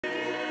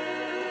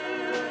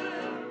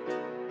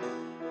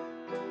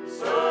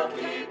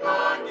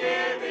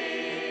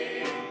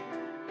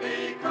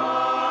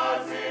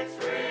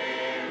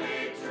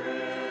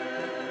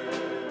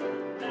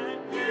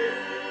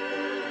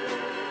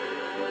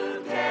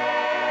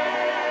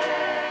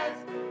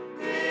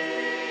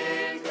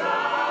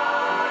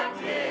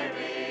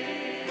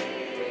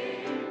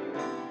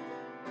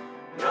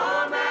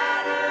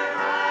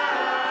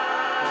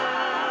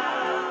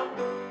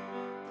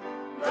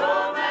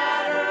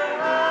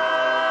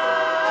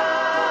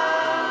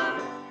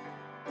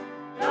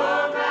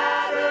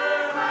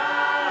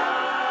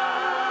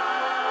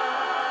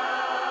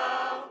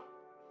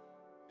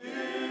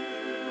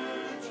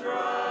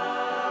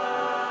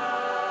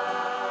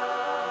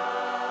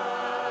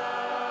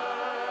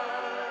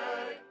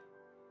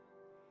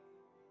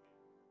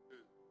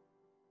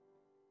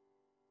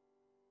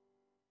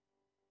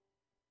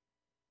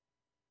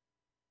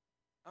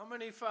How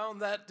many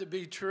found that to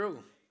be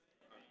true?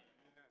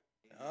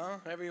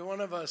 Every one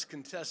of us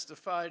can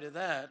testify to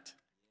that.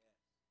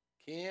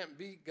 Can't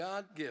be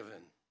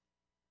God-given.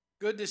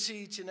 Good to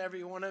see each and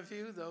every one of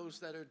you, those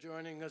that are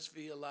joining us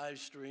via live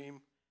stream.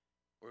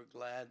 We're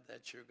glad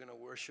that you're going to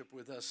worship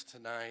with us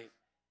tonight.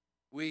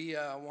 We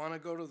want to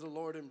go to the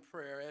Lord in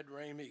prayer. Ed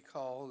Ramey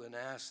called and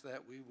asked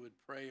that we would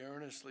pray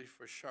earnestly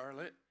for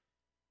Charlotte.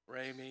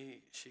 Ramey,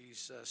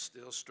 she's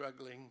still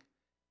struggling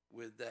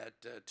with that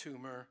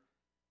tumor.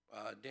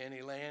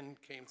 Danny Land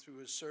came through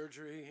his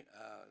surgery,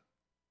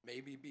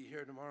 maybe be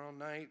here tomorrow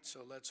night,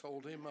 so let's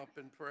hold him up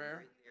in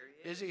prayer.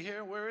 Is he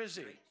here? Where is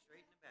he?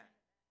 Straight in the back.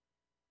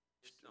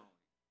 Just saw him.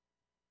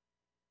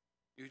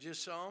 You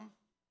just saw him?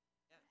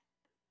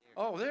 Yeah.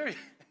 Oh, there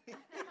he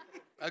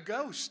a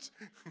ghost.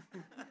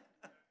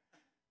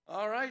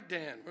 All right,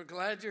 Dan, we're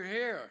glad you're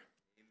here.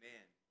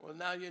 Amen. Well,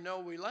 now you know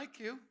we like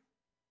you.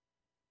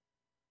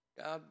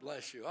 God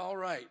bless you. All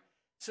right.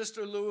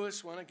 Sister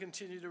Lewis, want to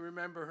continue to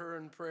remember her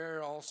in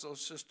prayer. Also,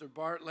 Sister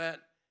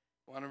Bartlett,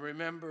 want to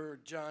remember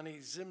Johnny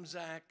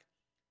Zimzak.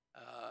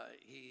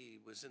 He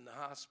was in the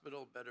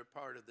hospital better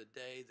part of the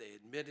day. They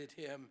admitted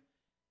him.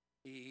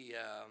 He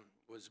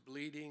was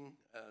bleeding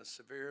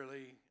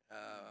severely,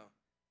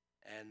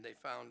 and they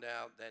found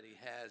out that he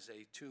has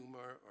a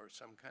tumor or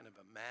some kind of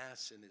a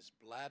mass in his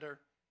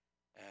bladder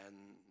and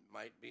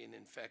might be an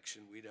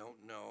infection. We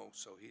don't know,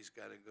 so he's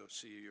got to go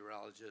see a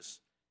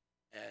urologist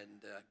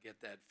and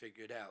get that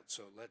figured out.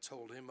 So let's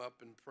hold him up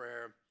in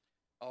prayer.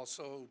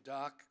 Also,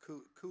 Doc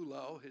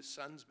Kulo, his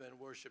son's been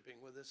worshiping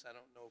with us. I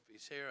don't know if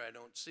he's here. I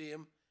don't see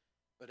him.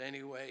 But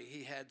anyway,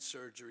 he had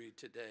surgery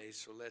today,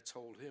 so let's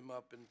hold him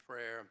up in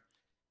prayer.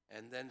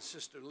 And then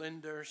Sister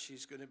Linda,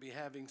 she's going to be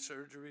having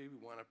surgery.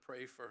 We want to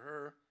pray for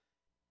her.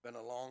 Been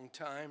a long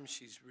time.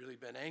 She's really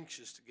been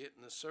anxious to get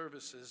in the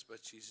services,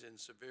 but she's in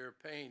severe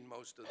pain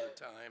most of the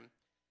time.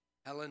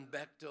 Helen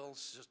Bechtel,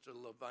 Sister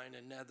Lavina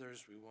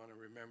Nethers, we want to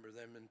remember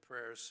them in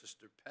prayer.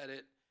 Sister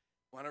Pettit,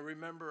 want to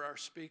remember our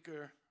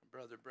speaker,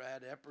 Brother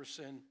Brad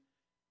Epperson.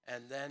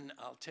 And then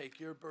I'll take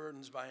your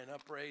burdens by an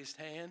upraised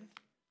hand.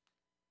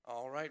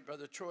 All right,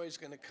 Brother Troy's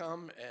going to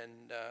come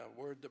and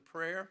word the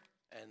prayer,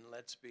 and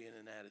let's be in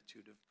an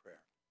attitude of prayer.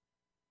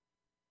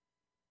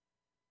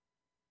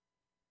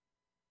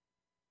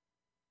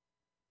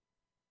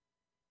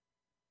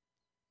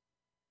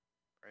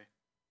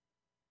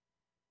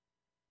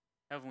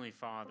 Heavenly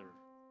Father,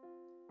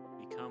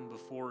 we come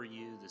before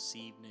you this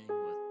evening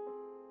with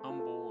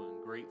humble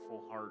and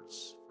grateful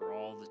hearts for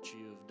all that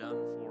you have done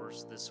for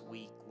us this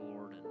week,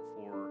 Lord, and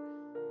for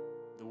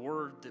the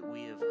word that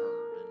we have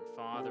heard. And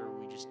Father,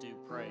 we just do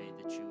pray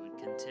that you would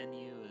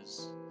continue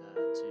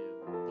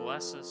to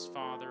bless us,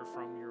 Father,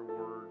 from your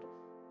word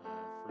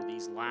for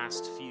these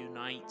last few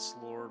nights,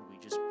 Lord. We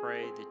just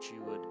pray that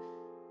you would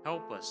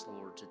help us,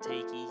 Lord, to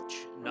take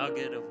each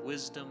nugget of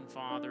wisdom,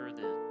 Father,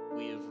 that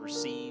we have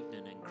received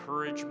and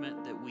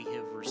encouragement that we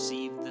have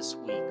received this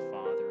week,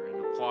 Father,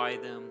 and apply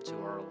them to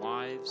our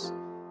lives.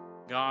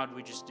 God,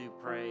 we just do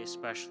pray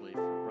especially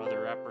for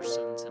Brother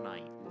Epperson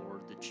tonight,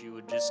 Lord, that you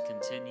would just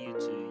continue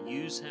to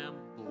use him,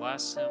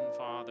 bless him,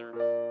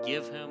 Father,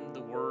 give him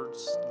the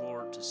words,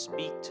 Lord, to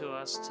speak to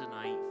us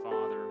tonight,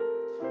 Father.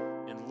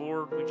 And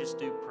Lord, we just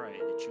do pray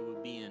that you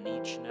would be in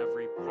each and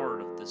every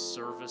part of this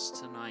service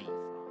tonight, Father.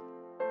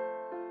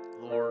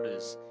 Lord,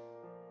 as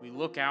we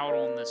look out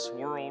on this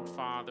world,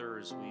 Father,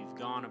 as we've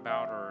gone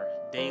about our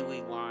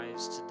daily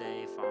lives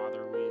today,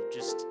 Father, we've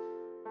just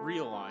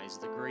realized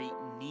the great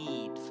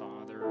need,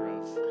 Father,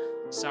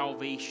 of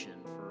salvation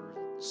for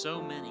so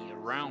many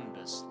around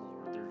us,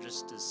 Lord. There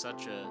just is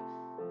such a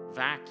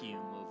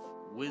vacuum of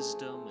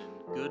wisdom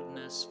and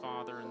goodness,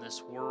 Father, in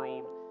this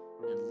world.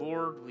 And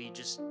Lord, we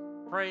just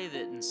pray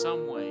that in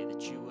some way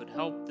that you would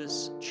help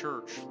this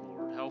church,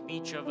 Lord, help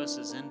each of us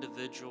as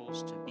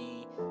individuals to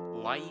be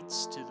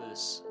lights to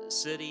this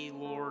city,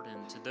 Lord,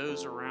 and to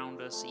those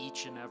around us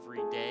each and every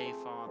day,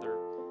 Father.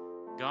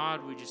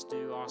 God, we just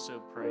do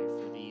also pray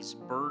for these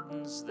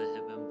burdens that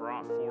have been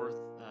brought forth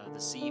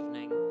this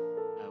evening.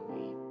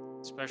 We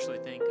especially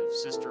think of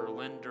Sister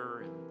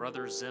Linder and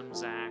Brother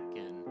Zimzak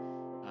and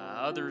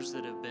others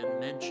that have been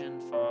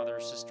mentioned,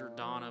 Father, Sister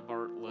Donna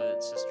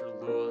Bartlett, Sister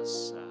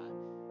Lewis.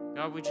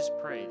 God, we just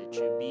pray that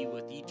you be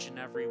with each and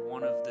every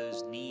one of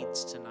those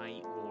needs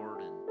tonight,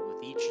 Lord, and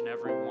with each and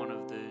every one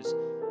of those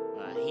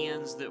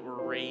hands that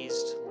were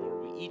raised,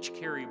 Lord. We each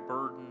carry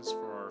burdens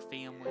for our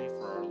family,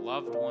 for our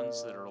loved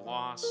ones that are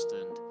lost.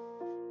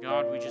 And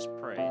God, we just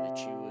pray that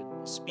you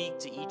would speak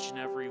to each and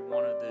every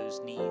one of those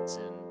needs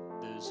and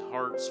those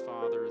hearts,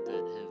 Father,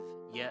 that have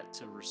yet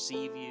to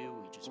receive you.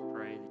 We just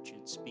pray that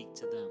you'd speak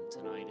to them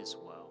tonight as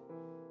well.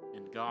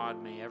 And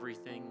God, may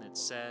everything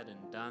that's said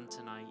and done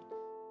tonight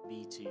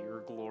be to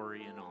your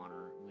glory and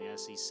honor. We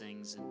ask these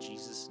things in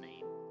Jesus'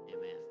 name.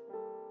 Amen.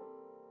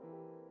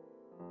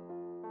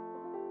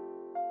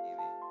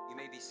 You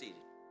may be seated.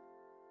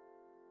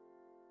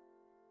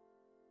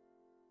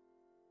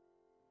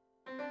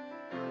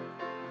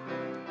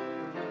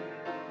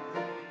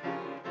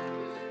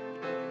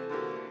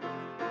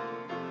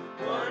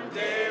 One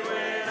day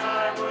when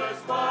I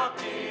was walking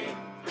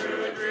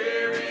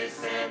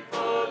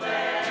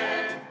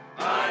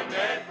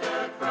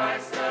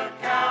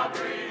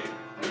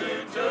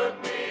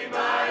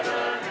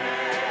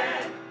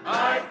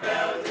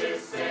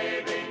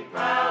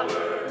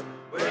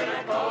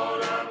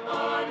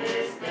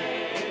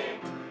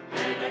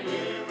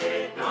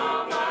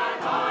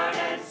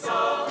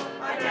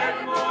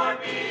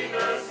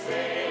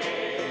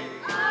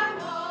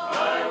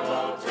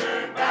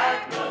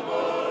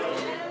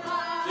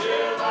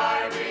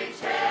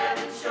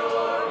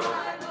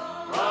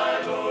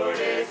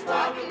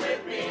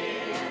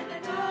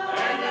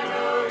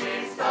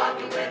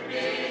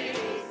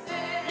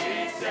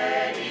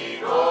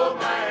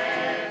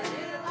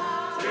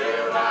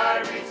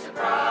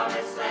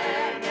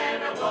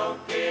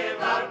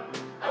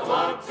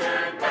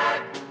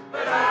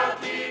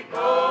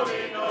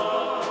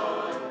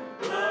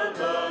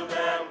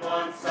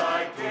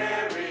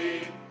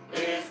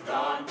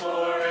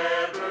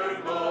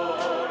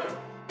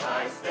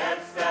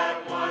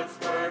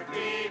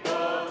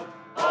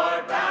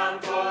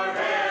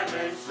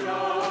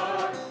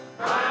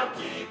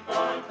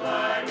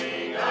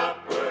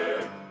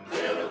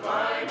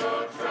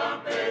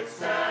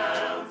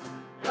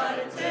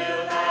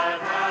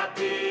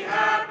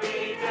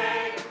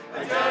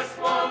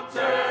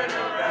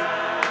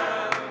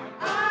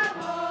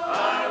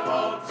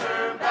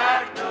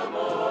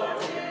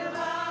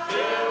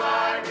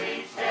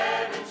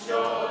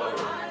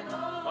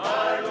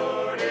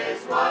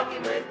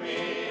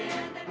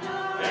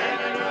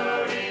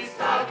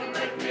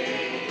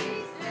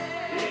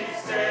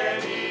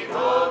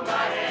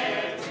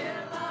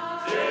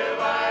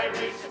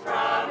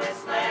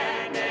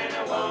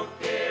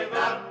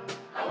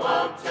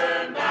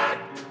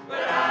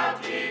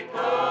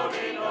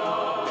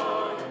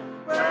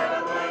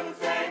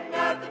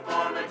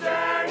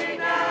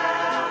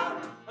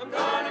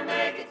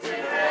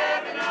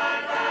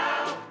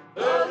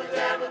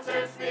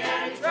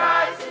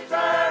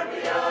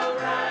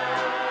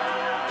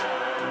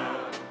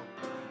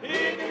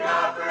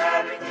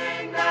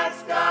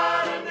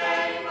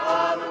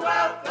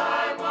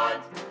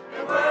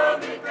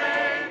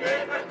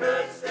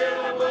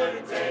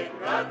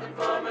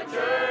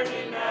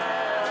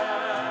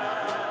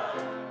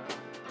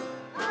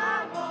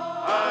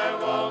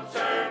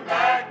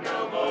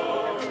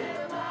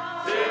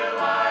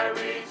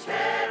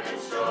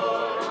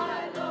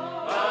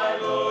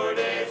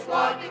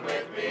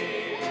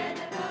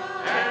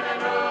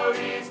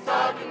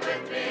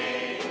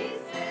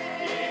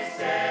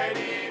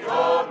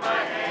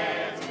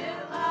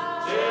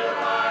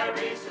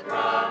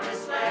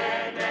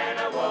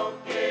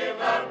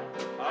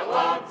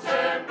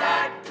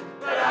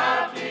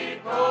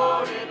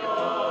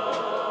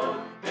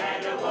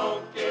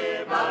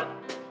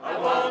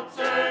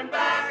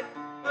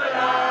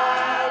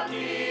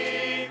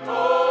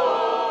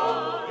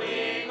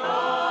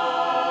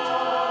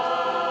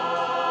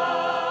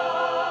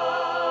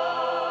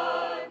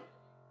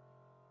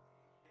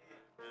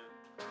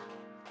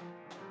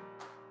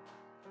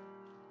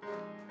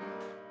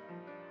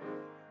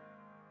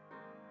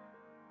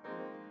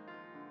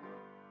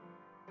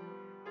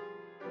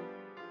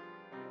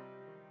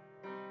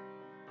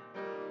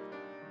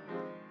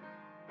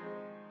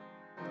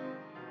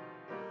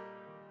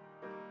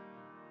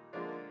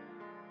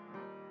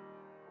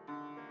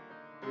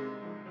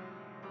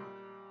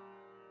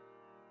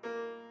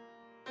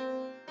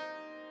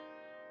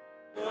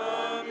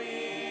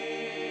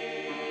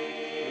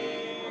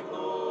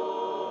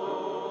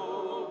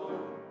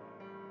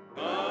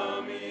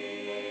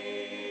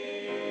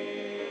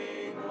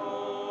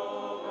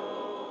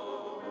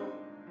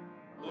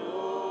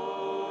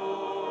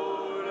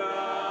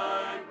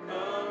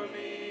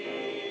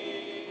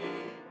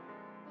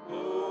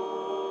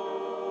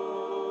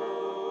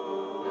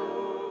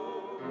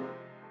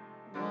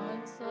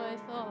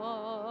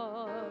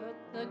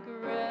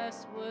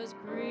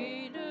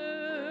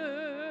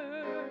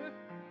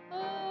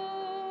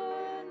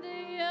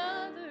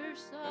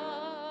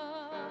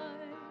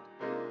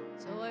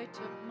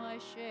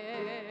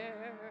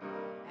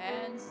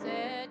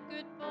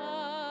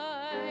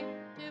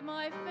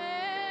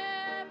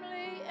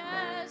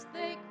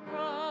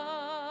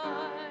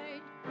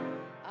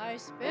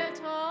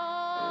spent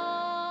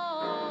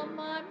all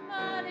my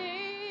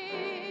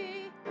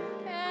money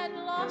and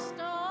lost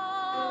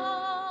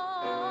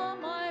all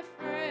my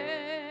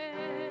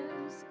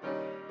friends.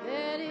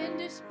 Then in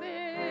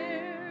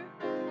despair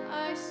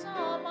I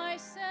saw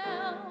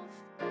myself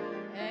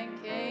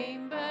and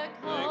came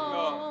back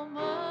home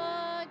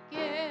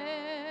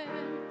again.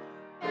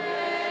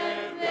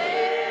 And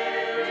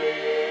there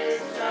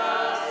is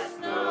just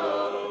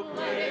no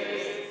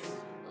place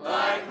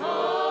like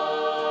home.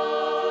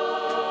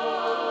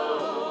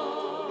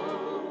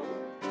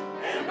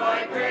 And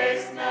by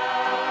grace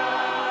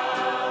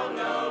now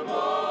no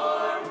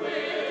more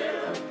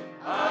will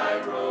I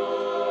roam.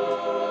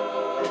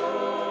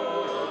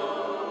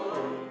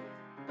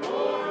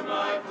 For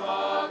my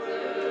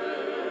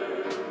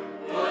Father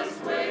was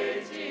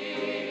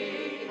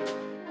waiting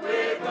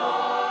with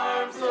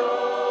arms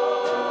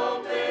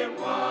open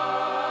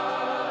wide.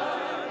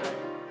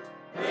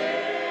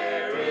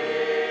 There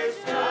is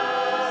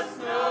just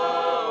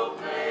no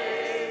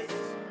place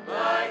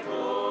like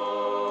home.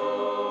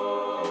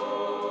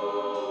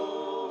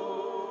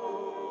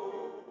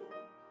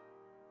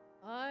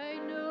 I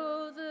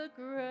know the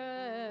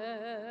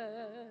grass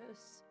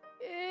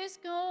is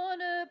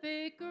gonna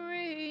be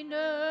greener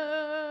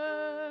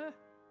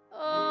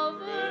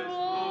over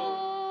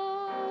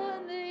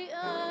on the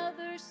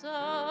other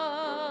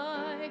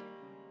side,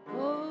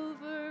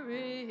 over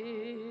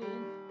in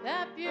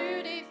that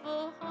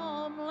beautiful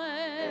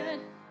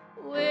homeland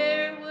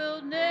where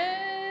we'll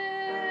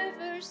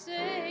never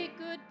say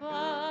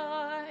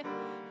goodbye.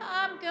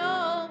 I'm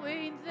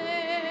going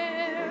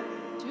there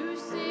to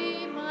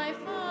see my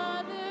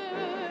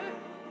Father.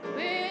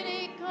 When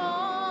he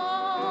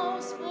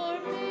calls for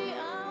me,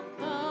 I'll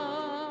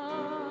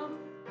come.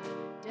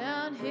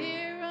 Down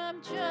here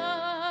I'm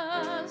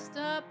just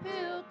a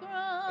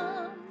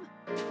pilgrim,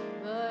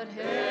 but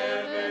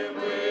heaven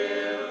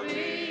will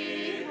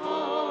be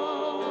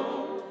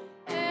home.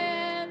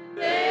 And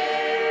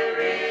there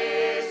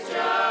is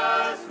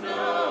just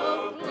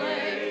no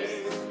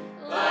place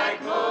like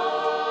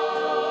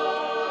home.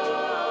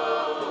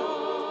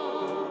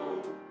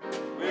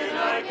 When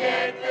I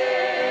get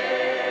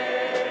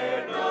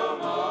there, no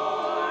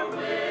more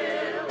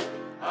will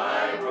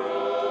I roam.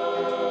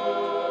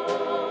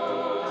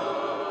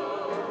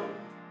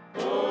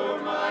 For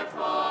my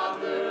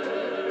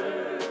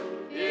Father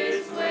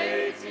is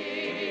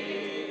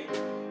waiting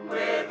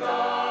with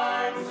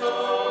arms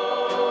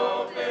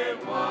open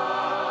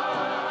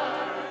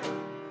wide.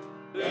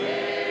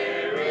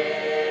 There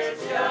is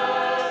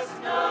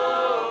just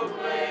no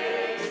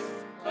place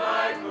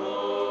like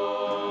home.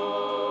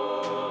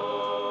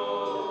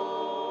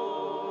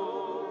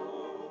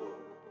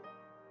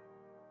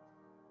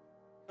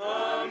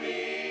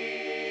 Coming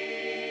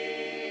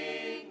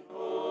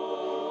home.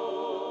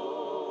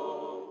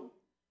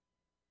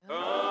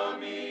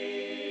 Coming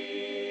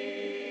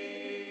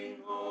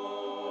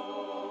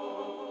home.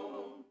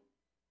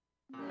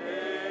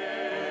 Never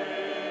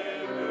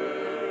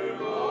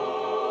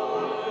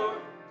more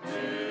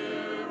to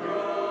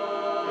roam.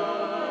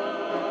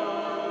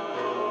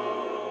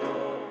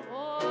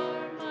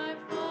 For my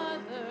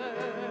Father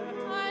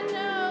I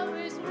know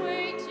is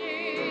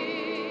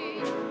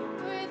waiting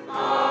with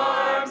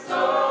arms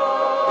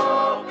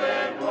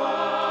open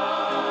wide.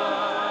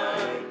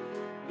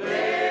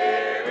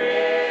 There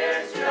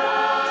is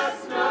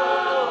just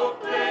no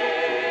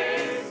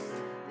place.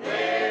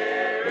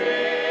 There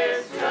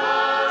is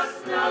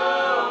just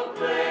no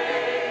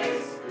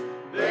place.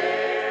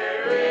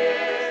 There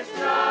is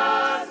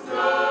just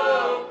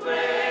no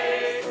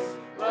place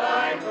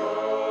like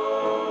home.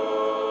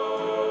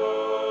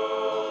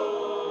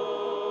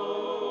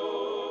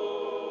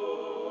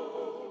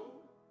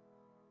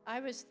 I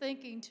was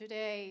thinking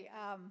today,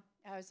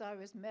 as I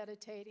was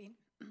meditating,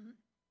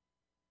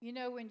 you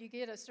know, when you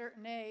get a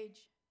certain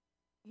age,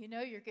 you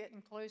know you're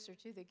getting closer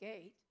to the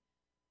gate.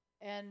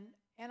 And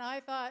I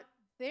thought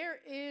there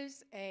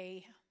is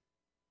a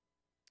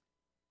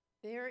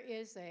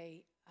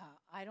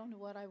I don't know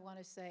what I want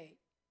to say,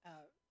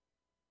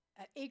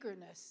 an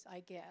eagerness,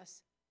 I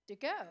guess, to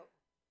go.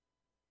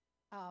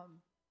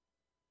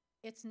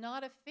 It's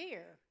not a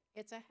fear,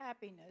 it's a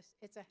happiness,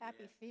 it's a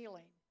happy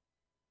feeling.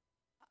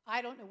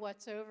 I don't know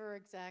what's over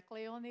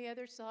exactly on the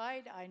other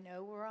side. I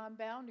know where I'm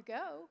bound to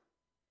go.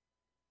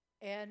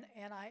 And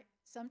I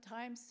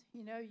sometimes,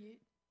 you know, you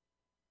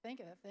think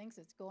of the things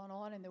that's going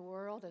on in the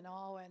world and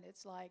all, and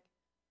it's like,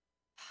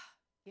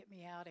 get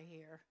me out of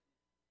here.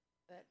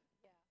 But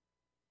yeah,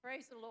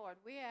 praise the Lord.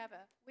 We have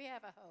a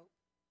hope.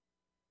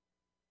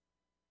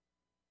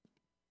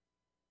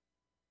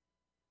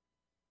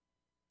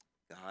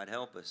 God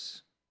help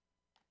us.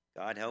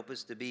 God help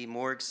us to be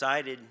more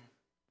excited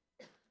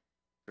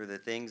for the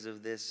things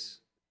of the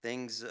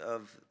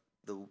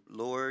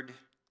Lord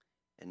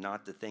and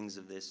not the things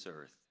of this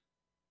earth.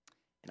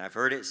 And I've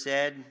heard it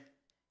said,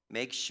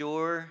 make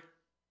sure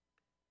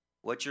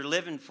what you're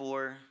living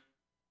for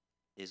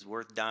is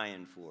worth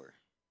dying for.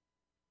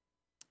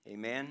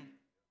 Amen?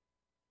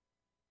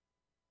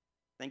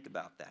 Think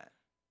about that.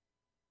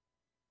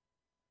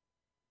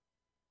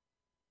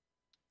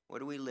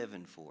 What are we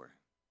living for?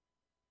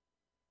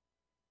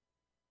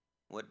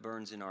 What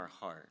burns in our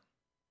heart?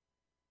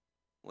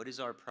 What is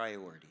our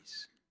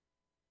priorities?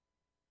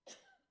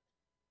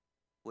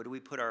 What do we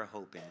put our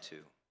hope into?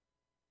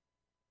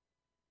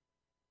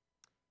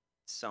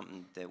 It's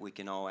something that we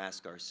can all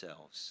ask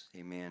ourselves.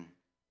 Amen.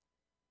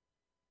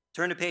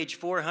 Turn to page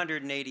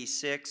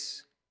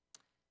 486.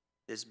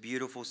 This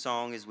beautiful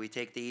song as we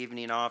take the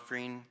evening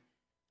offering.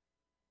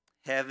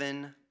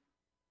 Heaven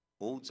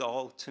holds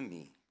all to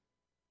me.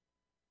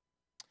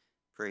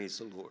 Praise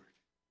the Lord.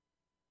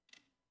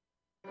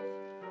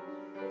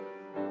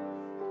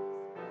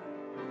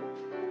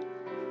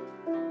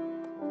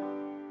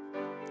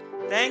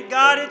 Thank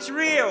God it's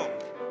real.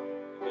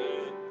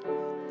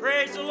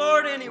 Praise the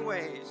Lord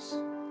anyways.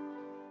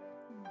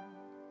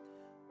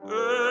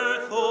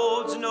 Earth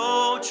holds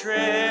no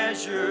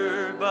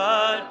treasure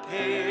but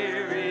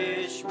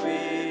perish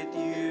with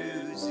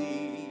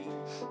using.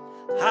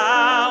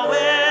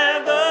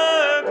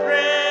 However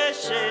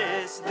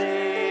precious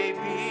they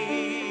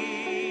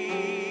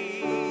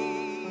be,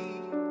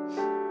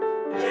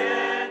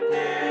 yet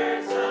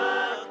there's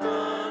a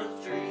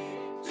country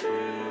to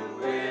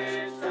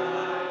which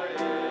I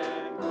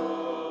am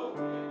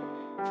going.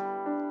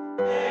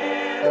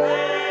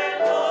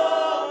 Heaven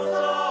holds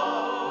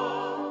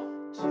all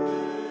to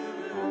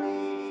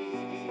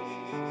me.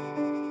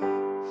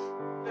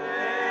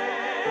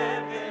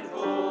 Heaven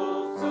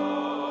holds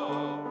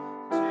all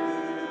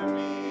to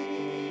me.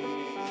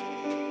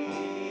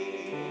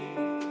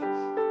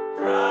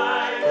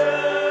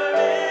 Brighter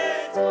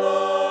its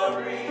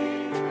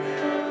glory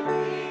will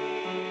be.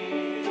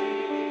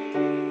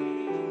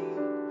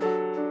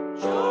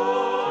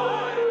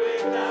 Joy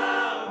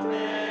without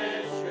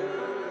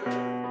measure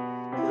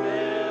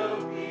will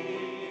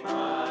be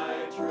my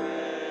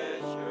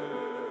treasure.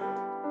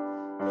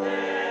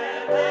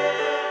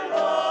 Heaven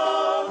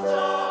holds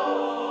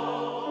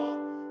all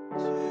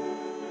to me.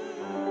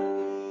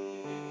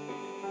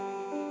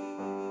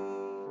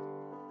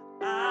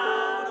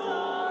 Out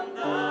on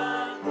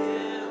the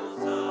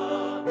hills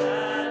of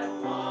that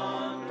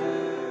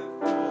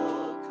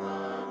wonderful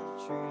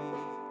country,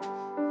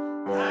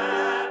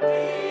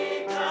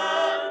 happy,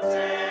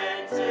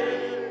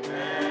 contented,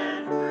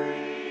 and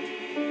free.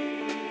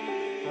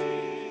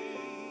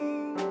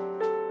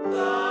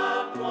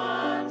 Loved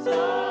ones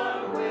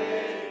are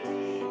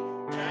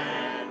waiting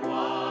and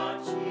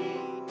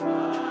watching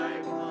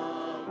my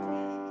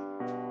coming.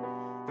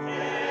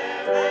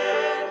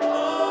 Heaven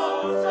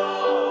holds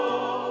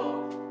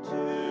all to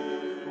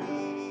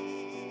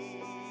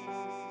me.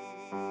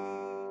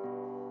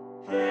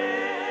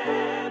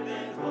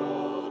 Heaven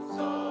holds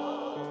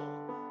all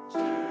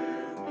to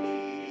me.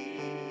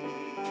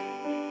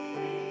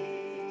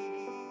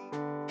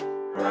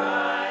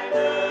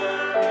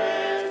 Brighter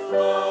its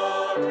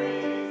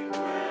glory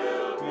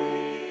will be.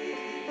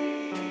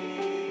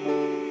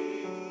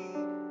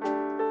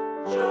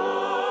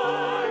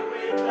 Joy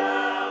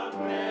without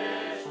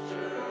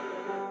measure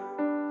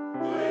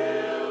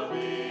will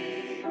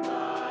be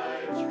my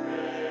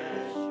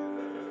treasure.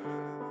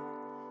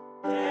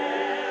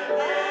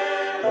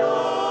 Heaven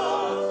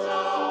holds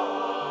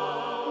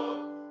all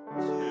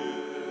to me.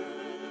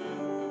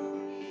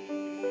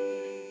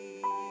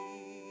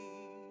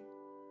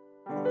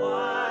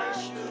 Why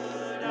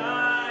should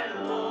I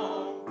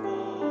long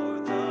for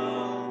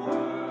the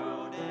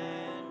world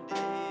and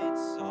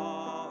its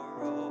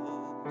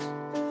sorrows,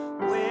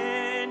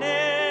 when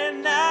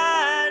in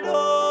that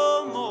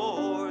home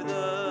o'er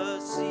the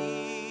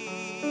sea,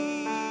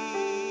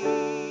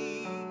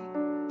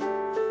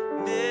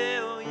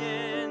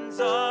 millions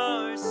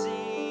are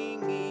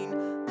singing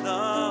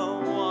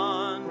the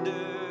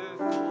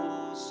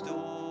wonderful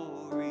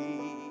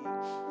story.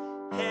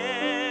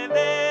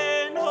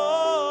 Heaven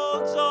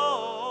holds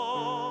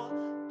all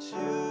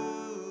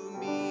to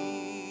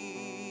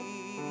me.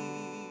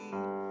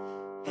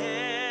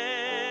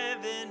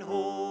 Heaven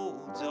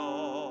holds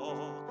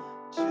all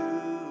to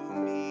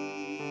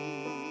me.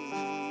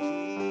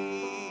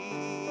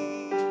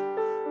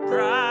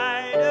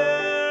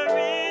 Brighter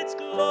its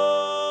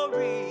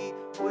glory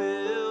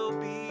will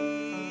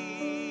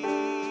be.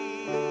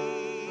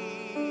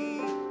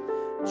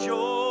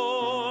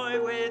 Joy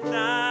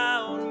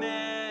without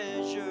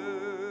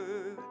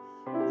measure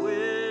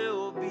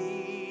will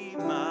be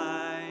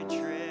my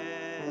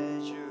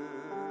treasure.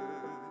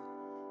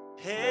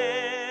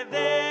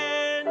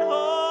 Heaven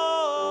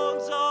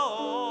holds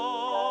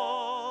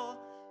all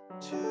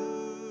to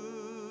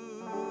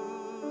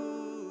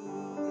me.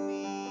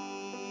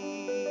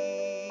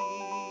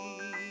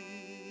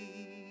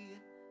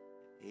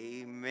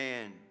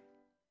 Amen.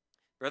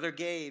 Brother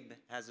Gabe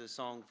has a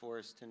song for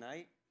us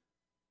tonight.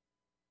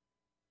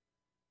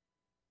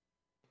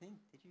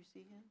 Did you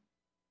see him?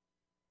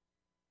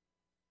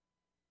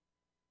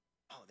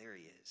 Oh, there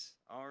he is.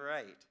 All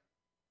right.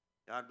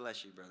 God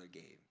bless you, Brother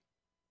Gabe.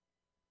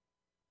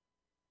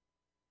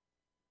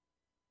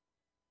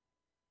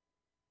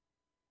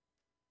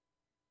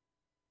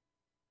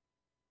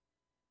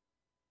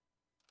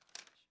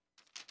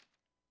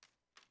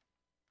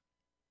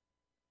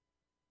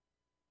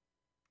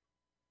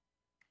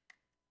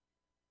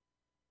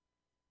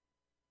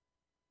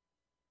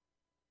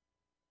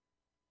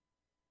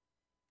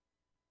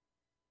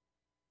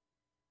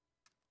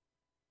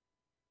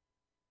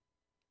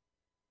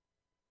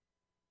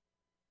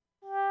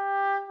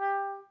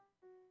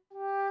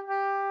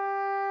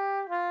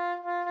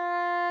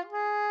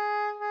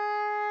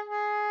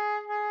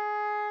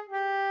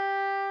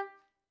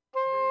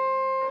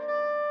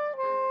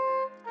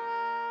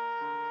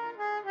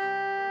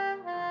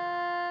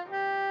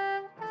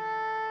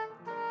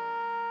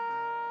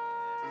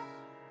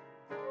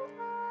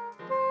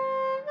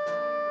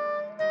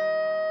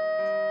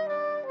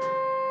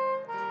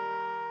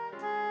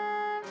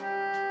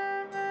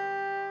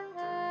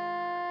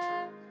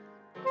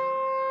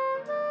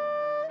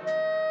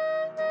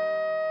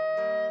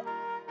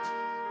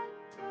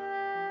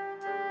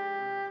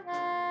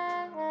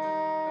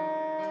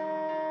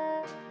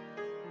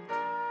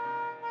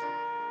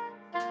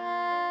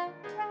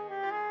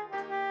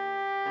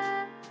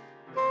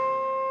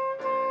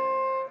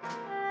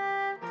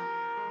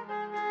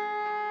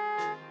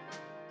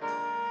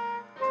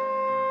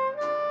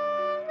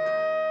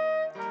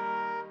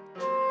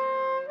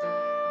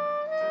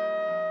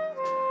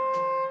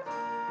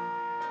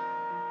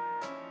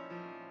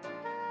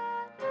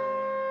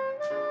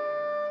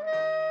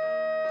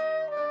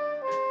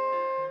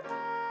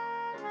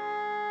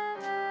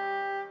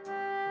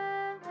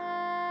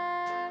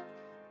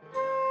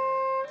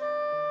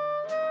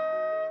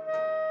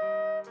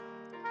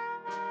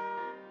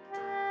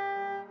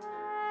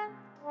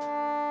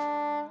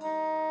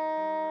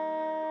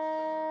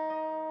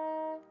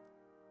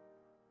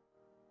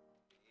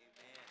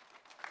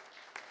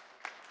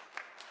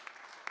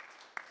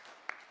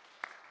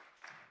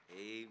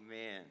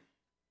 Amen.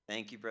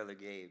 Thank you, Brother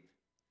Gabe.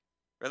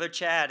 Brother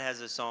Chad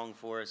has a song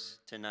for us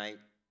tonight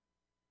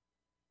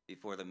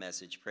before the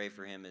message. Pray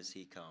for him as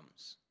he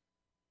comes.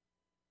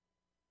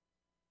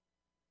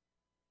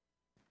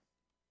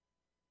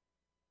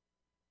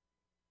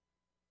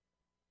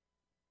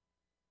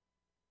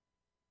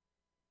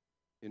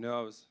 You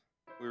know,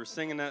 we were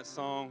singing that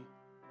song,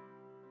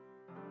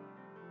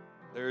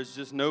 "There is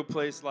just no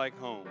place like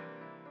home."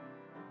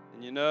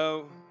 And you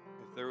know,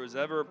 if there was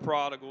ever a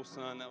prodigal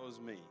son, that was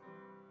me.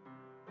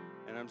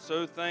 And I'm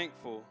so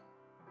thankful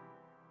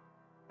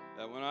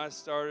that when I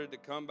started to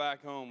come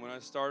back home, when I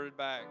started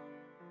back,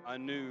 I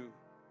knew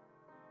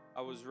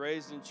I was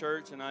raised in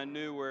church and I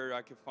knew where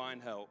I could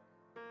find help.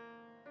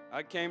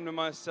 I came to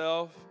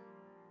myself,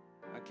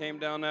 I came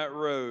down that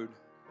road,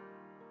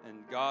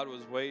 and God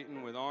was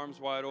waiting with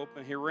arms wide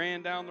open. He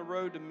ran down the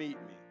road to meet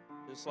me,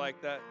 just like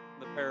that,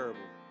 the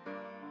parable.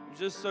 I'm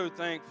just so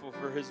thankful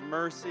for His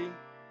mercy.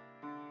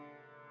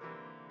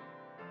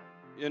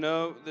 You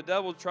know, the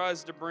devil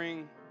tries to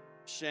bring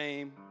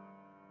shame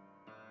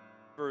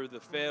for the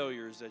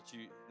failures that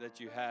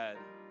you had.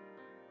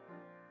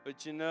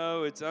 But you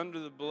know, it's under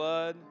the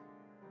blood,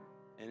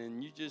 and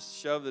then you just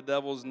shove the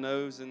devil's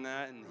nose in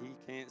that, and he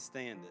can't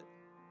stand it.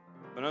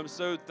 But I'm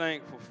so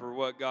thankful for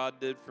what God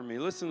did for me.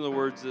 Listen to the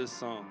words of this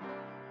song.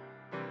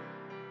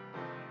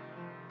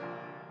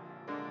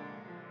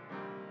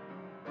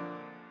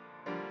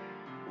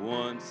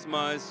 Once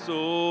my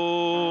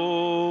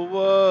soul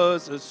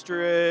was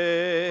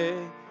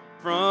astray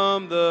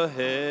from the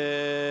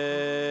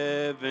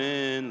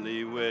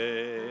heavenly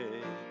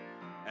way,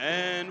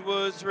 and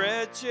was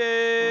wretched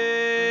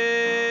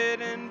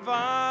and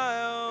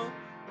vile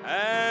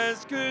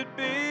as could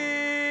be.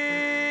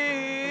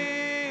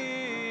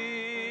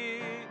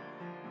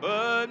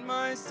 But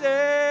my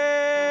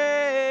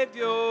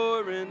Savior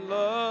in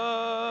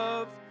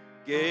love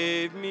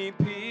gave me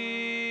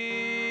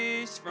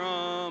peace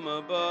from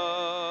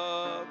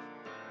above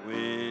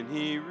when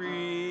He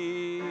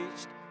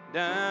reached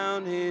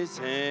down His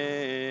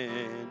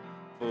hand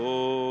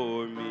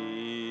for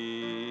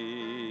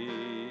me.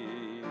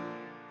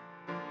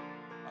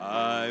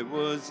 I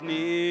was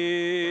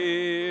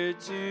near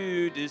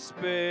to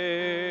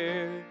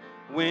despair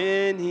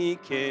when He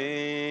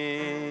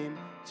came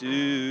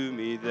to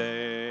me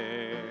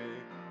there,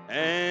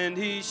 and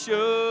He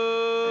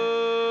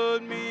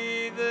showed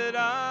me that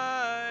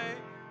I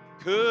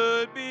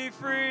could be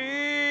free.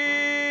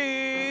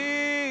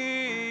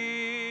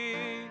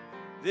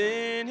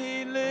 Then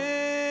He lifted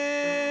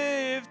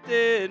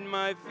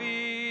my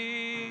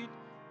feet,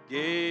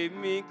 gave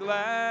me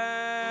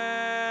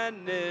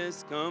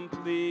gladness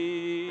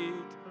complete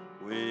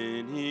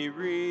when He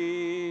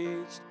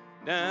reached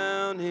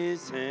down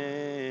His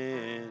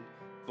hand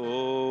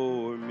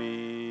for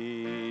me.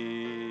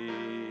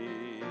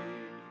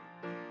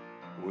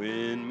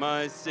 When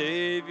my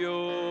Savior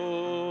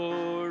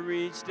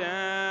reached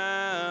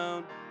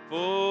down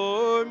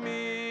for me,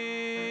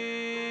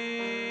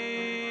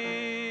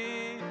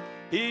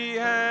 He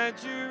had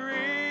to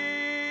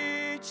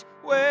reach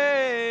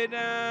way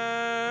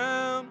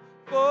down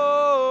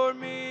for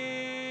me.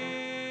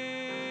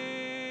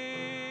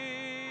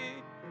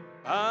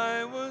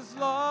 I was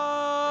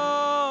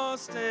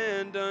lost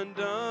and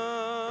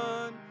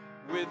undone,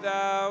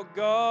 without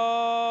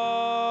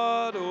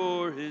God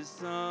or His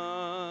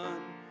Son,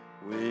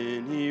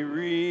 when He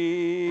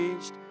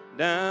reached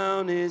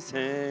down His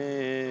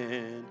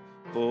hand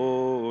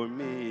for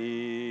me.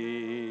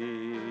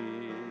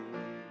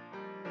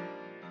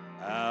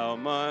 How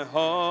my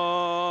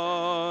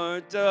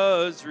heart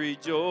does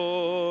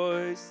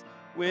rejoice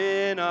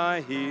when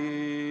I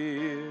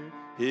hear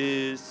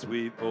His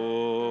sweet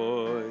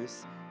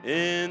voice.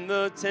 In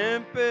the tempest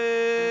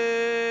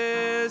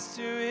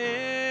to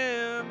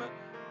Him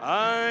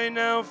I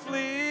now flee,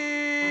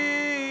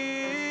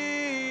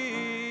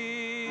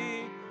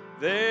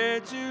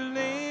 there to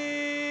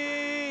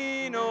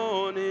lean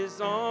on His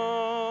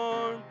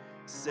arm,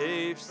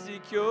 safe,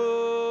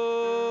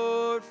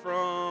 secured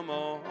from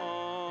all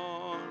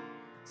harm,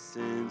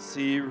 since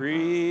He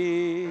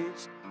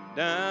reached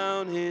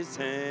down His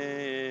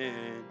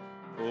hand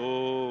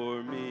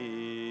for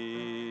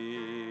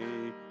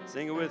me.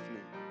 Sing it with me.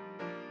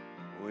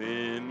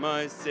 When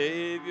my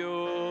Savior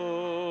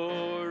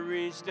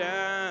reached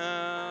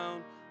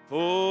down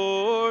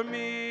for me,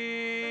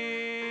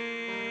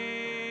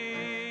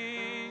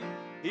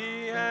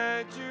 He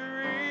had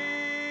to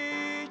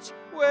reach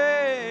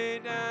way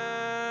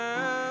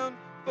down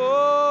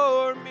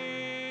for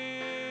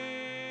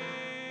me.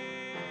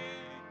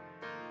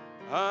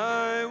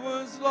 I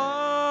was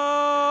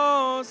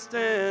lost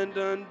and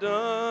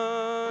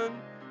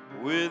undone,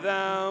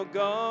 without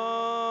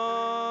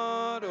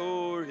God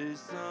or His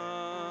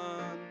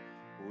Son,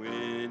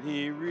 when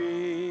He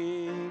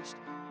reached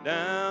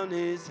down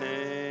His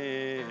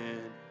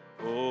hand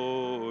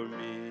for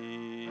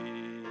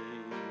me.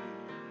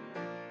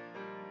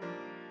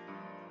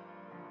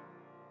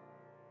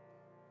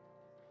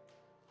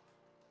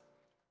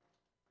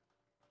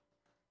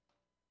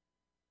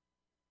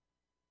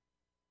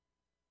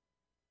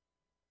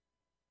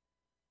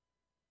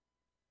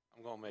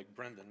 I'm going to make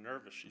Brenda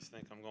nervous. She's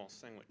thinking I'm going to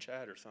sing with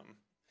Chad or something.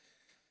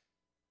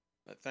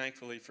 But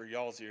thankfully for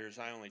y'all's ears,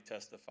 I only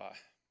testify.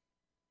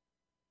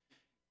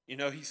 You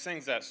know, he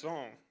sings that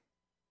song.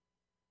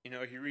 You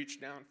know, he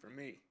reached down for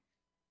me.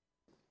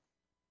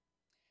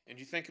 And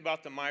you think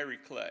about the miry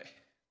clay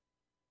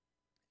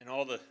and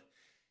all the,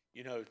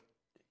 you know,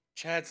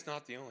 Chad's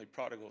not the only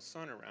prodigal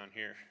son around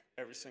here,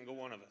 every single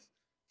one of us.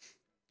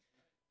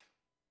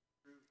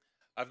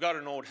 I've got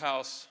an old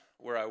house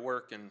where I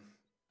work, and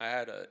I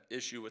had an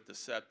issue with the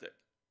septic.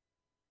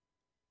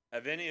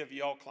 Have any of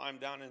y'all climbed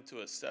down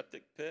into a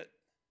septic pit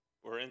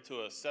or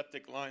into a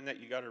septic line that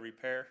you got to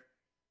repair?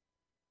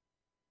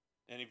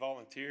 Any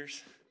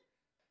volunteers?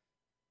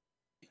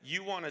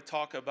 You want to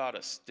talk about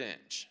a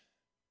stench.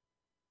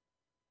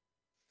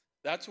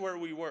 That's where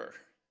we were.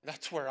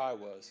 That's where I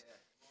was.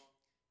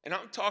 And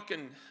I'm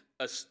talking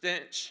a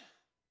stench,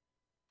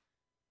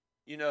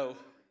 you know,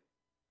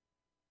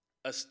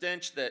 a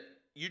stench that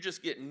you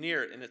just get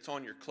near it and it's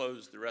on your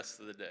clothes the rest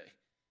of the day.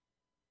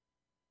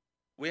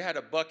 We had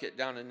a bucket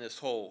down in this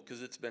hole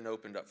because it's been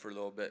opened up for a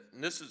little bit.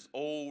 And this is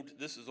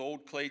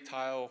old clay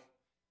tile,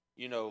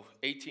 you know,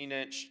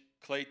 18-inch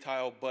clay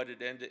tile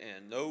butted end to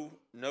end.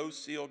 No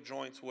sealed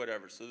joints,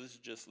 whatever. So this is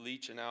just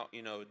leaching out,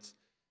 you know, it's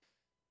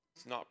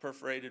not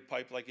perforated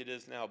pipe like it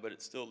is now, but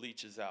it still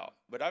leaches out.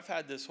 But I've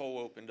had this hole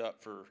opened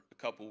up for a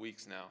couple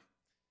weeks now.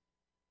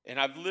 And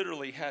I've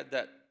literally had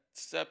that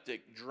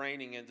septic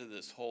draining into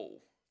this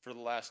hole for the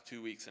last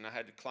 2 weeks, and I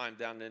had to climb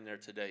down in there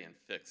today and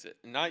fix it.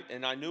 And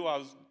I knew I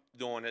was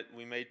doing it.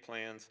 We made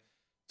plans.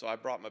 So I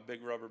brought my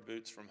big rubber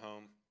boots from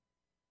home.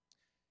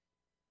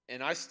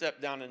 And I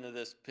stepped down into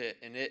this pit,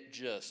 and it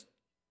just,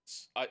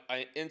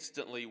 I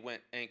instantly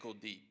went ankle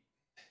deep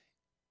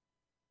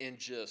in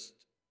just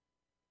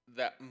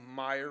that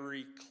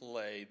miry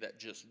clay that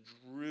just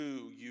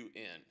drew you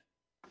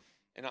in.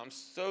 And I'm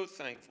so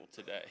thankful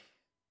today.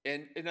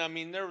 And I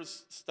mean, there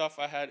was stuff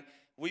I had,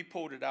 we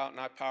pulled it out and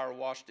I power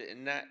washed it,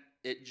 and that,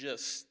 it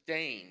just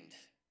stained.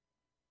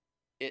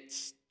 It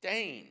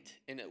stained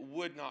and it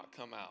would not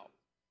come out.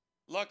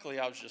 Luckily,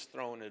 I was just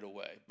throwing it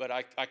away. But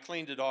I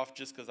cleaned it off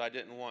just because I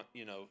didn't want,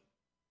 you know,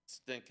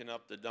 stinking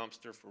up the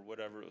dumpster for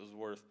whatever it was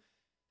worth.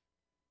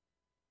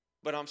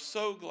 But I'm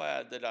so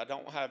glad that I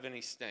don't have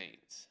any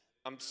stains.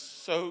 I'm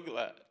so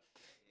glad.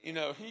 You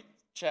know,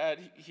 Chad,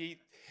 he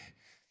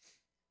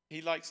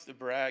likes to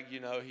brag, you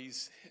know,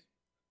 he's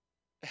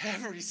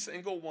every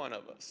single one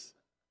of us.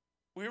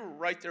 We were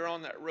right there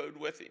on that road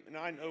with him. And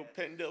I know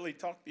Penn Dilly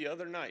talked the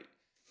other night.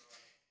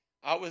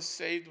 I was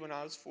saved when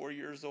I was 4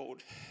 years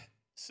old.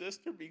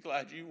 Sister, be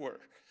glad you were.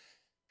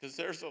 Because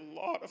there's a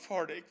lot of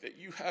heartache that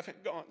you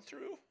haven't gone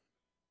through.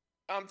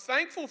 I'm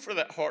thankful for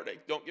that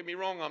heartache. Don't get me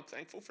wrong, I'm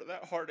thankful for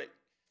that heartache.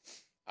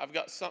 I've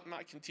got something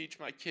I can teach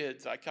my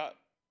kids. I got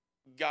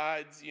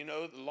guides, you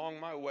know,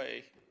 along my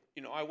way.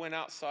 You know, I went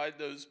outside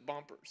those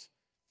bumpers.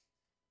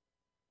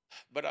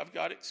 But I've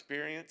got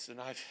experience, and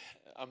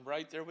I'm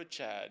right there with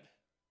Chad.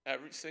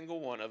 Every single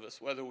one of us,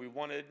 whether we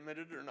want to admit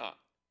it or not.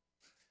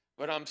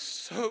 But I'm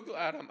so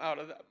glad I'm out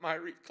of that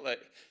miry clay.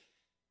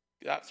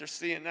 After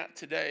seeing that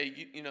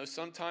today, you know,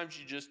 sometimes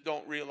you just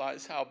don't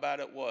realize how bad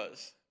it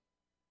was.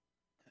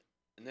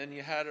 And then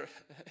you had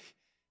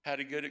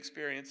a good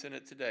experience in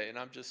it today. And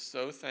I'm just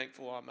so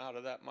thankful I'm out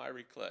of that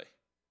miry clay.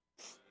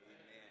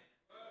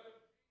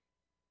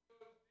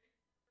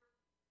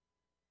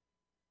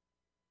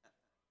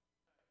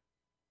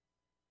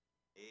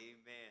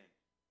 Amen.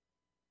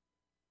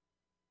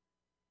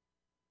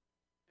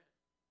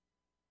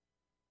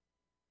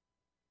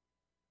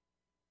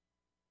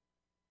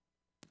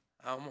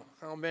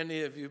 How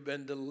many of you have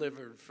been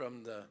delivered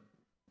from the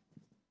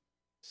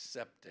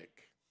septic?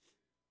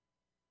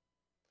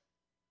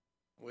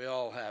 We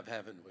all have,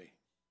 haven't we?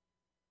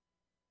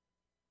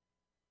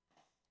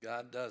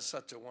 God does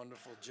such a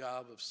wonderful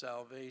job of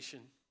salvation.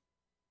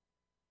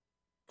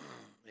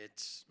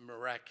 It's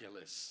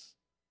miraculous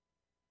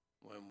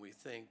when we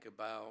think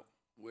about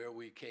where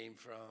we came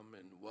from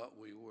and what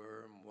we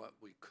were and what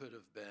we could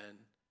have been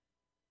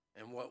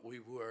and what we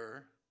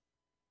were.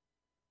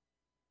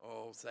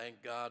 Oh,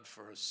 thank God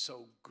for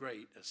so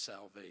great a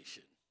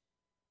salvation.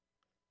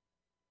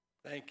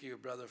 Thank you,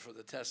 brother, for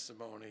the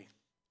testimony.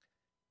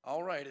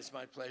 All right, it's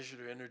my pleasure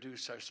to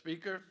introduce our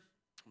speaker,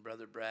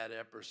 Brother Brad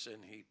Epperson.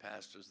 He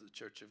pastors the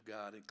Church of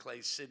God in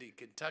Clay City,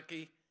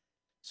 Kentucky.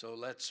 So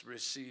let's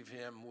receive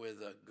him with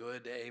a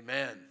good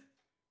amen.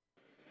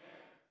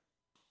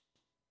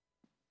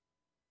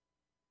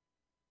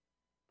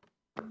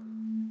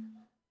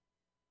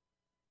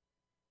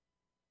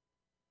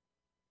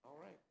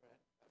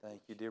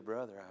 Thank you, dear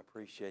brother. I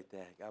appreciate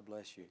that. God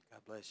bless you.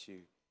 God bless you.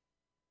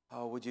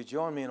 Oh, would you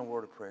join me in a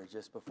word of prayer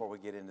just before we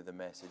get into the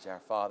message? Our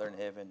Father in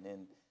heaven,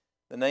 in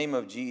the name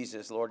of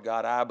Jesus, Lord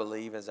God, I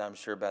believe, as I'm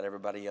sure about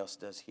everybody else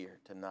does here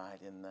tonight,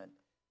 in that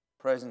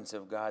presence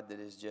of God that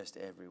is just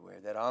everywhere,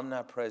 that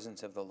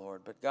omnipresence of the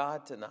Lord. But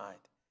God,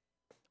 tonight,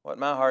 what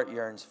my heart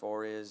yearns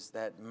for is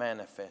that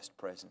manifest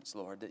presence,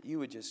 Lord, that you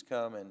would just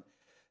come and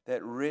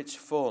that rich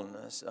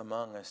fullness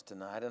among us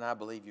tonight. And I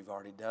believe you've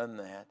already done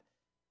that.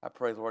 I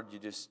pray, Lord,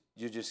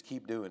 you just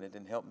keep doing it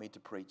and help me to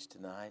preach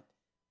tonight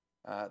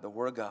the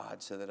Word of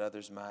God so that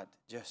others might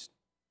just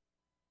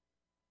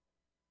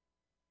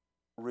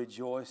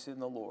rejoice in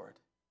the Lord,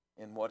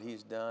 in what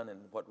He's done and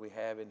what we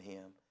have in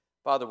Him.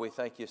 Father, we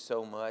thank you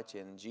so much.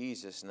 In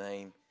Jesus'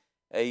 name,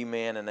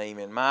 amen and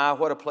amen. My,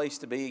 what a place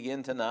to be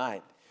again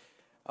tonight.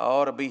 I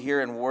ought to be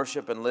here and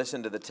worship and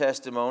listen to the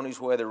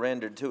testimonies, whether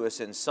rendered to us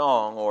in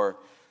song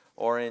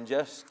or in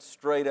just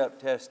straight up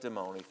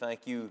testimony.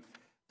 Thank you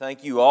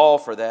all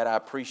for that. I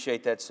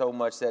appreciate that so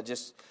much. That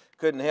just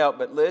couldn't help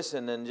but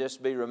listen and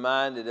just be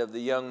reminded of the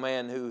young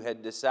man who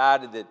had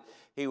decided that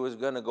he was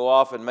going to go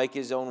off and make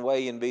his own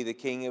way and be the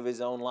king of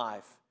his own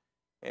life.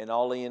 And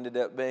all he ended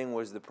up being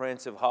was the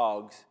Prince of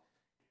Hogs.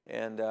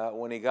 And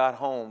when he got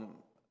home,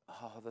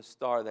 the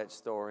star of the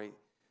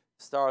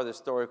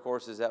story, of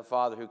course, is that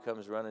father who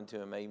comes running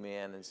to him,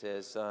 amen, and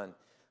says, son,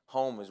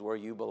 home is where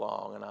you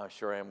belong, and I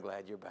sure am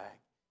glad you're back.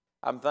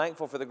 I'm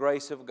thankful for the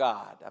grace of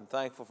God. I'm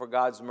thankful for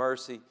God's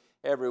mercy.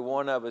 Every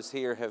one of us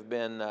here have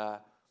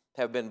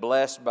been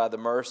blessed by the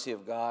mercy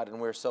of God, and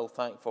we're so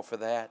thankful for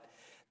that.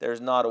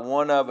 There's not a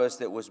one of us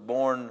that was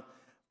born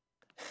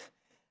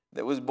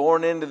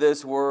into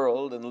this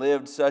world and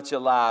lived such a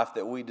life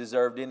that we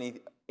deserved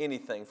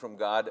anything from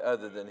God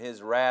other than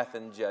His wrath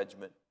and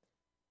judgment.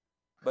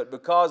 But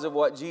because of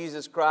what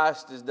Jesus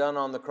Christ has done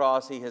on the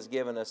cross, He has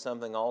given us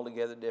something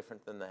altogether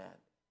different than that.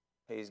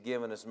 He's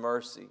given us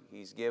mercy.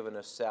 He's given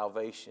us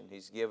salvation.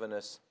 He's given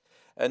us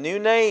a new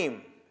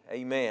name.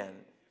 Amen.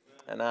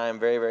 And I am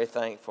very, very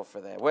thankful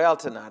for that. Well,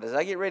 tonight, as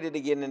I get ready to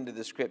get into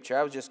the Scripture,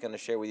 I was just going to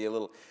share with you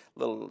a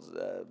little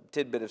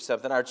tidbit of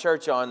something. Our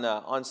church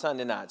on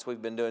Sunday nights,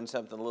 we've been doing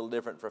something a little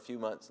different for a few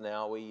months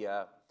now. We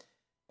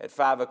at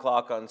 5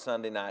 o'clock on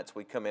Sunday nights,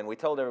 we come in. We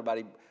told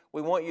everybody,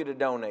 we want you to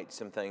donate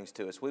some things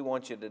to us. We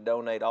want you to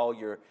donate all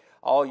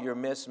your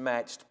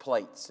mismatched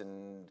plates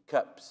and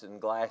cups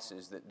and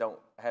glasses that don't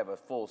have a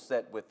full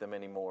set with them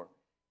anymore.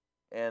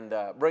 And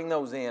bring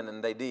those in,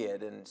 and they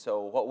did. And so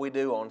what we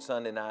do on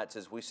Sunday nights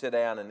is we sit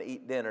down and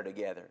eat dinner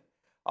together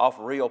off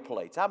real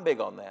plates. I'm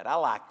big on that. I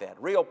like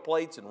that. Real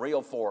plates and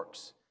real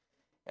forks.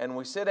 And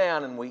we sit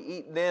down and we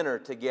eat dinner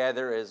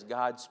together as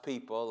God's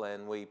people,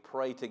 and we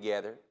pray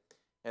together,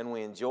 and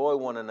we enjoy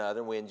one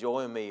another. We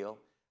enjoy a meal.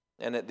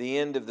 And at the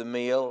end of the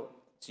meal,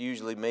 it's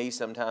usually me,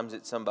 sometimes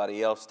it's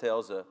somebody else,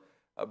 tells a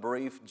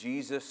brief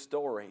Jesus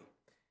story.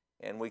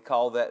 And we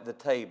call that the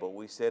table.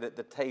 We sit at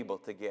the table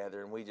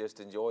together and we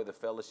just enjoy the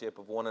fellowship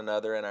of one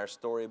another and our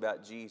story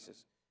about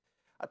Jesus.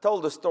 I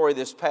told the story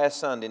this past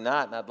Sunday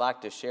night, and I'd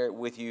like to share it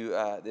with you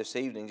this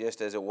evening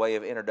just as a way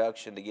of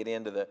introduction to get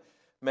into the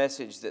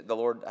message that the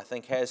Lord, I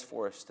think, has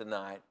for us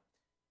tonight.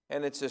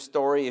 And it's a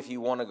story, if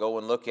you want to go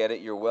and look at it,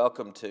 you're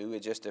welcome to.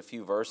 It's just a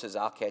few verses.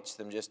 I'll catch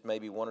them, just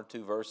maybe one or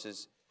two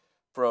verses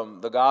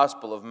from the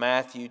Gospel of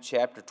Matthew,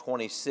 chapter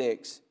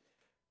 26.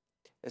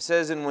 It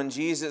says, and when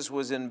Jesus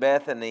was in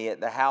Bethany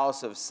at the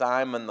house of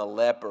Simon the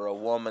leper, a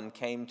woman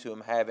came to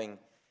him having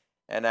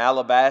an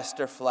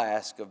alabaster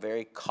flask of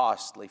very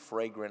costly,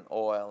 fragrant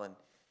oil, and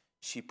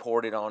she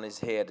poured it on his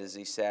head as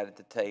he sat at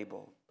the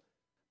table.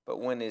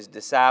 But when his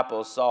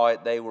disciples saw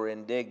it, they were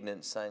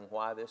indignant, saying,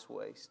 why this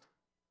waste?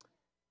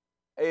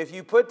 If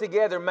you put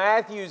together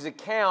Matthew's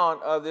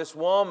account of this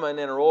woman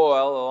and her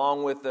oil,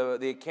 along with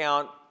the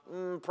account,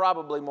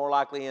 probably more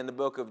likely in the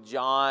book of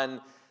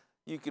John,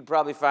 you could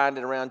probably find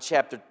it around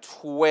chapter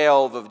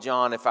 12 of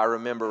John, if I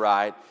remember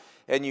right.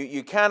 And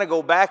you kind of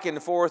go back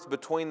and forth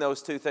between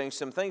those two things.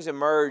 Some things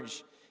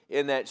emerge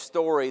in that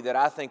story that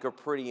I think are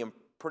pretty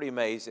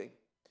amazing.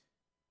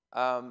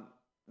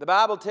 The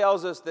Bible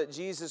tells us that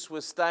Jesus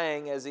was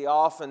staying, as He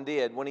often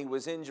did, when He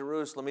was in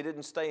Jerusalem. He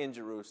didn't stay in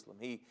Jerusalem.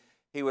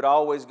 He would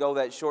always go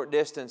that short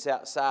distance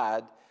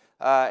outside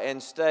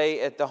and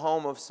stay at the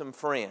home of some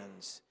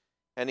friends.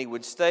 And He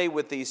would stay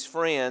with these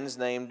friends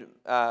named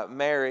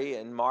Mary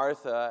and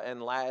Martha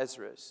and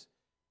Lazarus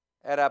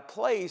at a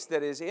place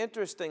that is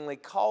interestingly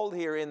called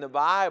here in the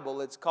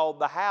Bible. It's called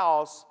the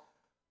house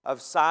of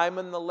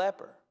Simon the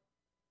leper.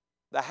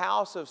 The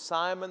house of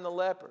Simon the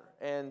leper.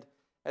 And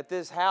at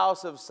this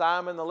house of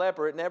Simon the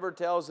leper, it never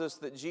tells us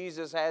that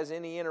Jesus has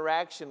any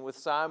interaction with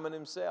Simon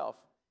himself.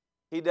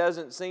 He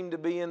doesn't seem to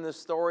be in the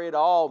story at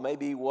all.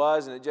 Maybe he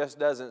was and it just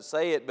doesn't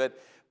say it,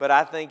 but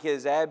I think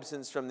his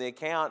absence from the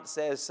account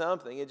says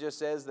something. It just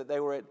says that they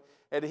were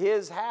at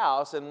his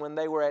house, and when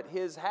they were at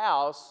his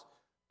house,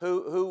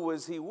 who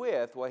was he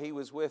with? Well, he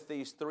was with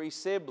these three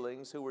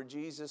siblings who were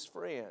Jesus'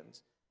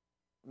 friends,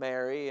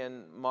 Mary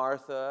and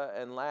Martha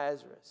and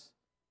Lazarus.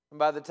 And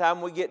by the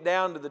time we get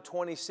down to the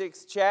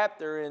 26th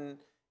chapter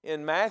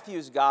in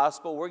Matthew's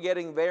gospel, we're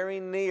getting very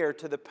near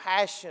to the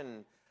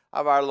passion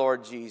of our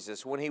Lord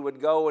Jesus, when He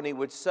would go and He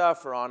would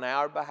suffer on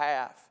our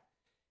behalf.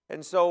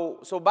 And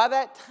so by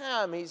that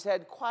time, He's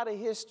had quite a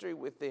history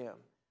with them.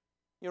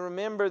 You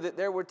remember that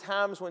there were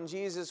times when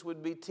Jesus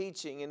would be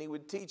teaching, and He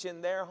would teach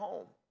in their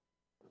home.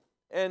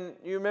 And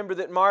you remember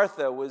that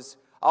Martha was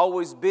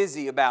always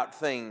busy about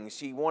things.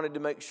 She wanted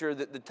to make sure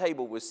that the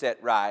table was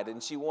set right,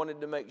 and she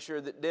wanted to make sure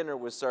that dinner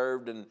was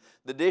served and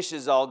the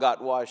dishes all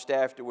got washed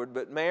afterward.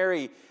 But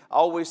Mary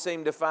always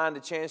seemed to find a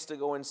chance to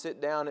go and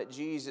sit down at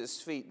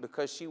Jesus' feet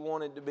because there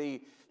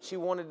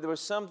was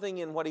something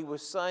in what he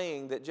was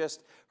saying that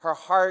just her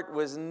heart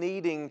was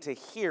needing to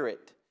hear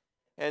it.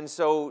 And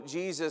so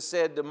Jesus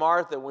said to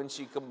Martha when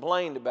she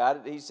complained about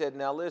it, he said,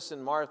 now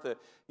listen, Martha,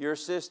 your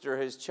sister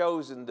has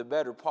chosen the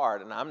better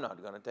part, and I'm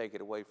not going to take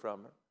it away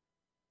from her.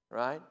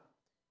 Right?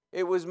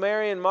 It was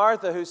Mary and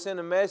Martha who sent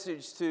a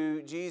message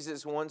to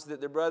Jesus once that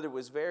their brother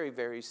was very,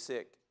 very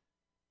sick,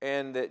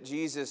 and that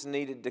Jesus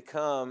needed to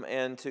come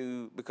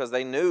because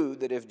they knew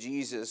that if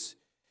Jesus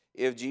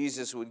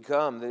would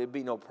come, that it'd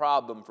be no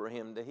problem for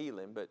him to heal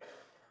him.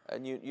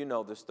 And you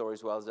know the story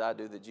as well as I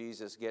do, that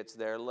Jesus gets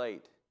there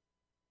late.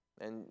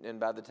 And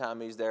by the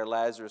time he's there,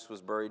 Lazarus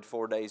was buried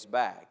 4 days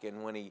back.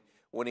 And when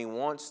he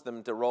wants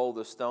them to roll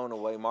the stone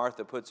away,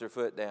 Martha puts her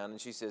foot down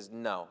and she says,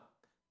 no,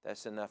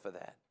 that's enough of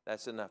that.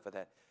 That's enough of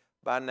that.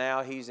 By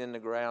now he's in the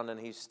ground and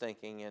he's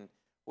stinking, and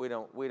we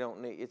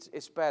don't need,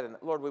 it's bad enough.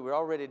 Lord, we were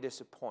already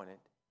disappointed.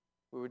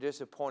 We were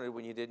disappointed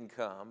when you didn't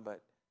come,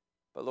 but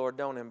Lord,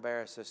 don't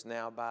embarrass us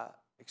now by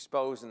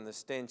exposing the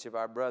stench of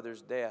our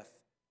brother's death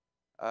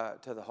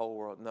to the whole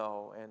world.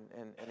 No.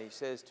 And he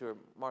says to her,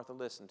 Martha,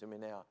 listen to me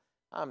now.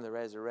 I'm the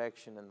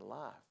resurrection and the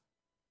life.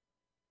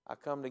 I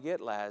come to get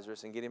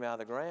Lazarus and get him out of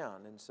the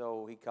ground. And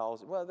so he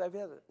calls it. Well, they've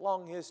had a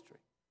long history.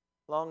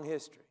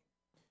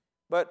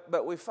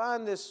 But we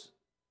find this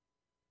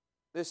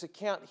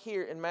account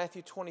here in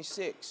Matthew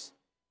 26.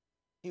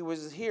 He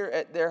was here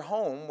at their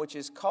home, which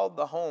is called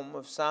the home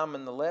of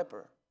Simon the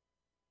leper.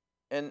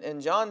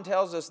 And John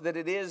tells us that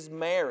it is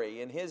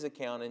Mary in his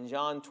account in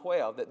John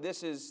 12, that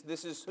this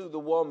is who the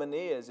woman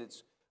is.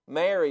 It's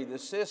Mary, the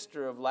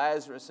sister of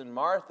Lazarus and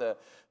Martha,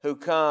 who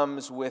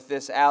comes with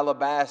this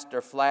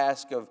alabaster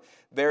flask of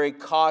very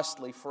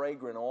costly,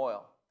 fragrant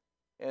oil.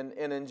 And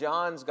in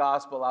John's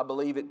gospel, I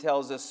believe it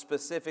tells us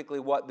specifically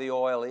what the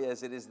oil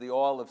is. It's the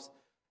oil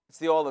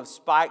of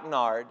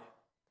spikenard.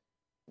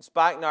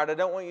 Spikenard, I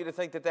don't want you to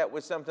think that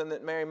was something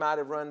that Mary might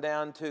have run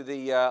down to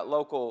the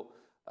local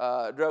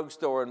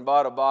drugstore and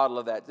bought a bottle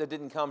of that. It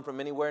didn't come from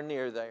anywhere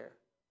near there.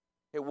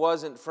 It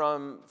wasn't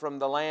from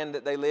the land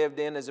that they lived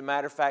in. As a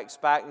matter of fact,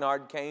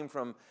 spikenard came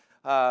from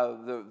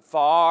the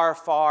far,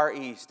 far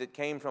east. It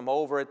came from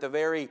over at the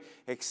very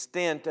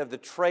extent of the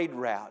trade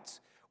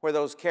routes where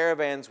those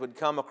caravans would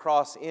come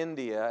across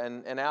India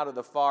and out of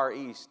the far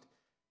east.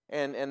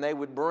 And they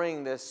would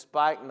bring this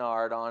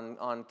spikenard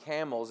on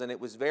camels, and it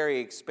was very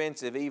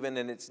expensive even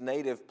in its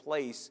native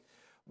place.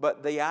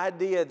 But the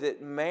idea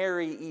that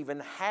Mary even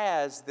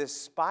has this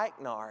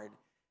spikenard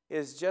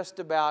is just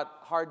about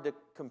hard to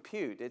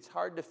compute. It's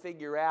hard to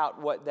figure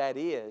out what that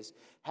is.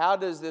 How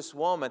does this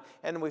woman,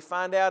 and we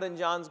find out in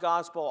John's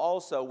gospel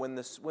also when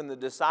the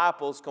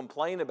disciples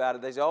complain about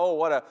it, they say, oh,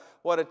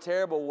 what a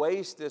terrible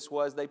waste this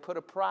was. They put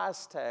a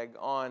price tag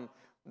on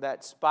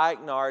that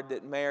spikenard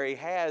that Mary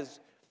has,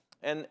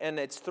 and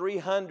it's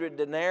 300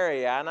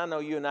 denarii. And I know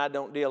you and I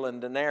don't deal in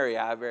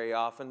denarii very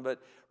often,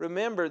 but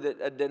remember that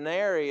a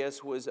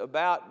denarius was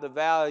about the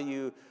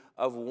value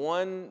of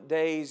 1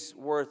 day's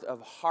worth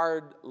of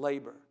hard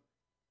labor.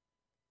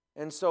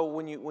 And so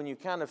when you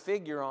kind of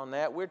figure on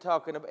that, we're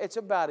talking about it's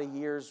about a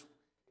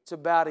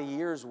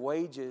year's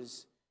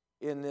wages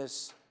in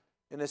this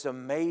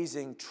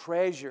amazing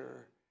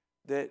treasure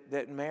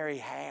that Mary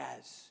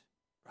has,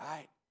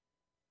 right?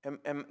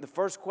 And the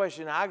first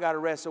question I got to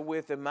wrestle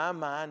with in my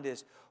mind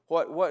is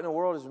what in the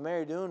world is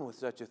Mary doing with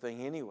such a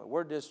thing anyway?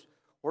 Where does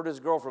this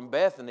girl from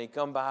Bethany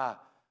come by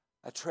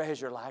a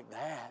treasure like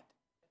that?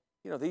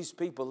 You know, these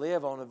people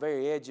live on the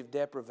very edge of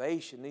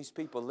deprivation. These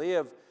people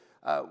live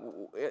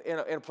in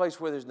a place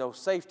where there's no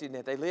safety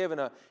net. They live in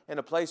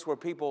a place where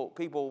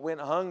people went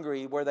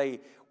hungry, where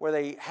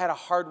they had a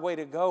hard way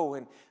to go.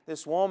 And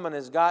this woman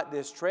has got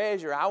this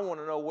treasure. I want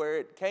to know where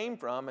it came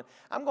from. And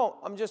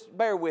I'm just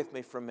bear with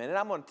me for a minute.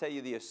 I'm going to tell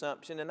you the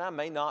assumption, and I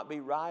may not be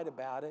right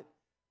about it.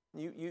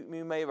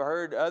 You may have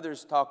heard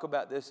others talk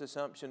about this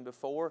assumption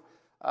before.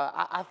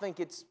 I think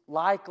it's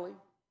likely.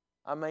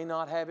 I may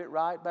not have it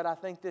right, but I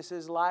think this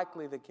is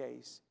likely the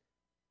case.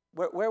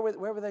 Where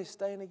were they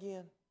staying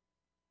again?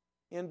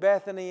 In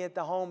Bethany at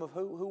the home of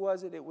who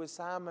was it? It was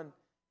Simon.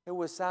 It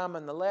was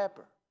Simon the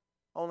leper.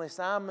 Only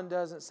Simon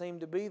doesn't seem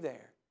to be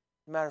there.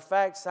 As a matter of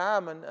fact,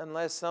 Simon,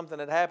 unless something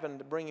had happened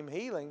to bring him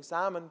healing,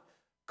 Simon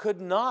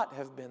could not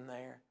have been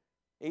there.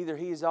 Either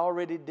he's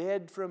already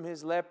dead from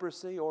his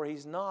leprosy or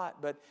he's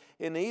not. But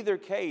in either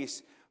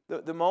case,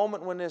 the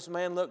moment when this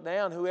man looked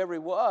down, whoever he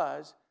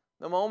was,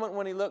 the moment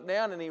when he looked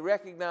down and he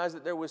recognized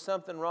that there was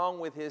something wrong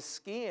with his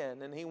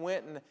skin and he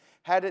went and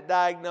had it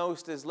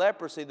diagnosed as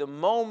leprosy, the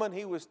moment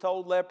he was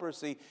told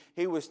leprosy,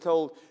 he was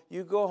told,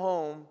 you go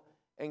home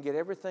and get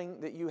everything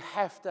that you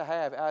have to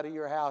have out of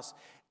your house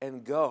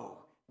and go.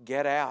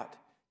 Get out.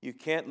 You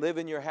can't live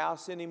in your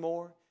house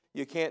anymore.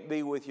 You can't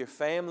be with your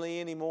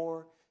family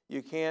anymore.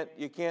 You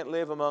can't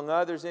live among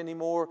others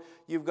anymore.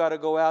 You've got to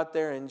go out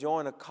there and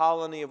join a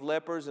colony of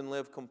lepers and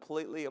live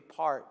completely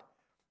apart.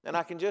 And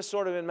I can just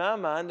sort of in my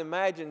mind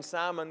imagine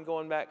Simon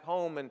going back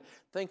home and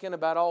thinking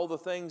about all the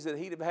things that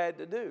he'd have had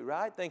to do,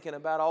 right? Thinking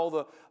about all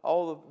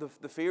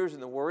the fears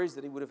and the worries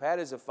that he would have had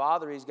as a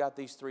father. He's got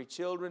these 3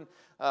 children.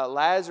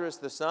 Lazarus,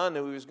 the son,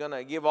 who he was going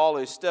to give all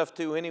his stuff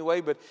to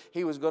anyway, but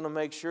he was going to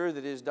make sure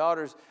that his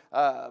daughters,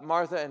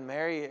 Martha and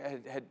Mary,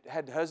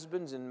 had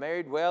husbands and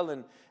married well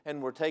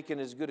and were taken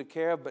as good a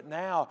care of. But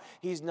now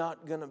he's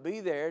not going to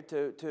be there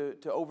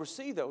to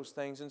oversee those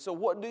things. And so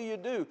what do you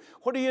do?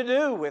 What do you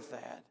do with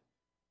that?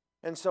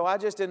 And so I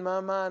just, in my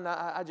mind,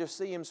 I just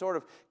see him sort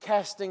of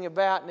casting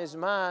about in his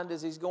mind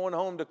as he's going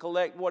home to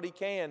collect what he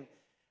can.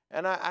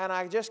 And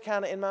I just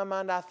kind of, in my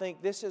mind, I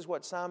think this is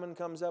what Simon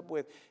comes up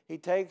with. He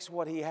takes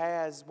what he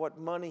has, what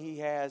money he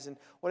has, and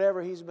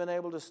whatever he's been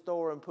able to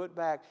store and put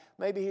back.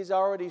 Maybe he's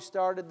already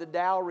started the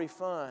dowry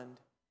fund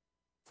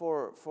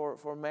for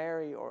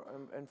Mary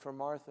and for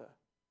Martha.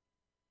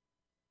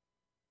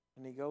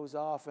 And he goes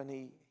off and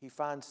he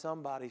finds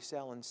somebody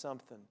selling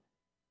something.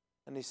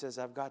 And he says,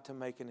 I've got to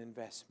make an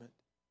investment.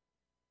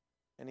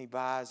 And he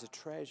buys a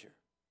treasure.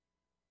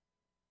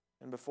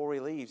 And before he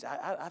leaves,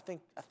 I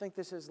think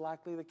this is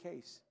likely the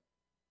case.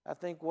 I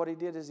think what he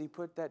did is he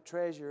put that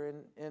treasure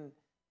in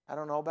I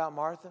don't know about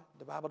Martha.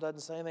 The Bible doesn't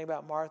say anything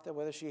about Martha,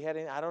 whether she had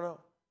any, I don't know.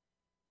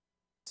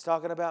 It's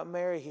talking about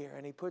Mary here.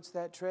 And he puts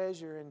that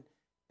treasure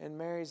in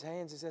Mary's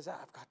hands. He says,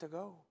 I've got to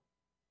go.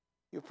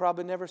 You'll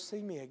probably never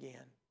see me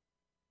again.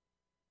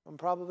 I'm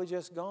probably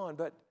just gone.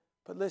 But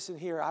listen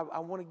here, I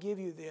want to give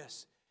you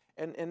this.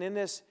 And in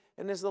this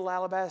little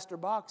alabaster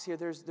box here,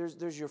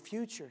 there's your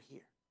future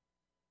here.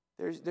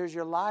 There's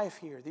your life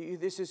here.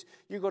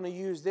 You're going to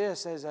use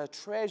this as a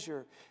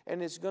treasure,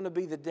 and it's going to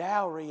be the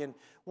dowry. And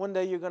one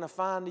day you're going to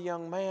find a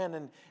young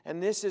man,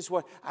 and this is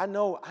what I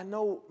know.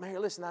 Mary,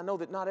 listen, I know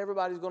that not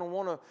everybody's going to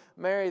want to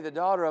marry the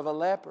daughter of a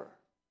leper,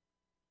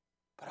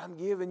 but I'm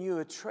giving you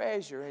a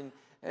treasure,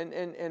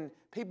 and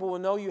people will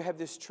know you have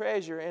this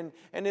treasure, and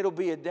it'll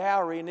be a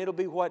dowry, and it'll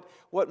be what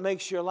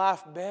makes your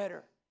life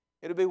better.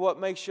 It'll be what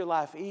makes your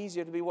life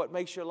easier. It'll be what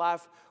makes your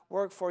life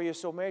work for you.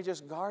 So Mary,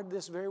 just guard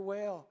this very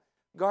well.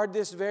 Guard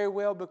this very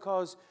well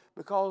because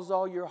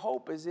all your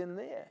hope is in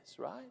this,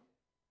 right?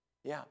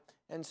 Yeah.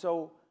 And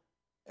so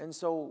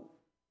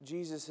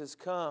Jesus has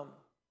come,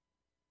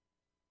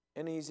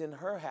 and he's in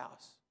her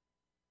house.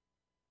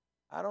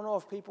 I don't know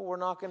if people were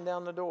knocking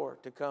down the door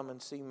to come and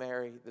see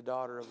Mary, the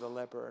daughter of the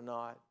leper, or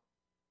not.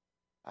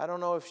 I don't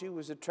know if she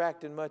was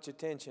attracting much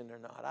attention or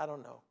not. I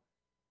don't know.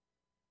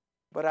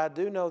 But I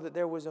do know that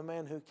there was a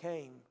man who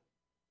came,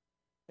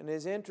 and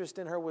his interest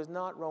in her was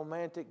not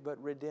romantic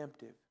but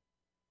redemptive.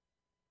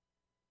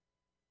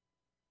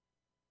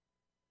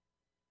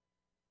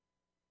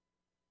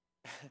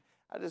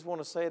 I just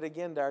want to say it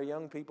again to our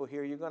young people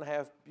here. You're going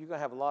to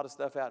have a lot of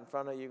stuff out in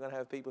front of you. You're going to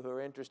have people who are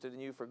interested in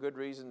you for good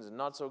reasons and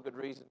not so good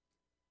reasons.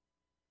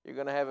 You're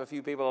going to have a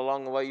few people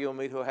along the way you'll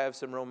meet who have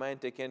some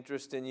romantic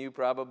interest in you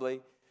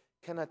probably.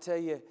 Can I tell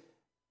you,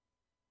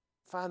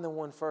 find the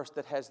one first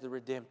that has the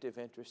redemptive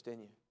interest in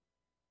you.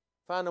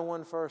 Find the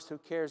one first who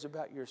cares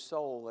about your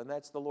soul, and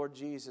that's the Lord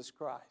Jesus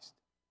Christ.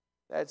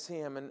 That's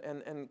him.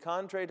 And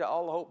contrary to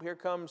all hope, here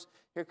comes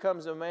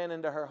a man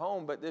into her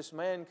home. But this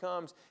man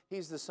comes,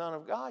 he's the Son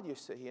of God, you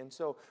see. And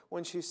so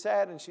when she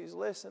sat and she's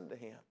listened to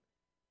him,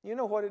 you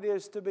know what it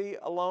is to be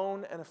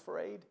alone and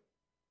afraid?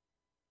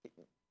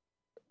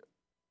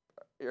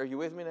 Are you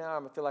with me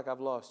now? I feel like I've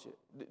lost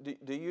you.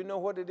 Do you know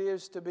what it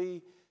is to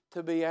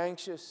be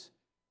anxious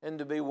and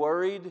to be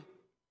worried,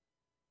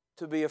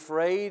 to be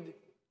afraid,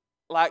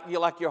 like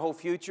your whole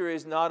future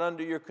is not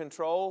under your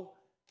control,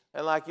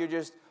 and like you're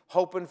just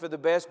hoping for the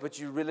best, but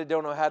you really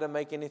don't know how to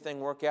make anything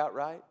work out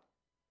right?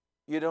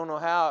 You don't know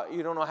how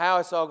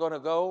it's all going to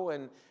go,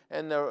 and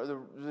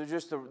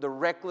the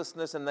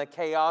recklessness and the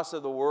chaos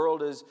of the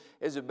world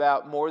is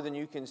about more than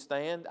you can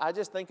stand. I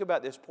just think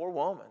about this poor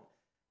woman.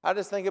 And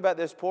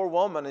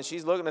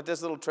she's looking at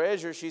this little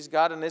treasure she's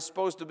got, and it's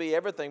supposed to be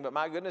everything, but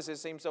my goodness, it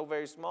seems so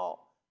very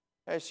small.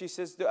 And she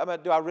says, do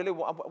I really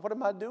want, what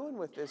am I doing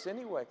with this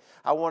anyway?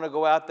 I want to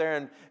go out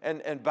there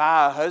and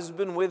buy a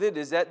husband with it?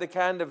 Is that the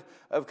kind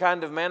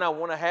of man I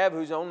want to have,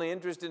 whose only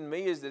interest in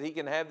me is that he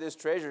can have this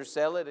treasure,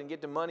 sell it, and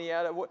get the money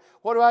out of it?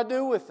 What do I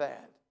do with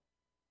that?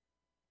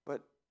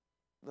 But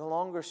the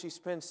longer she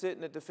spends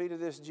sitting at the feet of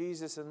this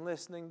Jesus and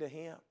listening to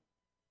him,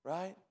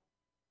 right?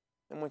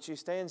 And when she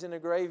stands in a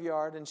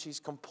graveyard and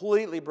she's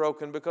completely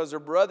broken because her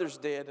brother's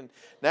dead, and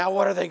now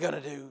what are they going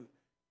to do?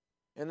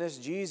 And this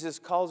Jesus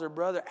calls her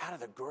brother out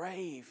of the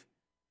grave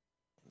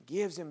and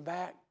gives him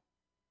back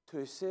to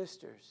his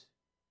sisters.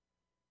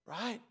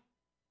 Right?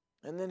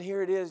 And then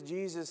here it is,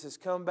 Jesus has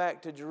come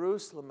back to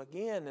Jerusalem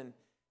again, and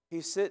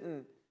he's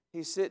sitting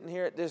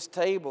here at this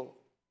table.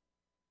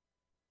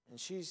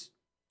 And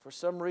for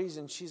some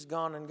reason, she's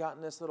gone and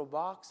gotten this little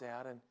box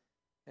out,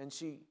 and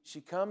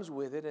she comes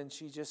with it, and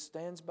she just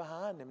stands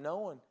behind him,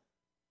 knowing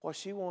what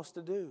she wants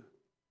to do.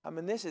 I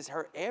mean, this is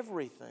her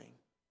everything.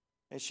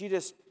 And she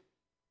just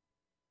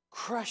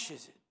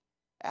crushes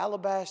it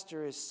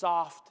Alabaster is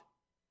soft.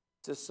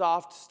 It's a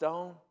soft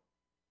stone.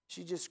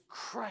 She just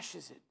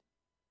crushes it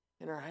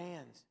in her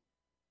hands.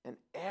 And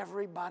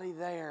everybody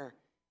there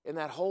in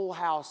that whole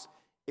house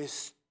is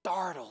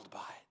startled by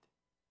it.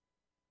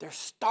 They're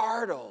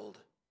startled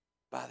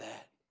by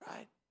that,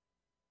 right?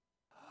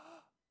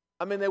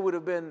 I mean, they would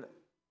have been,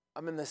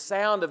 the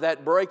sound of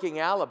that breaking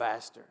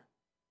alabaster,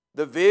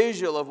 the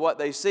visual of what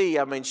they see.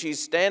 I mean,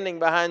 she's standing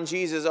behind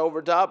Jesus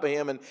over top of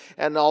him,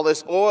 and all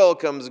this oil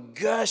comes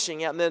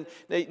gushing out. And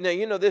then, now,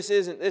 you know, this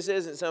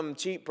isn't some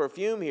cheap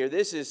perfume here.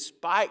 This is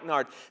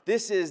spikenard.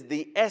 This is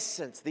the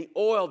essence, the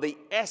oil, the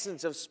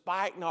essence of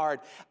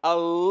spikenard. A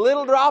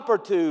little drop or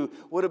two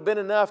would have been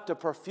enough to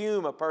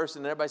perfume a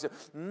person. And everybody said,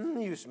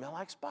 you smell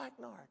like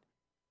spikenard.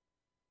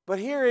 But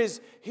here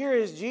is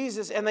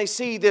Jesus, and they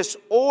see this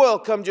oil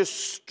come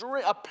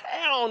a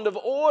pound of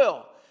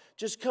oil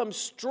just comes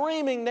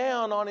streaming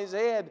down on his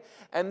head,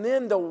 and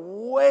then the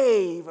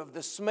wave of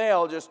the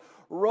smell just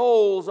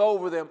rolls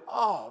over them.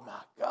 Oh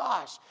my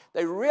gosh.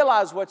 They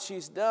realize what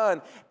she's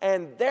done,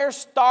 and they're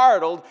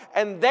startled,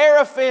 and they're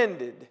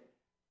offended.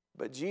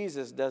 But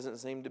Jesus doesn't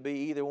seem to be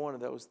either one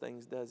of those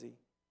things, does he?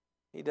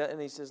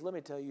 And he says, let me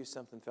tell you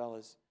something,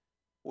 fellas.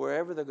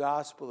 Wherever the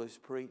gospel is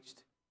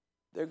preached,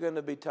 they're going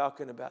to be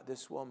talking about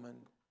this woman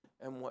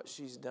and what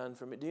she's done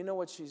for me. Do you know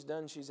what she's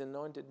done? She's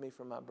anointed me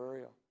for my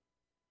burial.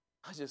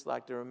 I just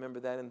like to remember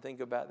that and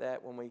think about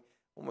that when we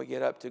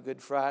get up to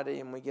Good Friday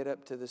and we get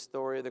up to the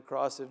story of the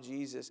cross of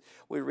Jesus.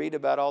 We read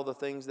about all the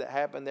things that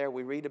happened there.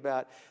 We read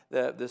about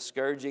the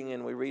scourging,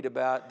 and we read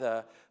about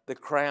the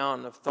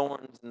crown of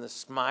thorns and the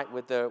smite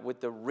with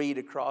the reed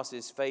across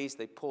his face.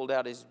 They pulled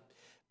out his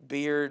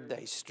beard.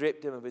 They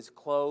stripped him of his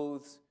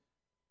clothes.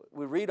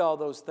 We read all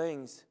those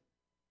things.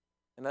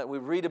 And we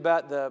read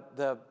about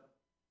the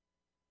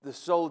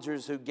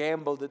soldiers who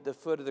gambled at the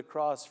foot of the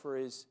cross for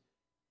his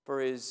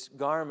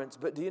garments.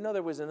 But do you know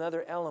there was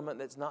another element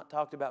that's not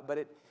talked about, but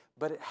it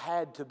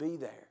had to be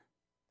there.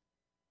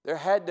 There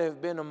had to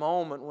have been a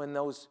moment when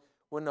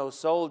those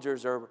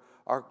soldiers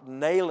are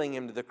nailing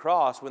him to the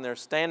cross, when they're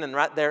standing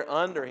right there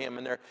under him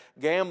and they're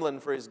gambling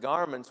for his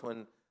garments,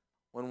 when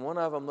one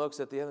of them looks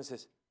at the other and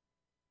says,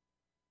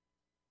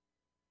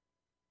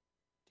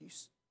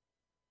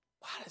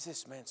 why does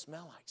this man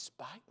smell like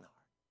spikenard?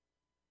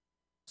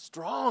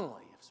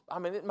 Strongly. I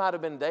mean, it might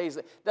have been days.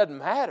 It doesn't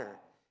matter.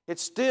 It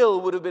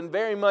still would have been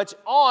very much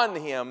on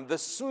him, the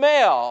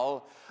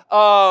smell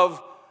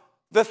of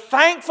the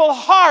thankful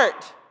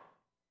heart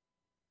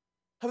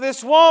of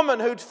this woman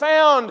who'd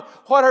found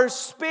what her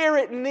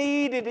spirit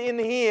needed in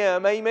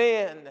him.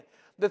 Amen.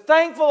 The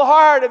thankful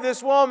heart of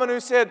this woman who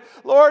said,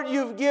 Lord,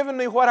 you've given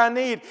me what I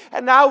need,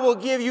 and I will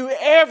give you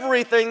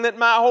everything that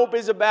my hope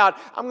is about.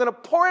 I'm going to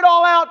pour it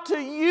all out to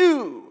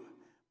you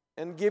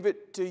and give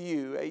it to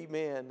you.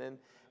 Amen.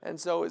 And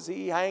so as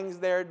he hangs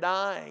there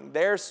dying,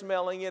 they're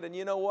smelling it. And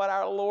you know what?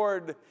 Our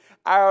Lord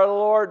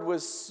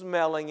was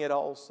smelling it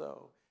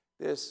also.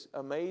 This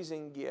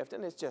amazing gift.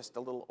 And it's just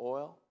a little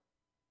oil.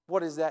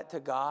 What is that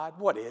to God?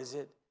 What is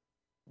it?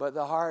 But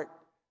the heart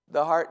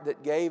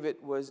that gave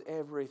it was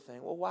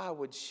everything. Well, why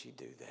would she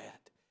do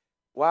that?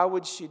 Why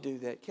would she do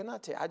that? Can I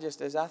tell you,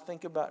 as I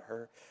think about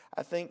her,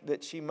 I think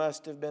that she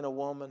must have been a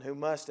woman who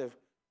must have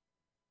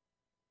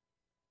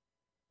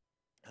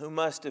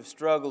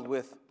struggled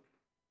with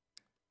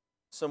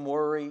some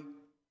worry,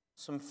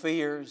 some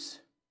fears,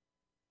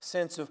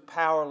 sense of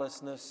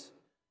powerlessness,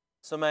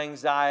 some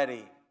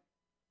anxiety.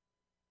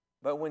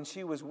 But when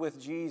she was with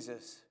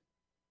Jesus,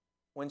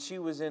 when she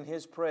was in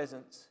his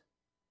presence,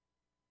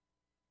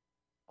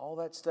 all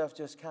that stuff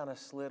just kind of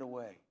slid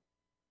away.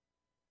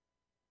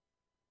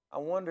 I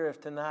wonder if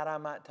tonight I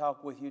might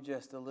talk with you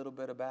just a little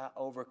bit about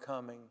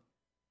overcoming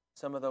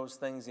some of those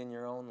things in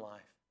your own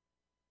life.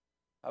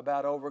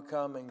 About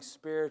overcoming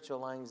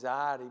spiritual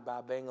anxiety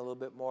by being a little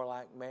bit more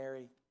like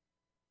Mary,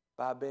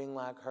 by being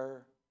like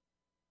her.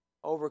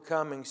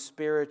 Overcoming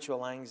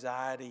spiritual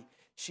anxiety.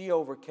 She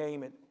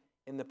overcame it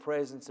in the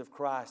presence of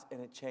Christ,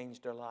 and it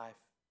changed her life.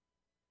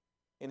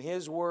 In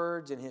his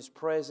words, in his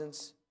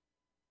presence,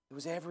 it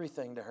was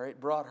everything to her. It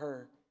brought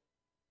her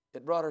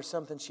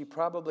something she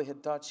probably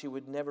had thought she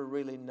would never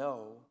really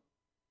know,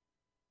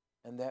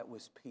 and that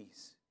was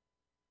peace.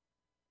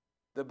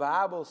 The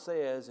Bible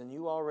says, and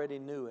you already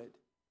knew it,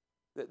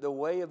 that the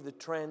way of the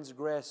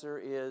transgressor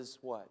is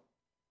what?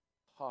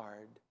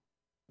 Hard.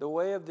 The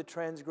way of the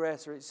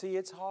transgressor, see,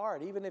 it's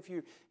hard. Even if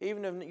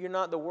you're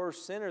not the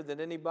worst sinner that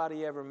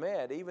anybody ever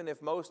met, even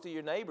if most of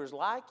your neighbors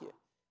like you,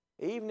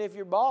 even if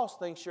your boss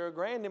thinks you're a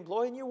grand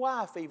employee and your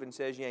wife even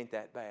says you ain't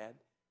that bad.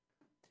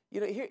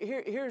 You know,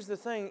 here's the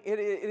thing. It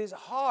is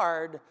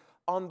hard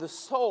on the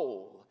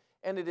soul,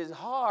 and it is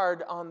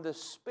hard on the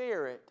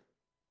spirit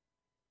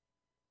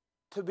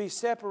to be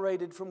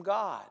separated from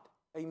God.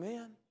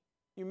 Amen?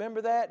 You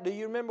remember that? Do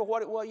you remember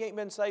what it was? You ain't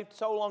been saved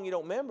so long you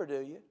don't remember,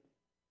 do you?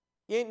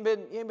 You ain't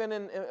been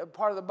in a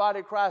part of the body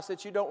of Christ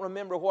that you don't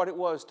remember what it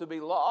was to be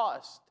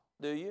lost,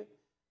 do you?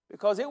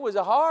 Because it was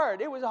hard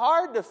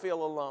to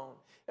feel alone.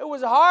 It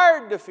was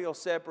hard to feel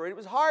separated. It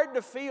was hard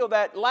to feel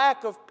that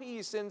lack of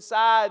peace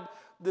inside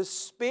the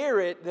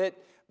spirit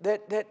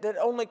that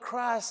only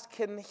Christ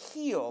can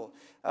heal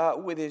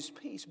with His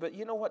peace. But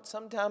you know what?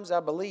 Sometimes I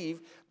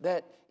believe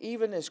that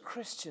even as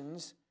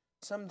Christians,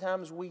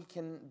 sometimes we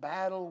can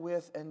battle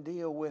with and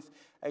deal with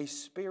a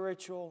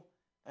spiritual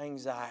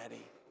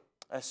anxiety.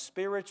 A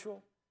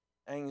spiritual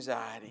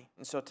anxiety.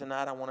 And so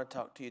tonight I want to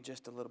talk to you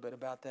just a little bit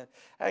about that.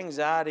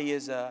 Anxiety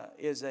is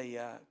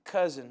a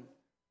cousin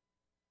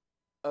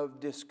of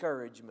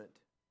discouragement.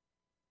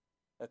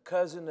 A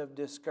cousin of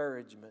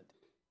discouragement.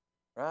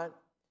 Right?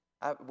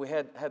 We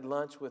had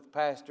lunch with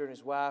Pastor and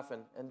his wife,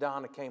 and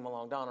Donna came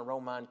along. Donna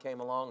Romine came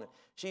along, and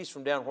she's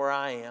from down where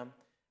I am.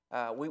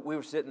 We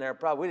were sitting there,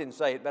 probably, we didn't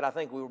say it, but I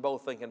think we were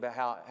both thinking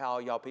about how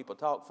y'all people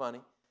talk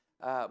funny.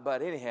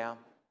 But anyhow,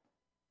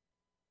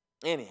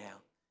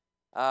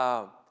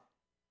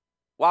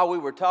 while we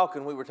were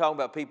talking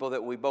about people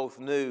that we both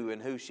knew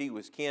and who she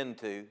was kin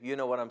to. You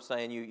know what I'm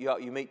saying?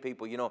 You meet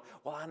people, you know,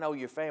 well, I know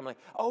your family.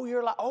 Oh,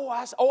 you're like,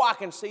 I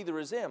can see the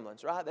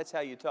resemblance, right? That's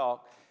how you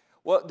talk.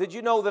 Well, did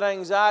you know that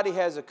anxiety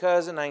has a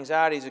cousin?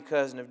 Anxiety is a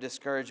cousin of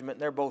discouragement.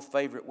 They're both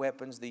favorite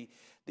weapons the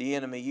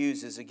enemy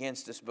uses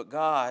against us. But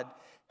God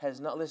has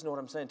not, listen to what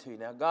I'm saying to you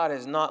now, God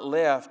has not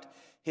left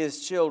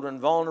His children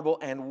vulnerable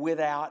and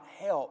without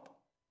help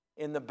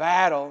in the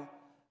battle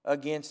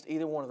against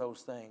either one of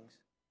those things.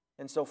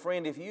 And so,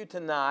 friend, if you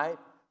tonight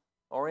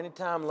or any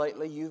time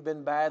lately you've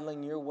been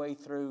battling your way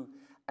through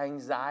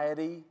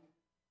anxiety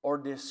or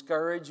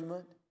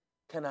discouragement,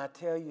 can I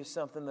tell you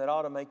something that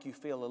ought to make you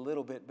feel a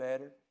little bit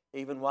better,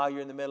 even while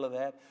you're in the middle of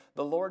that?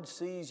 The Lord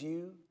sees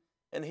you,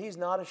 and He's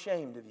not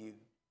ashamed of you.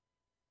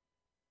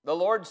 The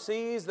Lord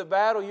sees the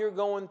battle you're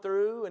going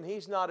through, and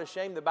He's not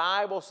ashamed. The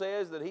Bible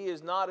says that He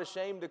is not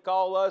ashamed to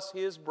call us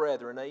His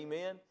brethren.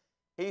 Amen?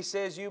 He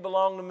says, you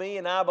belong to me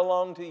and I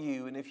belong to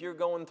you. And if you're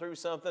going through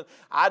something,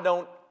 I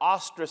don't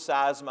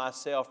ostracize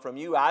myself from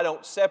you. I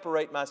don't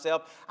separate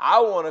myself.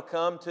 I want to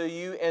come to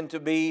you and to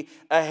be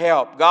a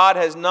help. God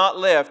has not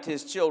left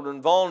His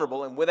children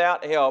vulnerable and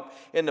without help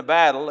in the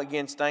battle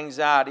against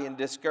anxiety and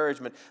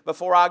discouragement.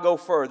 Before I go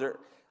further,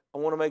 I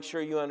want to make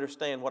sure you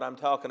understand what I'm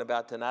talking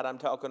about tonight. I'm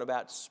talking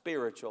about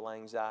spiritual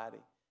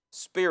anxiety.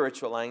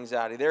 Spiritual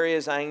anxiety. There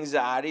is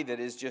anxiety that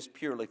is just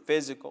purely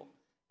physical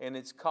in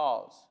its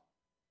cause.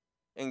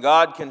 And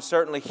God can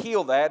certainly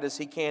heal that as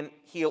He can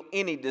heal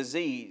any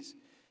disease.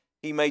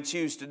 He may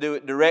choose to do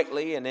it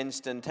directly and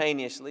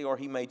instantaneously, or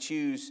He may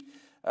choose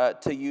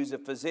to use a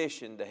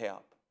physician to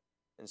help.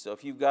 And so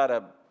if you've got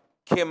a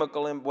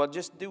chemical, well,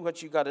 just do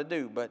what you got to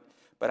do. But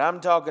I'm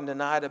talking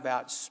tonight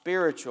about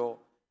spiritual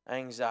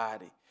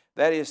anxiety.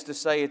 That is to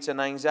say, it's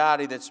an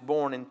anxiety that's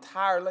born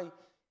entirely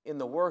in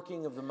the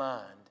working of the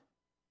mind.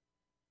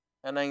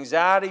 An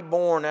anxiety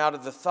born out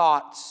of the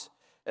thoughts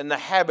and the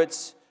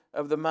habits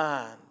of the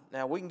mind.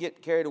 Now, we can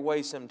get carried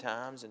away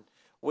sometimes, and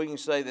we can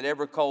say that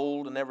every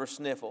cold and every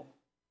sniffle.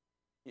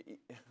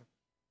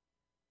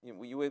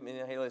 You with me?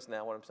 Hey, listen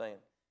now what I'm saying.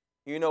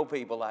 You know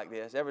people like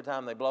this. Every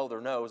time they blow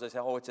their nose, they say,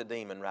 oh, it's a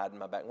demon riding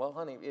my back. Well,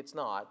 honey, it's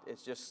not.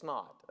 It's just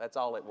snot. That's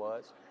all it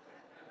was.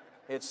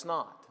 It's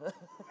snot.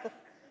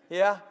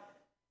 Yeah?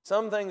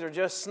 Some things are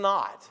just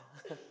snot.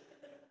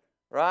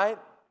 Right?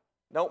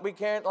 Don't be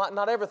carrying,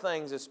 not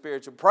everything's as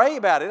spiritual. Pray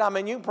about it. I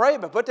mean, you can pray,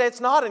 but put that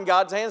snot in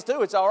God's hands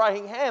too. It's all right.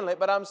 He can handle it.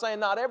 But I'm saying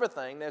not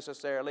everything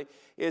necessarily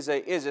is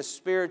a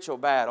spiritual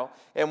battle.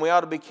 And we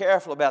ought to be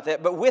careful about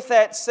that. But with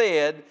that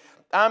said,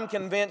 I'm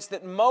convinced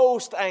that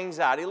most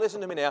anxiety, listen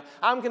to me now,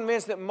 I'm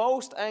convinced that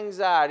most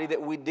anxiety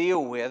that we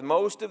deal with,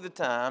 most of the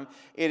time,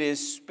 it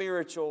is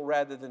spiritual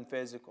rather than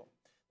physical.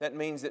 That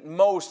means that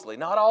mostly,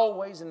 not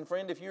always, and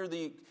friend, if you're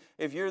the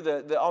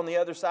on the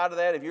other side of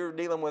that, if you're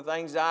dealing with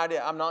anxiety,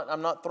 I'm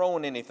not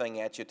throwing anything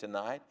at you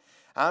tonight.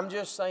 I'm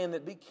just saying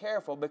that be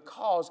careful,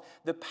 because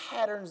the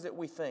patterns that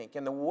we think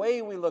and the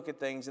way we look at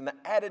things and the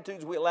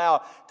attitudes we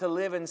allow to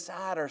live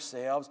inside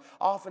ourselves,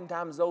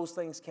 oftentimes those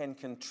things can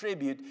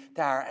contribute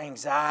to our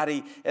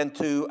anxiety and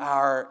to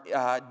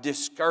our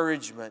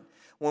discouragement.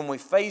 When we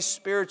face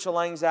spiritual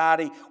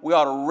anxiety, we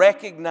ought to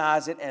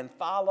recognize it and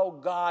follow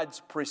God's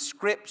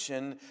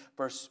prescription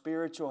for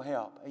spiritual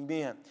help.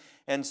 Amen.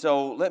 And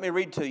so let me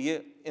read to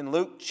you in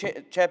Luke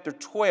chapter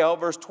 12,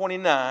 verse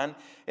 29.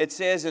 It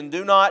says, and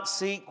do not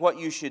seek what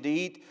you should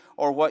eat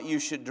or what you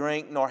should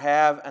drink, nor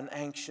have an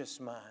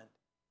anxious mind.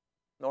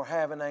 Nor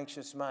have an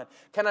anxious mind.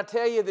 Can I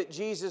tell you that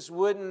Jesus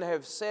wouldn't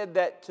have said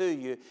that to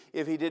you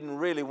if He didn't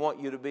really want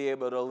you to be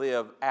able to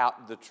live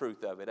out the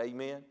truth of it?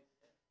 Amen.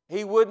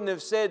 He wouldn't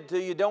have said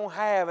to you, don't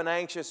have an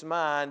anxious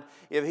mind,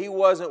 if He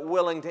wasn't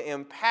willing to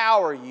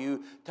empower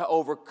you to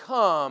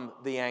overcome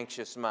the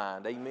anxious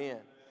mind. Amen.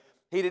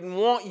 He didn't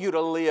want you to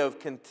live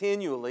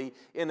continually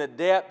in a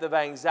depth of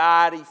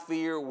anxiety,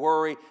 fear,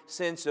 worry,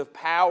 sense of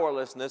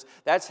powerlessness.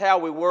 That's how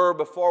we were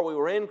before we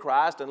were in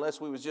Christ, unless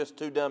we was just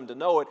too dumb to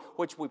know it,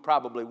 which we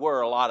probably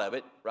were, a lot of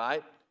it,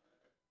 right?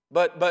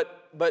 But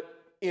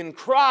in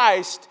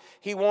Christ,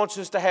 He wants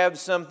us to have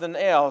something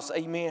else.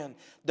 Amen.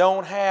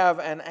 Don't have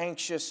an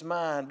anxious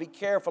mind. Be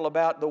careful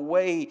about the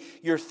way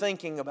you're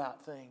thinking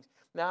about things.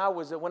 Now,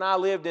 when I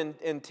lived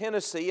in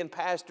Tennessee and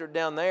pastored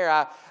down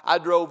there, I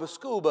drove a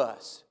school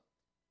bus.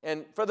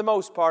 And for the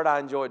most part, I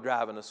enjoyed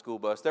driving a school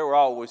bus. There were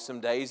always some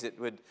days that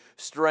would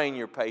strain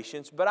your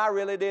patience, but I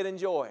really did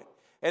enjoy it.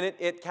 And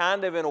it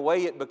kind of, in a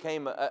way, it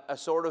became a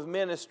sort of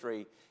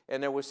ministry.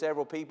 And there were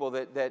several people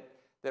that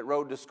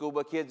rode the school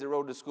bus, kids that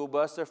rode the school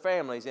bus. Their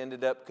families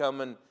ended up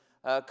coming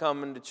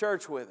to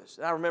church with us.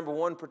 And I remember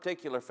one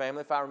particular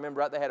family, if I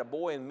remember right, they had a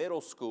boy in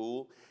middle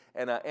school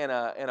and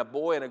a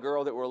boy and a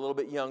girl that were a little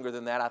bit younger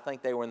than that. I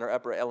think they were in their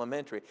upper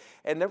elementary.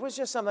 And there was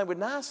just something with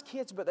nice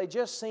kids, but they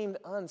just seemed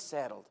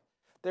unsettled.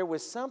 There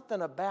was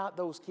something about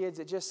those kids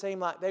that just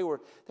seemed like there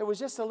was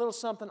just a little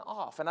something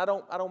off. And I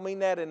don't mean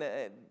that in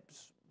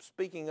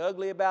speaking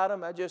ugly about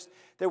them.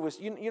 There was,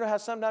 you know how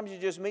sometimes you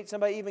just meet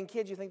somebody, even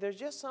kids, you think there's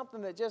just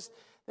something that just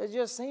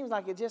seems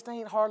like it just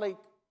ain't hardly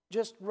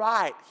just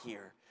right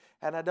here.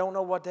 And I don't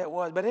know what that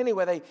was. But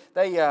anyway,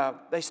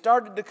 they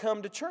started to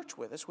come to church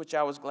with us, which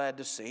I was glad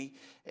to see.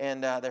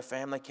 And their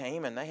family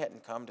came, and they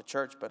hadn't come to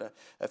church but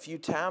a few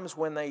times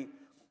when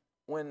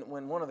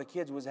one of the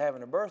kids was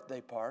having a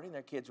birthday party, and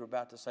their kids were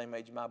about the same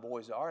age my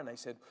boys are, and they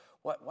said,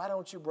 why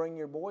don't you bring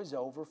your boys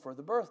over for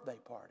the birthday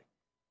party?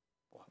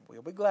 Well,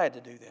 we'll be glad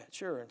to do that,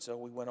 sure. And so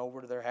we went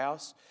over to their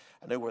house.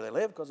 I knew where they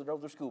lived because I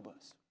drove their school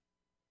bus.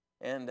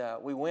 And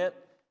we went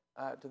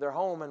to their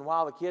home, and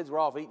while the kids were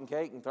off eating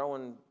cake and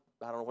throwing,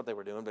 I don't know what they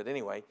were doing, but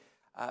anyway,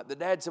 the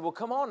dad said, well,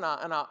 come on now,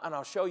 and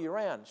I'll show you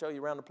around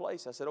the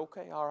place. I said,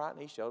 okay, all right.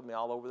 And he showed me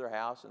all over their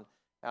house and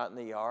out in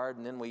the yard,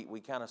 and then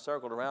we kind of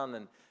circled around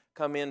and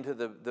come into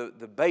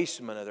the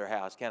basement of their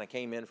house, kind of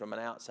came in from an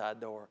outside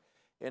door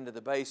into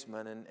the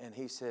basement, and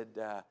he said,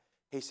 now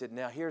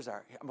I'm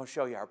going to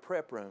show you our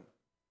prep room.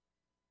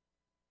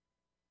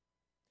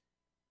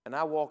 And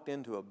I walked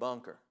into a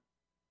bunker,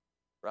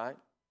 right?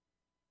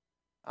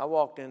 I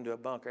walked into a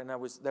bunker, and there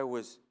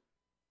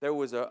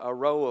was a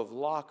row of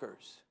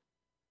lockers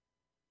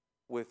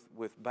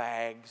with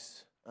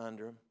bags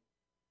under them,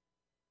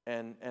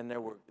 and there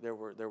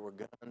were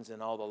guns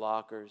in all the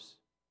lockers,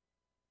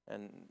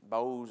 and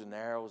bows and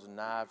arrows and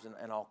knives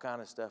and all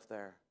kind of stuff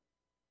there.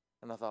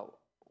 And I thought,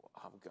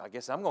 I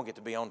guess I'm going to get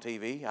to be on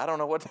TV. I don't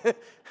know what to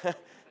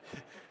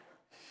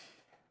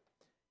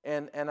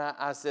and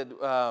I said,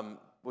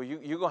 well,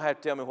 you're going to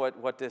have to tell me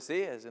what this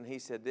is. And he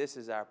said, this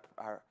is our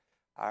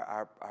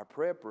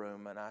prep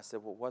room. And I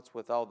said, well, what's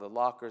with all the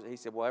lockers? He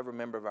said, well, every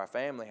member of our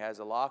family has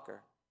a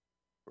locker,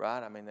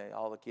 right? I mean,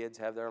 all the kids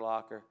have their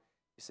locker.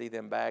 You see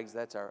them bags,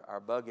 that's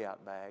our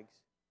bug-out bags.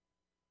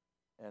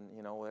 And,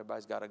 you know,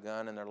 everybody's got a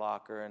gun in their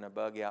locker and a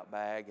bug-out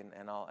bag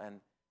and all. And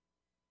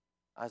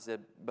I said,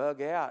 bug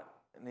out?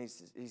 And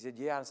he said,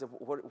 yeah. I said,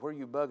 where are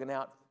you bugging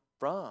out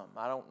from?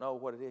 I don't know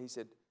what it is. He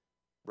said,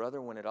 brother,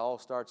 when it all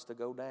starts to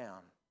go down,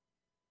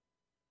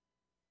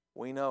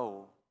 we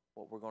know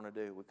what we're going to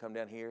do. We come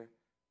down here,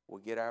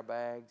 we get our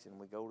bags, and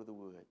we go to the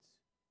woods.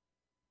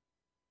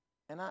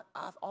 And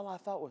all I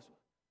thought was,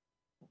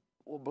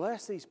 well,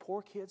 bless these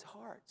poor kids'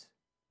 hearts,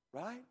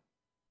 right?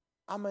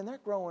 I mean, they're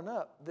growing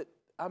up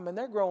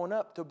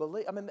to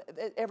believe. I mean,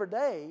 every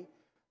day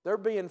they're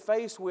being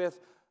faced with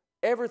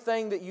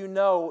everything that you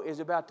know is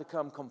about to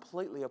come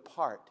completely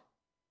apart.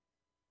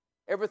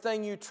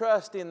 Everything you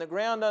trust in, the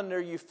ground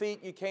under your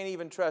feet, you can't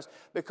even trust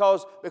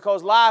because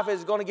life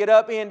is going to get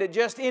up into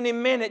just any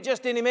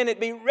minute.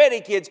 Be ready,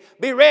 kids.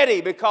 Be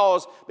ready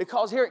because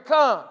here it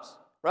comes,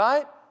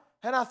 right?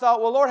 And I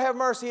thought, well, Lord have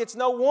mercy, it's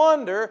no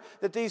wonder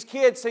that these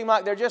kids seem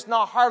like they're just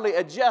not hardly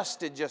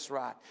adjusted just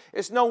right.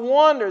 It's no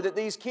wonder that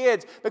these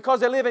kids, because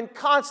they live in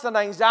constant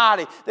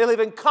anxiety, they live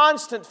in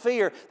constant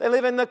fear, they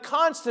live in the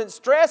constant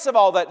stress of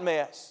all that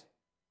mess.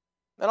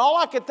 And all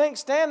I could think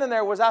standing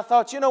there was, I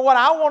thought, you know what,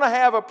 I want to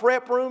have a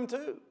prep room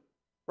too,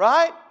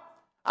 right?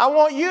 I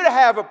want you to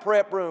have a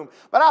prep room.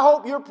 But I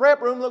hope your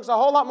prep room looks a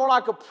whole lot more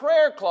like a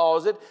prayer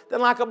closet than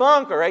like a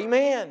bunker.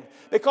 Amen.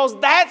 Because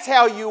that's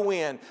how you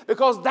win.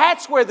 Because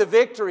that's where the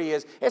victory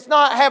is. It's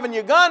not having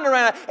your gun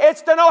around.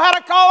 It's to know how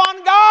to call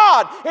on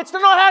God. It's to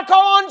know how to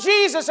call on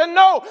Jesus and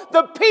know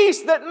the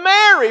peace that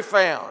Mary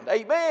found.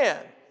 Amen.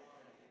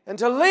 And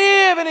to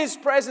live in His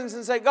presence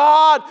and say,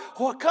 God,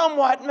 come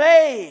what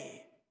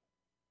may.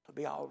 It'll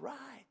be all right.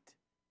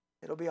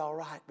 It'll be all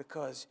right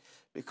because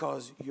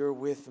you're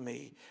with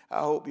me.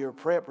 I hope your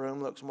prep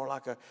room looks more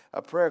like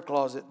a prayer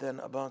closet than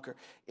a bunker.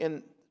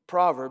 In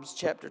Proverbs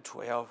chapter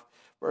 12,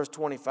 verse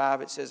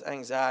 25, it says,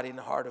 anxiety in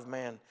the heart of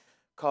man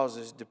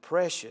causes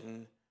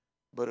depression,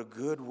 but a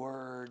good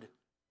word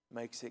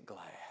makes it glad.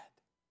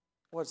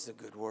 What's the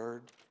good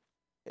word?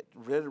 It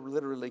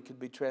literally could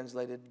be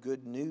translated,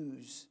 good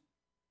news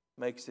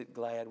makes it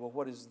glad. Well,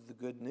 what is the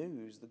good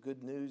news? The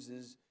good news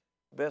is,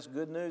 the best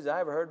good news I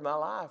ever heard in my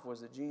life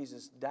was that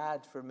Jesus died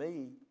for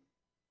me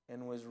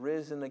and was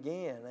risen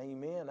again.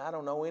 Amen. I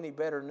don't know any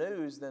better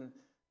news than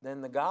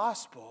the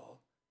gospel.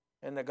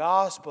 And the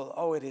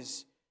gospel, it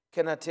is.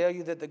 Can I tell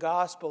you that the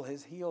gospel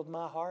has healed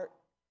my heart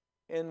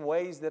in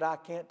ways that I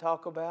can't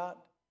talk about?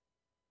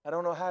 I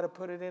don't know how to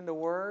put it into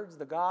words.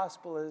 The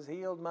gospel has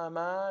healed my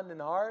mind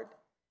and heart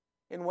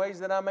in ways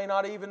that I may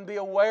not even be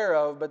aware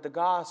of, but the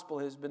gospel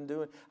has been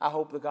doing, I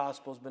hope the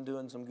gospel's been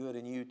doing some good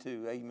in you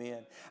too. Amen.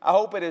 I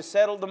hope it has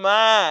settled the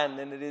mind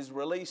and it has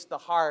released the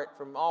heart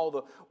from all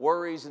the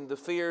worries and the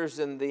fears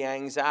and the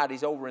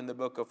anxieties over in the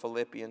book of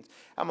Philippians.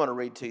 I'm going to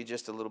read to you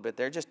just a little bit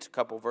there, just a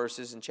couple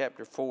verses in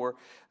chapter 4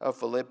 of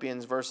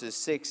Philippians, verses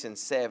 6 and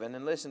 7.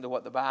 And listen to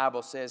what the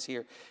Bible says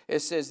here. It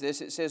says this,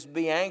 it says,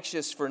 be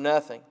anxious for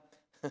nothing.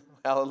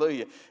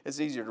 Hallelujah. It's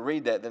easier to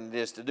read that than it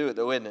is to do it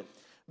though, isn't it?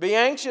 Be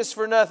anxious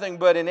for nothing,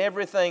 but in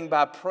everything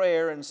by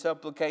prayer and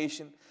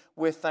supplication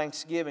with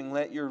thanksgiving,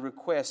 let your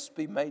requests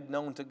be made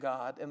known to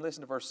God. And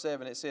listen to verse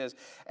 7, it says,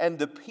 and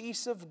the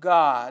peace of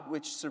God,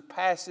 which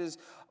surpasses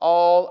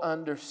all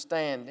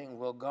understanding,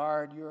 will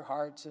guard your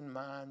hearts and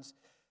minds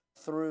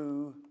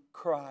through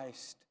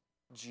Christ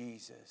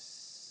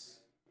Jesus.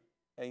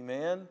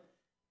 Amen.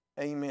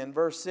 Amen.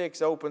 Verse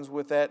 6 opens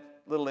with that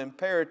little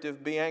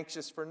imperative, be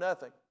anxious for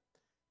nothing.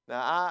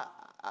 Now,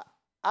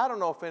 I don't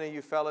know if any of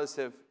you fellas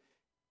have,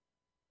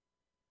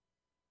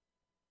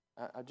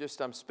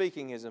 I'm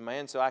speaking as a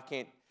man, so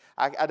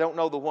I don't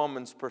know the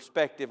woman's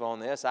perspective on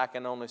this. I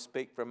can only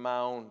speak from my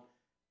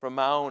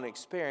own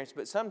experience.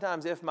 But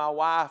sometimes if my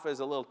wife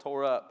is a little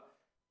tore up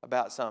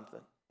about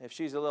something, if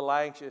she's a little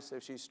anxious,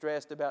 if she's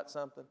stressed about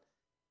something,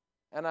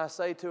 and I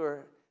say to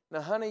her, now,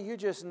 honey, you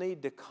just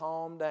need to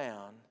calm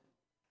down.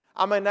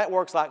 I mean, that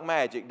works like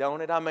magic,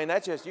 don't it? I mean,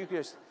 that's just,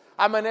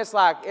 it's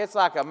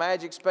like a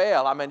magic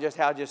spell. I mean, just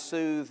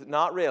soothe,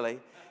 not really.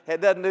 It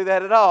doesn't do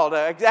that at all.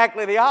 No,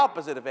 exactly the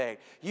opposite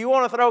effect. You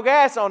want to throw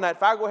gas on that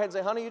fire, go ahead and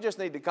say, honey, you just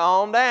need to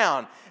calm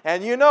down.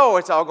 And you know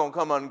it's all going to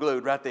come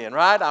unglued right then,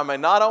 right? I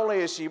mean, not only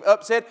is she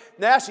upset,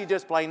 now she's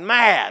just plain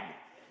mad.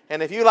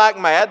 And if you like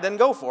mad, then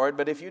go for it.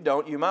 But if you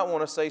don't, you might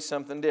want to say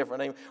something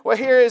different. Well,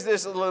 here is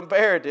this little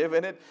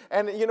imperative.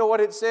 And you know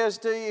what it says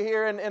to you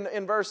here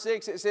in verse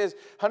 6? It says,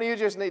 honey, you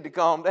just need to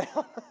calm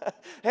down.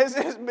 It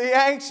says, be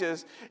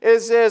anxious. It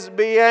says,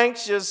 be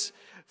anxious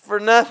for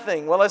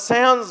nothing. Well, it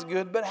sounds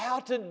good, but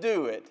how to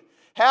do it?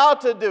 How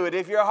to do it?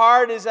 If your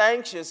heart is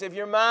anxious, if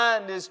your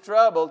mind is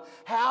troubled,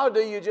 how do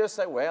you just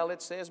say, well,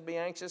 it says be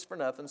anxious for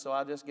nothing, so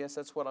I just guess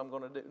that's what I'm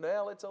going to do.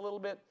 Well, it's a little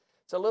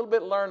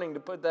bit learning to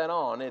put that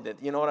on, isn't it?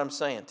 You know what I'm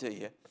saying to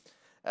you?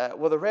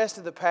 Well, the rest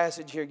of the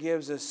passage here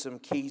gives us some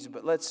keys,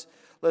 but let's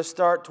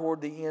start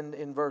toward the end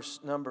in verse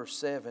number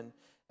 7.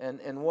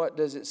 And what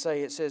does it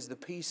say? It says the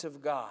peace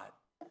of God.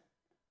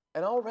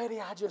 And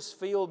already I just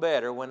feel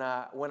better when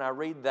I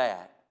read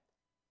that.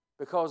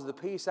 Because the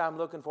peace I'm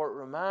looking for, it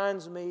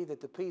reminds me that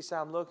the peace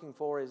I'm looking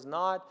for is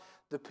not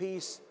the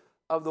peace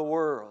of the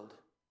world.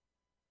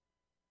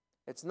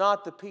 It's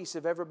not the peace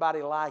of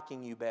everybody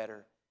liking you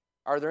better.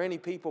 Are there any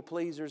people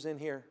pleasers in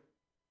here?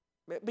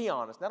 Be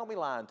honest. Now don't be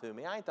lying to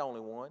me. I ain't the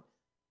only one.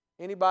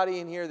 Anybody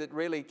in here that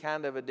really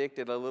kind of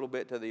addicted a little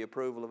bit to the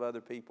approval of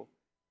other people?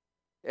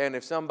 And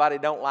if somebody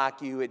don't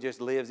like you, it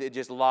just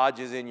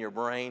lodges in your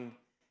brain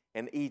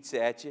and eats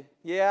at you.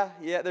 Yeah,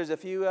 there's a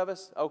few of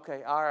us.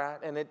 Okay, all right.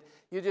 And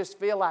you just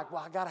feel like,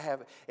 well, I got to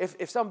have it.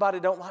 If somebody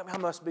don't like me, I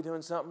must be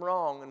doing something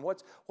wrong. And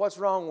what's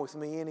wrong with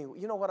me anyway?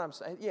 You know what I'm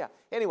saying? Yeah,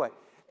 anyway.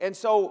 And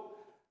so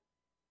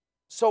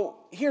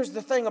here's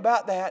the thing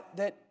about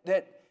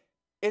that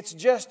it's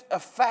just a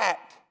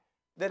fact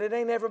that it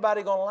ain't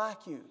everybody going to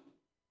like you.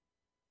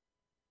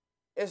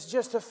 It's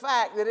just a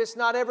fact that it's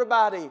not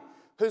everybody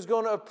who's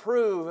going to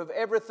approve of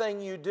everything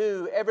you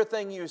do,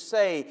 everything you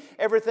say,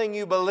 everything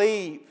you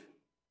believe.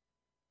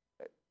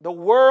 The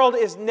world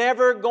is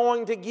never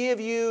going to give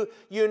you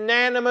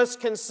unanimous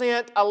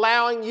consent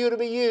allowing you to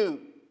be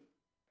you.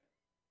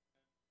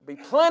 There'll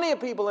be plenty of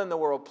people in the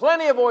world,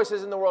 plenty of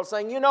voices in the world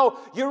saying, you know,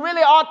 you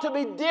really ought to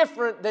be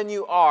different than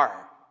you are.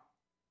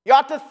 You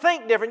ought to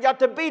think different. You ought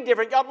to be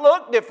different. You ought to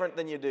look different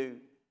than you do.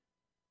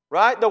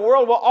 Right? The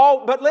world will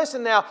all, but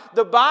listen now,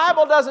 the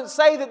Bible doesn't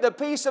say that the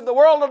peace of the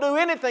world will do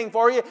anything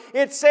for you.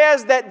 It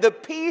says that the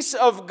peace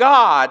of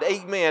God,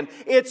 amen,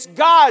 it's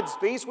God's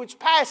peace which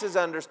passes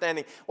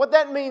understanding. What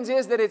that means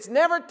is that it's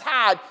never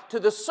tied to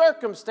the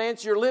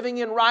circumstance you're living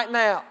in right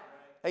now.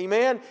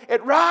 Amen?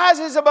 It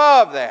rises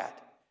above that.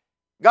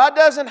 God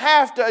doesn't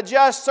have to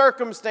adjust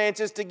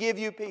circumstances to give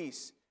you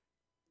peace.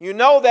 You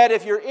know that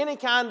if you're any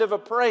kind of a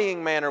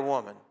praying man or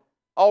woman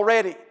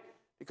already.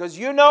 Because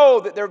you know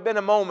that there have been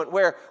a moment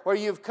where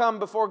you've come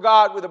before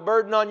God with a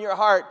burden on your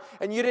heart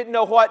and you didn't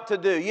know what to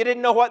do. You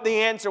didn't know what the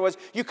answer was.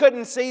 You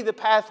couldn't see the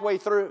pathway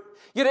through.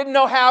 You didn't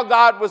know how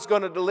God was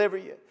going to deliver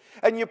you.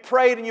 And you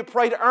prayed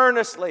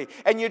earnestly.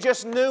 And you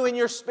just knew in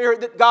your spirit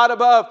that God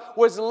above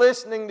was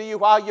listening to you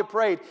while you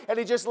prayed. And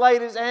He just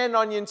laid His hand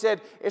on you and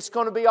said, it's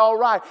going to be all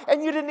right.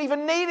 And you didn't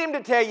even need Him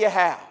to tell you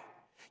how.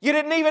 You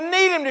didn't even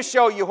need Him to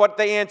show you what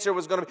the answer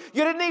was going to be.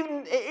 You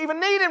didn't even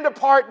need Him to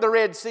part the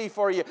Red Sea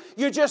for you.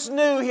 You just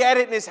knew He had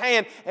it in His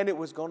hand and it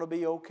was going to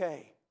be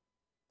okay.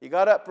 You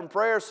got up from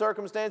prayer,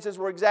 circumstances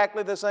were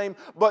exactly the same,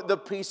 but the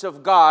peace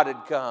of God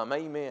had come.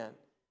 Amen.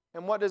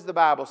 And what does the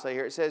Bible say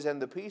here? It says,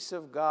 and the peace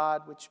of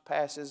God which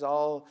passes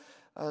all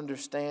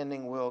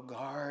understanding will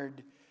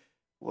guard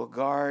will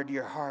guard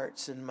your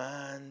hearts and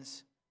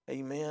minds.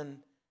 Amen.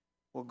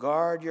 Will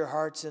guard your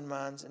hearts and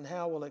minds. And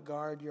how will it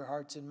guard your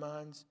hearts and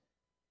minds?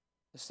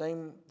 The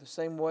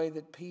same way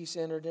that peace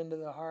entered into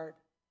the heart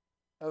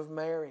of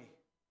Mary.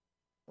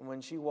 And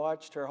when she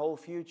watched her whole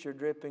future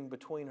dripping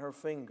between her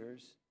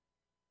fingers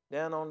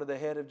down onto the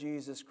head of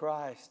Jesus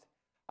Christ,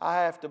 I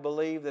have to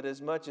believe that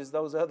as much as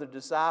those other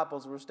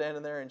disciples were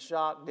standing there in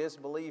shock,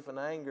 disbelief, and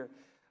anger,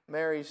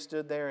 Mary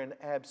stood there in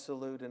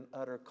absolute and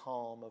utter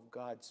calm of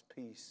God's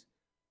peace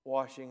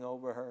washing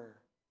over her.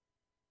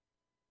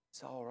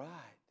 It's all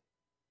right.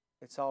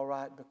 It's all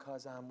right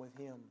because I'm with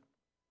Him.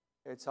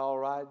 It's all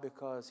right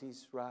because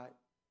He's right.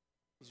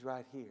 He's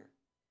right here.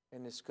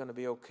 And it's going to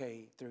be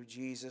okay through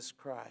Jesus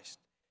Christ.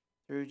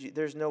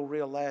 There's no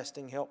real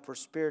lasting help for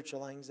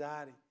spiritual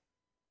anxiety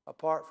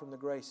apart from the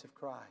grace of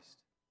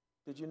Christ.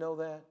 Did you know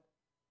that?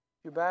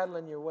 If you're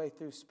battling your way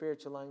through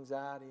spiritual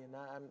anxiety,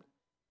 and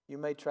you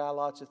may try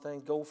lots of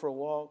things. Go for a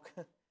walk.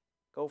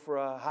 Go for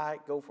a hike.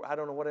 I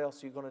don't know what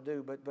else you're going to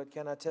do. But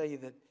can I tell you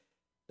that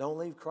don't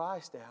leave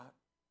Christ out.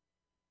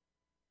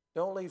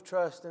 Don't leave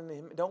trusting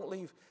Him. Don't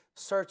leave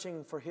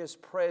searching for His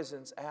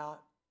presence out,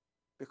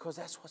 because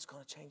that's what's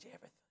going to change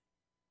everything.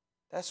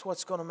 That's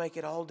what's going to make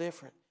it all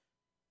different.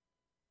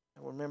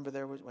 And remember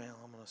I'm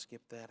going to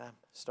skip that. I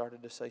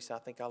started to say so. I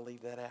think I'll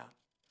leave that out.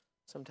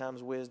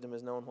 Sometimes wisdom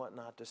is knowing what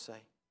not to say.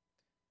 It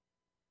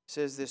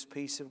says this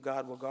peace of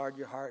God will guard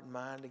your heart and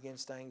mind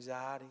against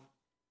anxiety.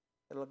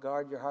 It'll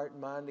guard your heart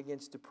and mind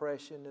against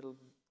depression. It'll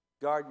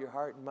guard your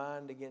heart and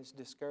mind against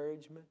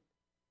discouragement.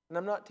 And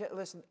I'm not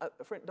listen,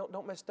 friend,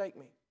 don't mistake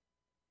me.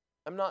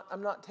 I'm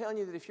not telling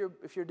you that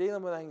if you're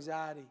dealing with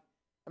anxiety,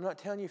 I'm not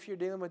telling you if you're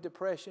dealing with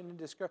depression and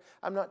discouragement,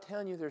 I'm not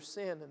telling you there's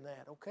sin in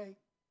that, okay?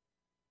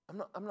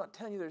 I'm not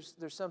telling you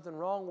there's something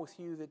wrong with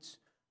you that's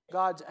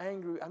God's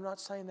angry. I'm not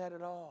saying that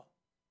at all.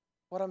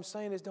 What I'm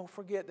saying is don't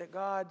forget that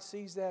God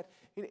sees that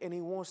and He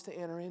wants to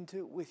enter into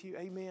it with you.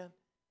 Amen.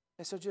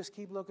 And so just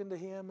keep looking to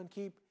Him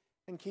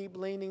and keep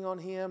leaning on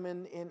Him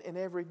in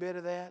every bit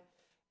of that.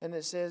 And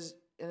it says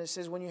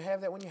when you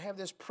have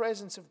this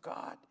presence of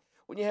God,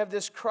 when you have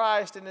this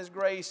Christ and His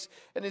grace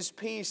and His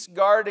peace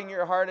guarding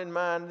your heart and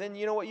mind, then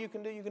you know what you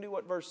can do? You can do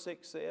what verse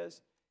 6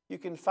 says. You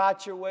can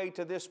fight your way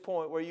to this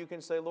point where you can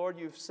say, Lord,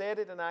 You've said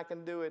it and I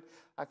can do it.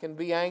 I can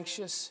be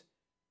anxious.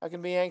 I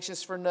can be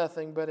anxious for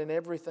nothing, but in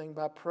everything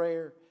by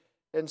prayer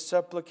and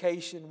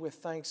supplication with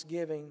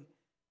thanksgiving.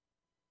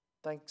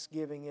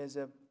 Thanksgiving is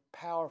a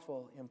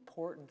powerful,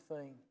 important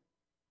thing.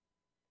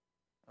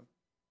 I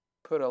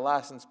put a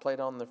license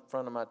plate on the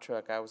front of my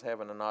truck. I was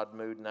having an odd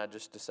mood and I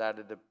just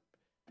decided to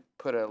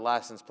put a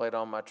license plate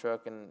on my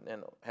truck and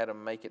had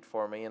them make it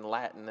for me in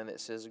Latin, and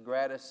it says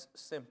gratis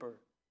semper.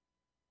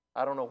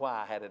 I don't know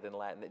why I had it in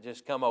Latin. It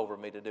just come over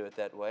me to do it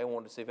that way. I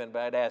wanted to see if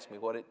anybody had asked me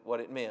what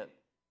it meant.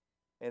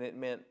 And it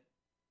meant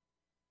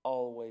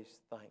always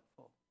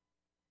thankful.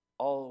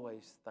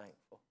 Always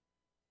thankful.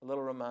 A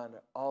little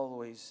reminder,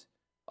 always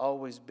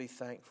be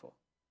thankful.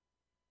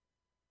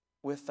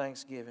 With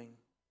thanksgiving.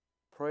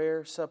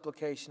 Prayer,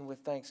 supplication with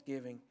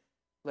thanksgiving.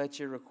 Let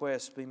your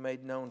requests be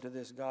made known to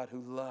this God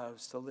who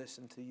loves to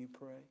listen to you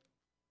pray.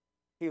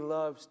 He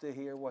loves to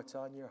hear what's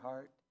on your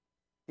heart.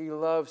 He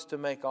loves to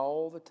make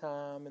all the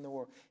time in the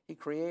world. He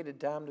created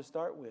time to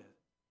start with.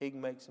 He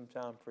can make some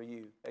time for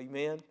you.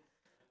 Amen?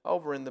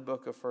 Over in the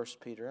book of 1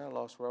 Peter. I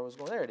lost where I was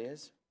going. There it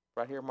is.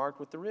 Right here marked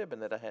with the ribbon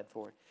that I had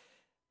for it.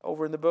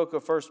 Over in the book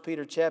of 1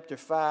 Peter chapter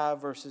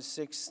 5, verses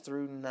 6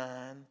 through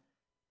 9.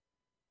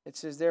 It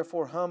says,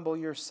 therefore humble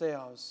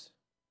yourselves.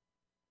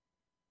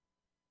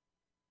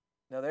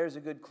 Now there's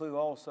a good clue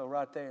also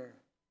right there.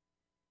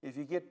 If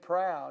you get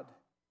proud,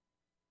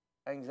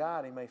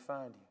 anxiety may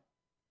find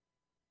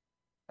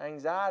you.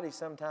 Anxiety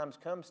sometimes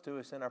comes to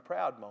us in our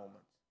proud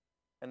moments.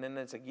 And then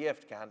it's a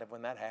gift kind of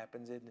when that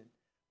happens, isn't it?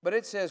 But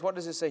it says, what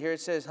does it say here? It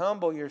says,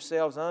 humble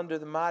yourselves under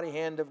the mighty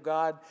hand of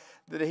God,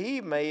 that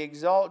He may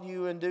exalt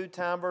you in due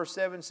time. Verse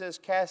 7 says,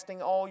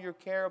 casting all your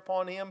care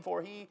upon Him,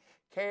 for He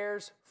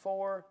cares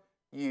for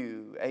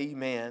you.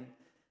 Amen.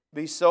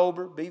 Be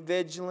sober, be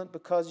vigilant,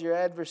 because your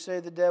adversary,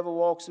 the devil,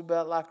 walks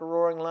about like a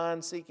roaring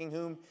lion, seeking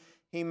whom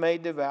he may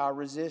devour.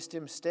 Resist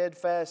him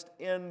steadfast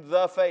in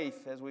the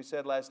faith, as we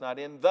said last night,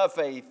 in the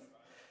faith.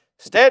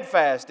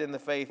 Steadfast in the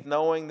faith,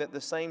 knowing that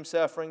the same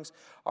sufferings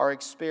are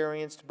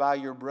experienced by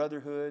your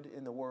brotherhood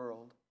in the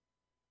world.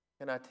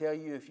 And I tell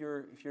you, if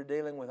you're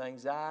dealing with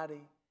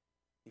anxiety,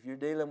 if you're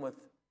dealing with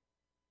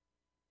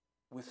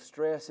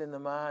stress in the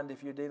mind,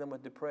 if you're dealing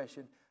with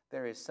depression,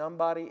 there is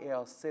somebody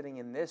else sitting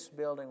in this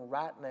building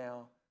right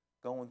now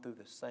going through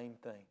the same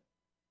thing.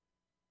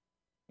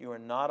 You are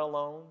not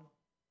alone.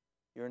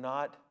 You're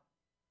not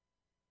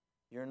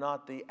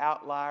the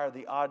outlier,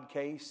 the odd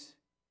case.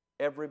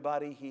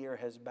 Everybody here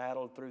has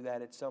battled through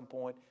that at some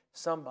point.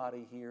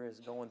 Somebody here is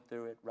going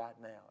through it right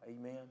now.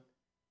 Amen?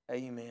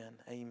 Amen.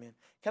 Amen.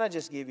 Can I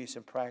just give you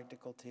some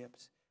practical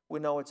tips? We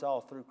know it's all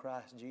through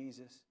Christ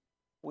Jesus.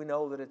 We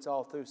know that it's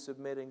all through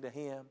submitting to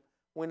Him.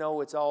 We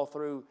know it's all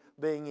through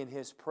being in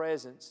His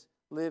presence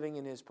living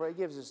in His prayer. He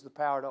gives us the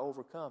power to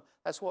overcome.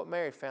 That's what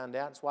Mary found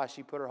out. That's why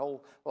she put her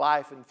whole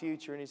life and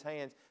future in His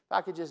hands. If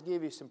I could just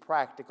give you some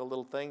practical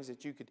little things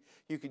that you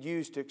could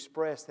use to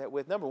express that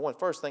with. Number one,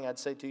 first thing I'd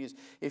say to you is,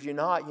 if you're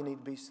not, you need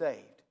to be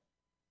saved.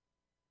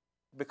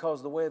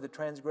 Because the way of the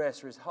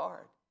transgressor is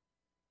hard.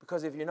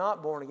 Because if you're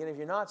not born again, if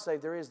you're not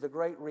saved, there is the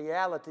great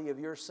reality of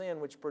your sin,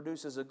 which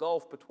produces a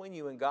gulf between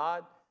you and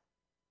God.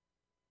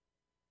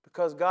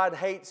 Because God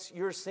hates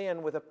your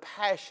sin with a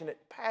passionate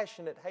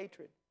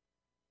hatred.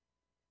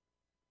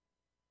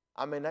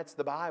 I mean, that's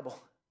the Bible.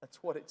 That's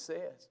what it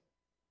says.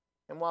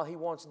 And while He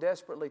wants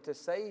desperately to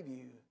save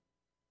you,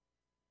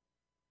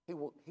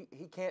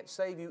 He can't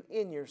save you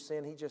in your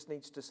sin. He just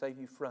needs to save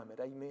you from it.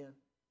 Amen.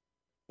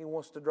 He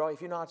wants to draw.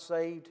 If you're not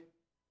saved,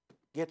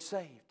 get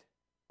saved.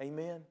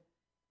 Amen.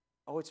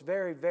 Oh, it's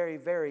very, very,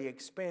 very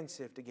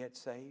expensive to get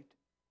saved.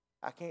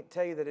 I can't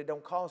tell you that it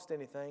don't cost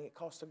anything. It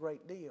costs a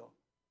great deal.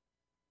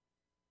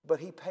 But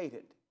He paid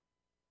it.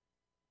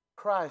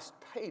 Christ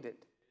paid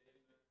it.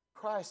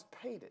 Christ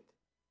paid it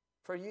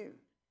for you.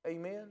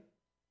 Amen.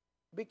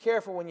 Be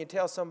careful when you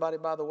tell somebody,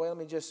 by the way, let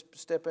me just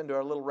step into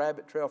our little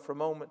rabbit trail for a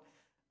moment.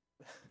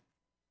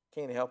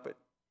 Can't help it.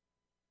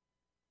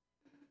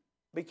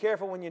 Be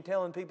careful when you're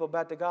telling people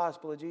about the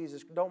gospel of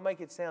Jesus. Don't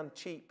make it sound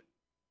cheap.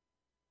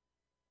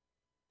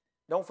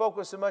 Don't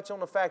focus so much on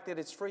the fact that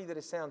it's free that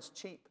it sounds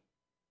cheap.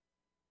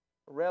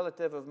 A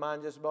relative of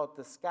mine just bought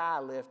the sky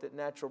lift at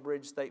Natural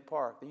Bridge State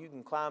Park. You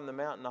can climb the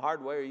mountain the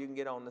hard way, or you can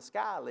get on the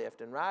sky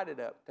lift and ride it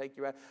up. Take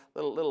you right,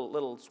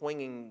 little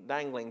swinging,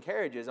 dangling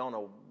carriages on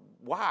a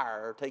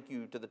wire take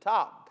you to the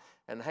top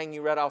and hang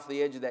you right off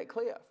the edge of that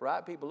cliff.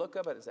 Right? People look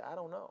up at it and say, I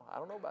don't know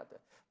about that.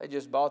 They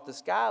just bought the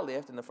sky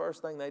lift, and the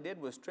first thing they did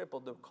was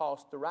triple the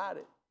cost to ride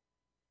it.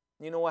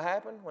 You know what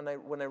happened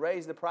when they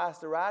raised the price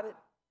to ride it?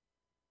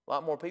 A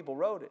lot more people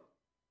rode it.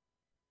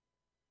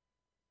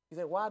 You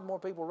think, why did more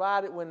people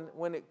ride it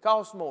when it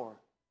cost more?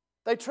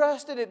 They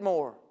trusted it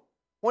more.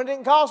 When it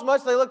didn't cost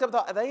much, they looked up and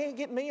thought, they ain't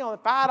getting me on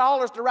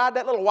 $5 to ride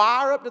that little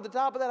wire up to the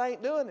top of that. I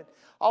ain't doing it.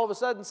 All of a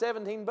sudden,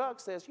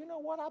 $17 says, you know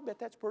what, I bet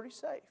that's pretty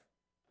safe.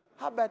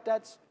 I bet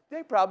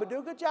they probably do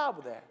a good job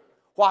with that.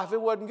 Why, if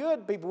it wasn't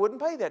good, people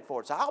wouldn't pay that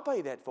for it. So I'll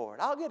pay that for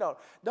it. I'll get on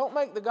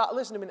it.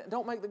 Listen to me,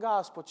 don't make the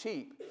gospel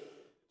cheap.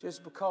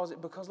 Just because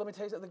let me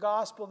tell you something,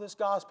 this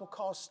gospel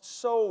costs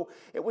so,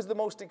 it was the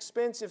most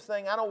expensive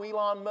thing. I know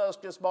Elon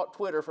Musk just bought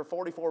Twitter for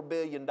 $44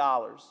 billion.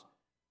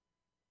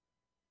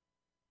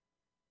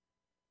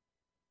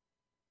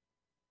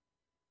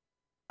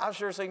 I've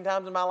sure seen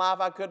times in my life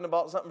I couldn't have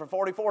bought something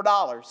for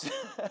 $44.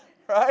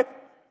 Right?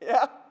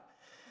 Yeah.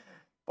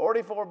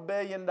 $44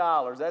 billion.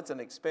 That's an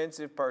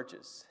expensive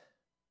purchase.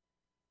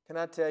 Can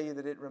I tell you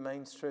that it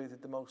remains true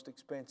that the most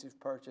expensive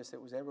purchase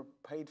that was ever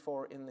paid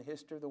for in the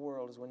history of the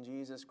world is when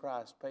Jesus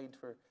Christ paid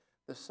for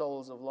the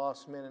souls of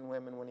lost men and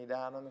women when He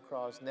died on the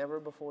cross. Never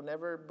before,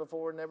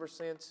 never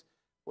since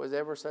was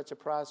ever such a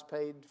price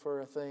paid for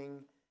a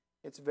thing.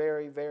 It's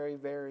very, very,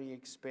 very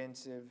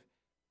expensive,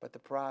 but the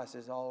price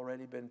has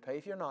already been paid.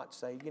 If you're not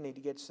saved, you need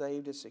to get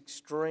saved. It's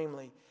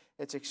extremely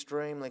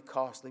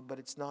costly, but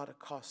it's not a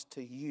cost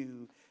to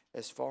you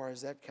as far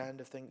as that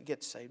kind of thing.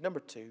 Get saved. Number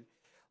two,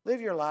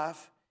 live your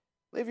life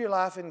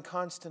in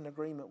constant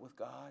agreement with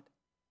God.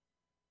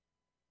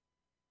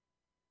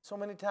 So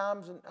many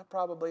times, and I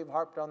probably have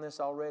harped on this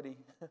already,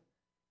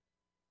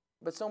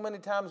 but so many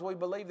times we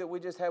believe that we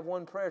just have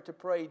one prayer to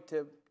pray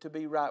to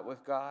be right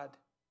with God.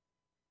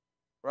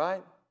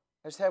 Right?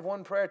 I just have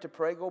one prayer to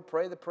pray. Go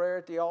pray the prayer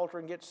at the altar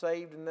and get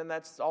saved, and then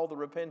that's all the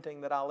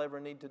repenting that I'll ever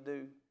need to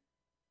do.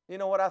 You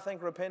know what I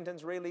think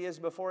repentance really is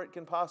before it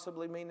can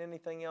possibly mean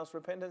anything else?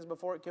 Repentance,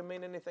 before it can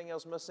mean anything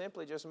else, must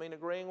simply just mean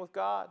agreeing with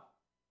God.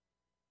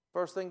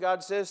 First thing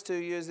God says to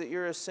you is that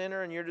you're a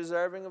sinner and you're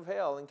deserving of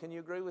hell. And can you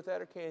agree with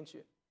that, or can't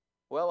you?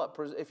 Well,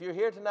 if you're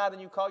here tonight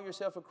and you call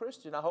yourself a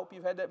Christian, I hope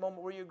you've had that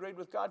moment where you agreed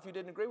with God. If you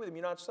didn't agree with Him,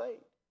 you're not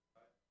saved.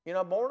 You're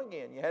not born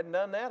again. You hadn't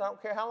done that. I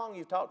don't care how long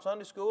you've taught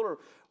Sunday school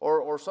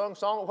or sung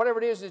song,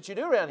 whatever it is that you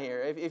do around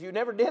here. If you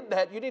never did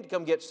that, you need to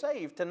come get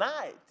saved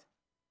tonight.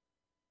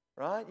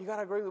 Right? You got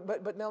to agree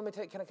with, but now let me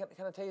tell you, can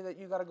I tell you that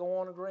you got to go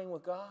on agreeing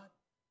with God?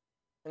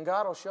 And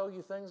God will show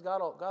you things.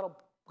 God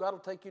will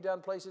take you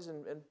down places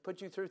and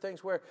put you through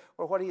things where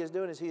what He is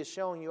doing is He is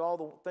showing you all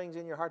the things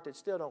in your heart that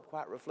still don't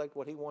quite reflect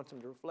what He wants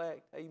them to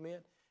reflect. Amen?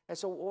 And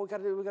so what we got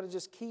to do, we got to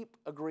just keep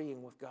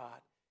agreeing with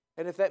God.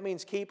 And if that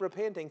means keep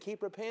repenting,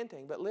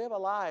 but live a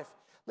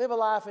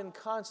life in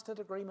constant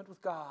agreement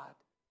with God.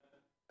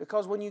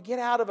 Because when you get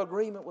out of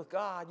agreement with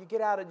God, you get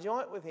out of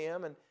joint with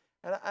Him, and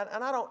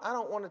I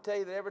don't want to tell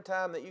you that every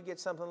time that you get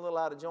something a little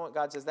out of joint,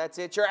 God says, that's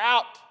it, you're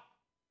out.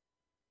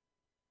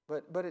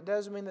 But it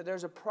does mean that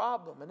there's a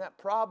problem, and that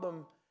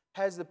problem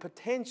has the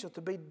potential to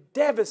be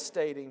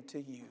devastating to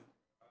you.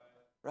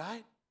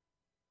 Right?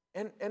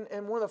 And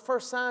one of the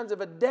first signs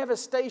of a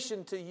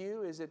devastation to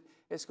you is that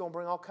it's going to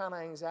bring all kind of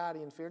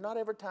anxiety and fear. Not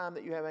every time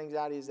that you have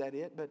anxiety is that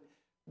it,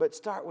 but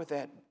start with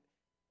that.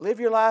 Live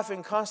your life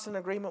in constant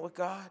agreement with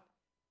God.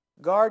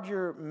 Guard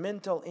your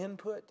mental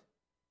input.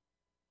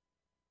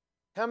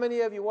 How many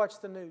of you watch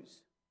the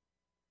news?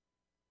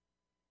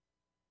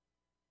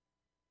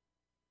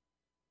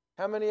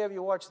 How many of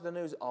you watch the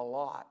news? A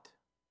lot.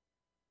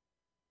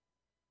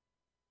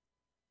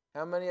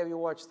 How many of you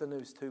watch the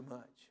news too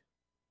much?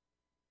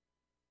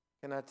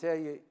 Can I tell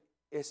you,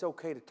 it's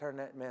okay to turn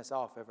that mess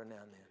off every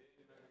now and then.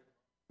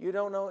 You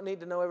don't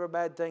need to know every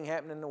bad thing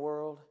happening in the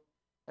world.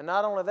 And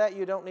not only that,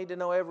 you don't need to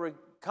know every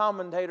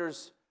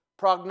commentator's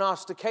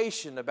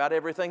prognostication about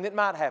everything that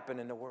might happen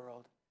in the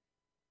world.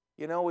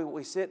 You know,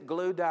 we sit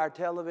glued to our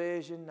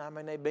television. I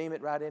mean, they beam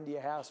it right into your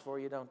house for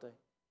you, don't they?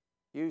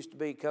 Used to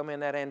be come in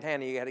that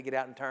antenna, you got to get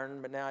out and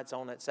turn, but now it's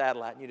on that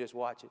satellite and you just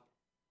watch it.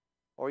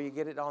 Or you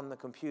get it on the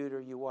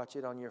computer, you watch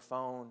it on your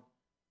phone.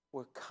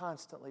 We're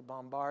constantly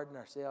bombarding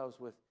ourselves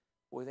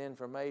with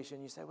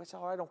information. You say, well, it's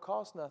all right, it don't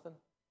cost nothing.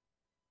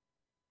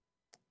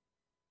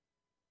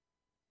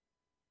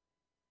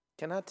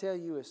 Can I tell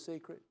you a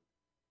secret?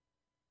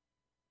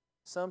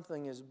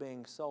 Something is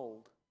being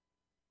sold.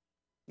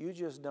 You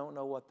just don't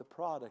know what the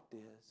product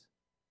is.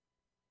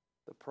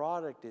 The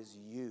product is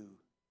you.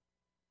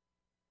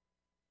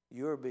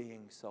 You're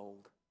being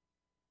sold.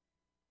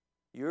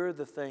 You're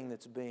the thing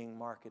that's being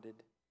marketed.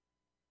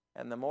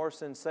 And the more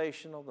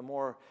sensational, the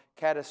more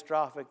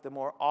catastrophic, the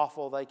more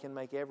awful they can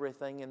make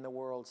everything in the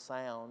world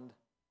sound,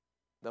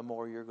 the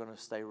more you're going to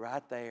stay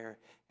right there,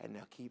 and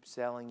they'll keep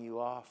selling you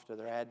off to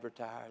their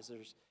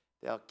advertisers.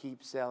 They'll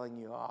keep selling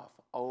you off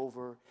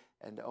over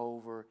and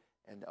over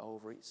and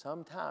over.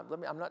 Sometimes,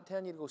 I'm not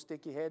telling you to go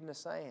stick your head in the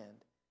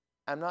sand.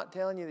 I'm not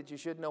telling you that you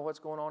should know what's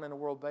going on in the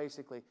world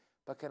basically.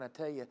 But can I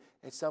tell you,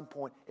 at some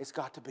point, it's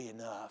got to be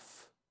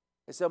enough.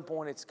 At some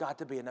point, it's got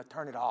to be enough.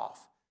 Turn it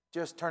off.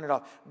 Just turn it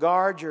off.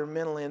 Guard your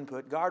mental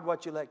input. Guard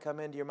what you let come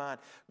into your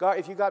mind. Guard,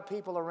 if you got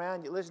people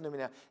around you, listen to me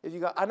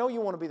now. I know you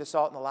want to be the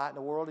salt and the light in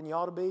the world, and you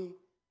ought to be.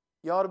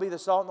 You ought to be the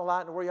salt and the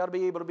light in the world. You ought to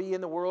be able to be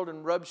in the world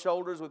and rub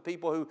shoulders with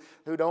people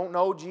who don't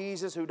know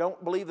Jesus, who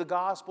don't believe the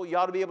gospel. You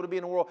ought to be able to be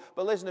in the world.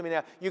 But listen to me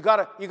now. You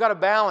got to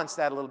balance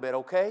that a little bit,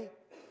 okay?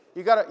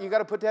 You got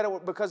to put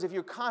that, because if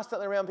you're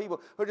constantly around people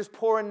who are just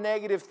pouring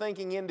negative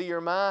thinking into your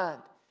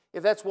mind,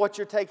 if that's what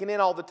you're taking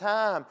in all the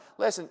time,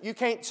 listen, you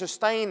can't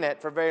sustain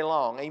that for very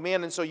long.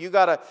 Amen. And so you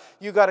got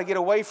to get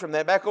away from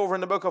that. Back over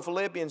in the book of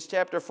Philippians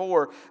chapter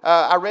 4,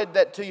 I read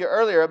that to you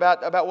earlier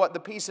about what the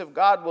peace of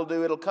God will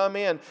do. It'll come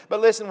in.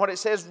 But listen, what it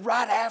says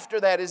right after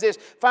that is this.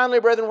 Finally,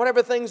 brethren,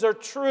 whatever things are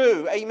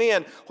true,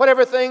 amen,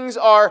 whatever things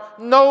are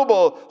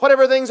noble,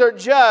 whatever things are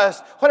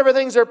just, whatever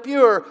things are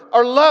pure,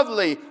 are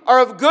lovely, are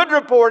of good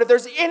report, if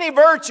there's any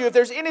virtue, if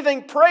there's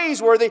anything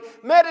praiseworthy,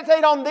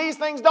 meditate on these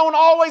things. Don't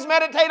always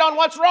meditate on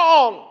what's wrong.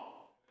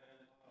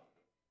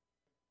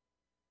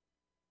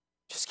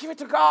 Just give it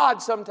to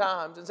God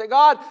sometimes and say,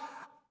 God,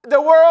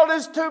 the world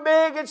is too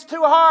big, it's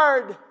too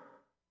hard.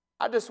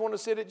 I just want to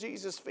sit at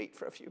Jesus' feet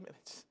for a few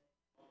minutes.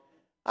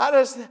 I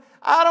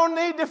don't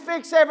need to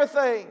fix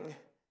everything.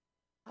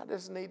 I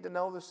just need to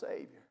know the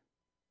Savior.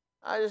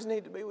 I just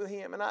need to be with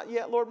Him. And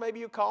Lord,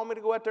 maybe you call me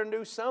to go out there and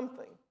do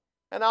something.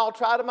 And I'll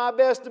try to my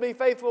best to be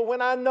faithful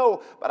when I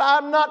know. But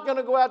I'm not going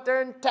to go out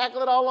there and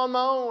tackle it all on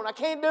my own. I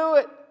can't do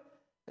it.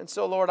 And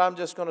so, Lord, I'm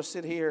just going to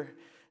sit here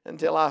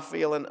until I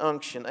feel an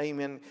unction.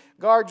 Amen.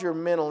 Guard your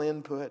mental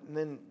input.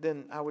 And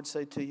then I would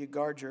say to you,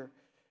 guard your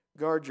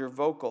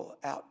vocal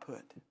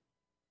output.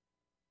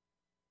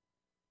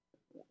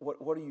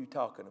 What are you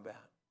talking about?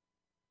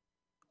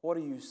 What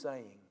are you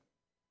saying?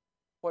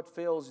 What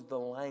fills the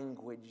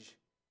language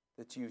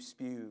that you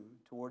spew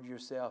toward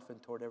yourself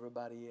and toward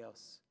everybody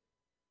else?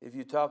 If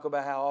you talk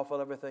about how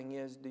awful everything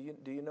is, do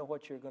you know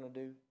what you're going to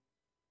do?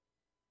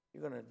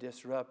 You're going to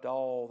disrupt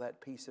all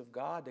that peace of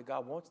God that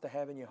God wants to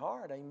have in your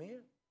heart. Amen.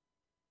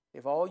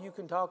 If all you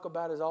can talk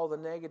about is all the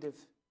negative,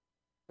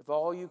 if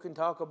all you can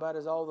talk about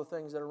is all the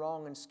things that are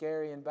wrong and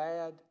scary and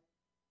bad,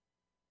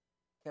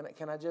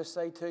 can I just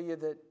say to you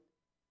that,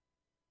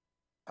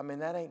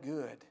 that ain't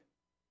good.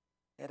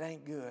 It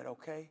ain't good,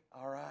 okay?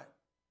 All right.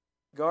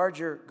 Guard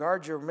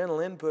your mental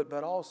input,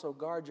 but also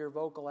guard your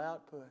vocal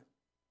output.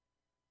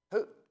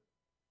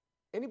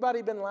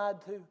 Anybody been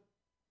lied to?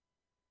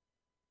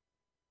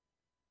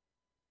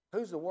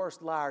 Who's the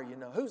worst liar you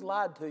know? Who's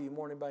lied to you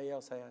more than anybody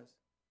else has?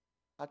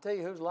 I tell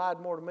you who's lied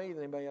more to me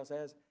than anybody else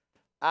has.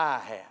 I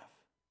have.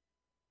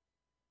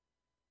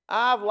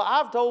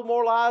 I've told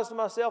more lies to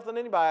myself than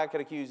anybody I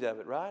could accuse of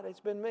it, right? It's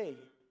been me.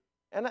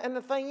 And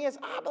the thing is,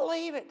 I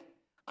believe it.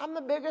 I'm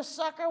the biggest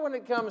sucker when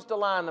it comes to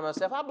lying to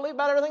myself. I believe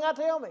about everything I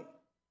tell me,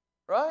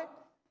 right?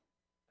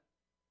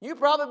 You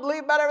probably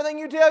believe about everything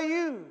you tell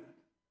you.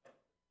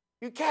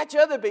 You catch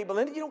other people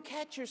in it. You don't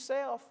catch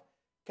yourself.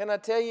 Can I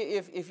tell you,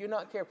 if you're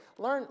not careful,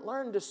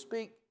 learn to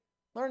speak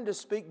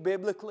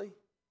biblically.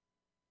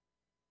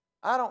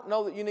 I don't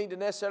know that you need to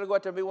necessarily go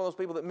out there and be one of those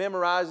people that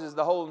memorizes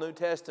the whole New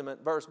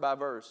Testament verse by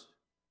verse.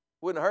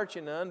 Wouldn't hurt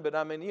you none, but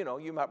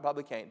you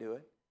probably can't do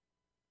it.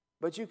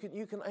 But you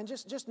can, and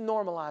just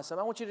normalize something.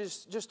 I want you to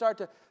just start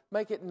to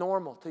make it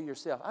normal to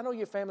yourself. I know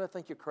your family will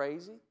think you're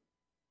crazy.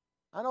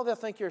 I know they'll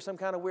think you're some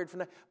kind of weird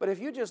fanatic. But if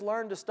you just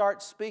learn to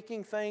start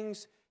speaking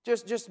things,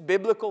 just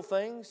biblical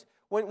things,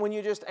 when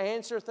you just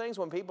answer things,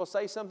 when people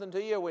say something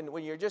to you,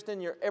 when you're just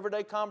in your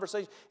everyday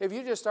conversation, if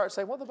you just start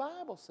saying, well, the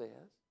Bible says.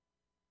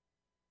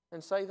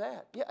 and say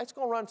that. Yeah, it's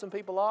going to run some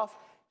people off.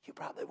 You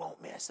probably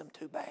won't miss them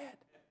too bad.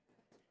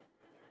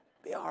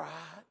 Be all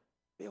right.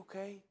 Be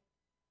okay.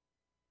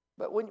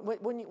 But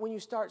when you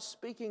start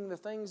speaking the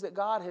things that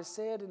God has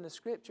said in the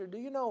Scripture, do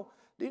you know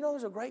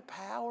there's a great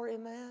power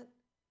in that?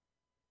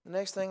 The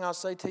next thing I'll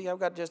say to you,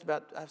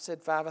 I've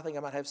said 5, I think I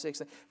might have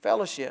 6.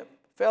 Fellowship.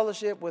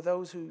 Fellowship with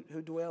those who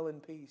dwell in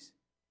peace.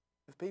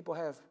 If people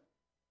have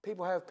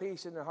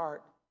peace in their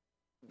heart,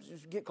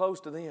 just get close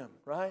to them,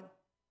 right?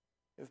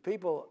 If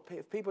people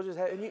just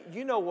have, and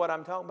you know what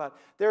I'm talking about.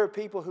 There are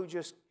people who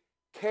just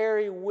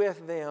carry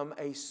with them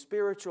a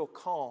spiritual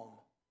calm.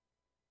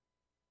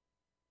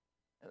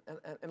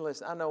 And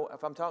listen, I know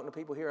if I'm talking to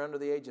people here under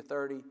the age of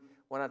 30,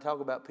 when I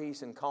talk about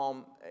peace and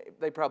calm,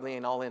 they probably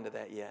ain't all into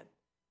that yet.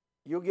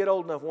 You'll get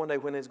old enough one day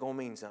when it's going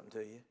to mean something to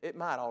you. It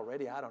might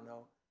already, I don't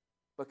know.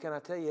 But can I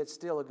tell you, it's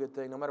still a good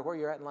thing, no matter where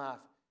you're at in life.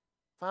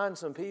 Find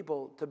some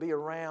people to be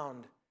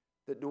around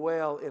that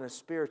dwell in a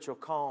spiritual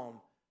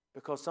calm,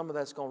 because some of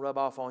that's going to rub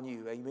off on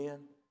you. Amen?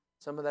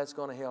 Some of that's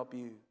going to help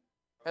you.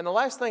 And the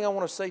last thing I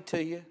want to say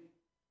to you,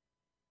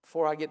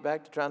 before I get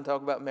back to trying to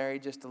talk about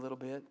marriage just a little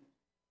bit,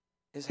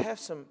 is have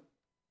some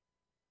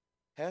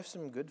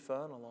good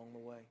fun along the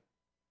way.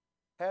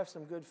 Have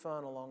some good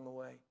fun along the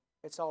way.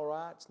 It's all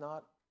right. It's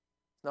not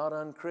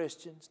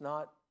unchristian. It's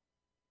not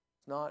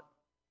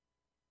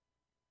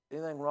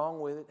anything wrong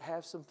with it.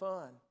 Have some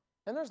fun.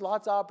 And there's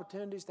lots of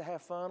opportunities to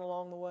have fun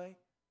along the way.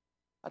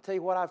 I tell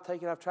you what I've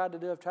tried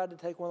to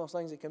take one of those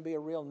things that can be a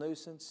real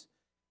nuisance,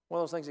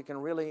 one of those things that can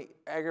really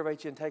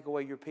aggravate you and take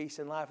away your peace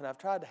in life, and I've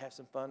tried to have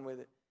some fun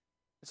with it.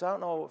 So I don't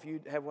know if you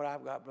have what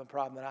I've got, the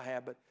problem that I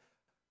have, but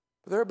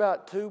there are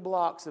about 2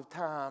 blocks of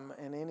time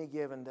in any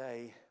given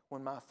day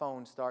when my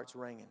phone starts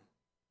ringing.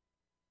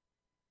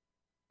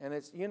 And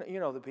it's, you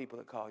know the people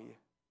that call you.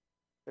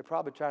 They're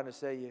probably trying to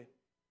sell you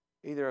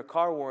either a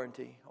car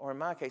warranty, or in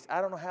my case, I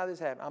don't know how this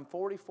happened. I'm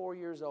 44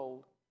 years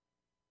old,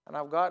 and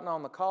I've gotten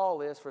on the call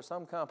list for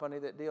some company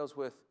that deals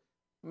with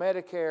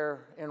Medicare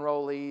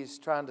enrollees,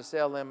 trying to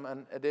sell them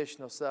an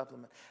additional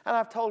supplement. And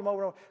I've told them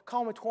over and over,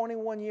 call me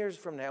 21 years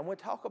from now, and we'll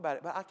talk about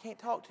it. But I can't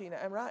talk to you now.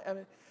 I'm right.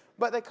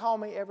 But they call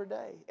me every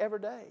day.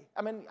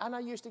 I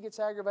used to get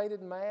aggravated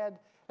and mad.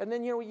 And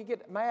then, you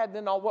get mad, and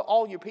then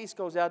all your peace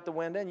goes out the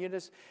window, and you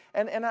just,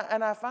 and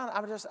I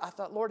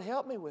thought, Lord,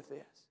 help me with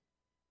this.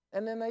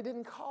 And then they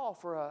didn't call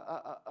for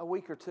a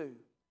week or two.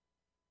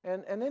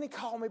 And then he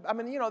called me.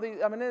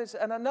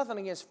 And nothing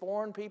against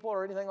foreign people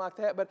or anything like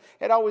that, but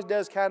it always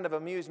does kind of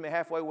amuse me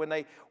halfway when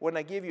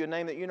they give you a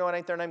name that you know it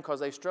ain't their name because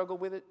they struggle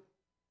with it.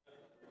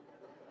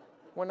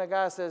 When the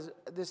guy says,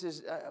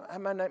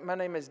 my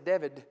name is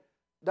David.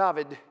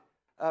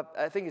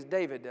 I think it's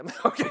David.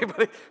 Okay,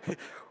 but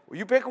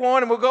you pick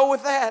one and we'll go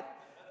with that.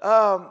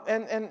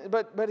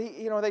 But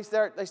he,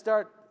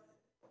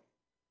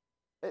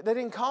 they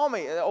didn't call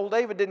me. Old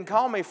David didn't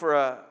call me for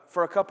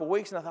a couple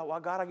weeks, and I thought, well,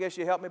 God, I guess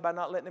you helped me by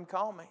not letting him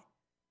call me.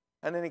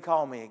 And then he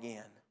called me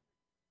again,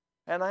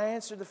 and I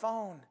answered the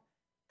phone,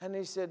 and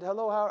he said,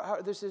 hello, how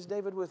this is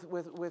David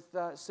with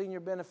senior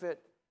benefit.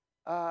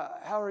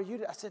 How are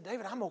you? I said,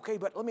 David, I'm okay,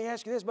 but let me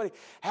ask you this, buddy.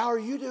 How are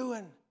you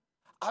doing?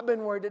 I've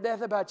been worried to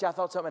death about you. I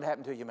thought something had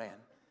happened to you, man.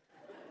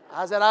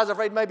 I said, I was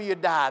afraid maybe you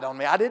died on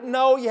me. I didn't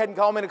know you hadn't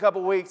called me in a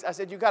couple weeks. I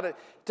said, you got to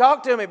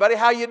talk to me, buddy.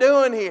 How you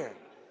doing here?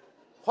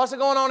 What's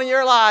going on in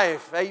your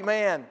life?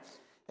 Amen.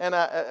 And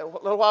a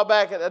little while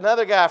back,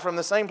 another guy from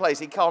the same place,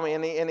 he called me,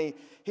 and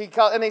he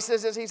called, and he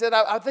says this. He said,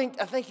 I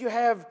think you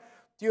have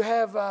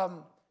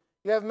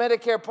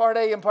Medicare Part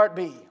A and Part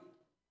B.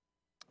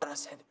 And I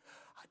said,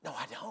 no,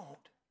 I don't.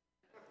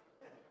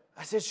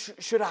 I said,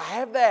 should I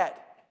have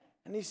that?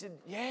 And he said,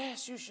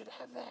 yes, you should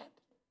have that.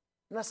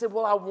 And I said,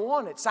 well, I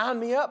want it. Sign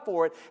me up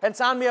for it. And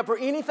sign me up for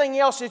anything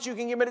else that you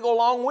can give me to go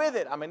along with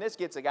it. This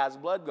gets a guy's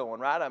blood going,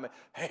 right?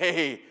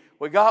 Hey,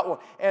 we got one.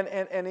 And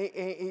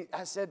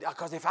I said,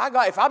 because if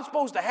I'm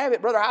supposed to have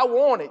it, brother, I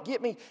want it.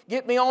 Get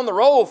me on the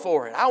roll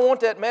for it. I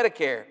want that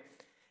Medicare.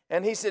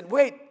 And he said,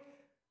 wait,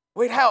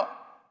 how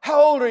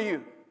old are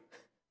you?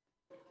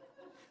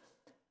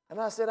 And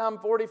I said, I'm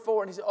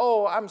 44. And he said,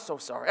 oh, I'm so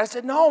sorry. I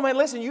said, no, man,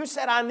 listen, you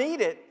said I need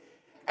it.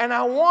 And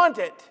I want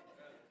it.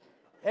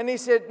 And he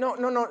said,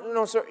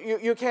 no, sir,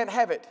 you can't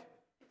have it.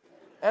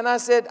 And I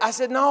said,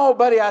 no,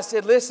 buddy. I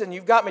said, listen,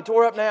 you've got me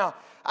tore up now.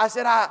 I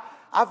said,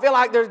 I feel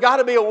like there's got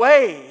to be a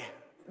way.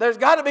 There's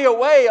got to be a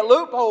way, a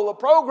loophole, a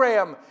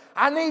program.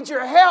 I need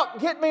your help.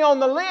 Get me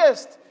on the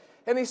list.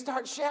 And he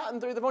starts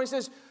shouting through the phone. He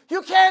says,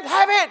 you can't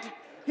have it.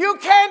 You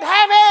can't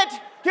have it.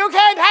 You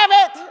can't have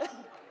it.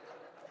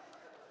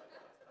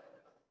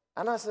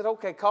 And I said,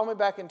 okay, call me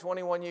back in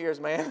 21 years,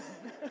 man.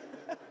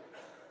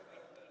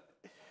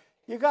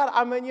 They're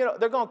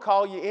going to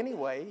call you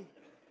anyway.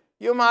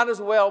 You might as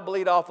well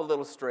bleed off a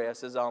little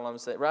stress, is all I'm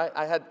saying, right?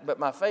 But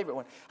my favorite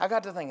one, I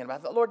got to thinking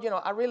about, I thought, Lord,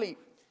 I really,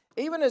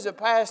 even as a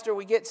pastor,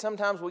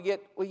 sometimes we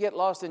get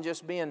lost in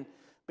just being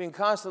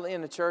constantly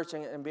in the church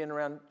and being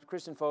around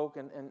Christian folk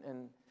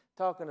and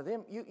talking to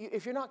them.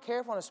 If you're not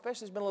careful, and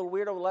especially it's been a little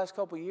weird over the last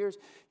couple of years,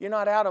 you're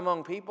not out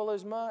among people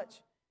as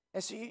much.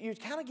 And so you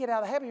kind of get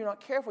out of the habit. You're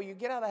not careful. You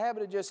get out of the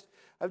habit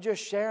of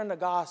just sharing the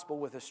gospel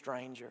with a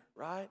stranger,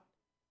 right?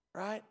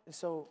 Right? And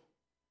so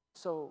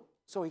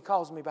he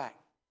calls me back.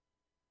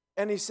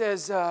 And he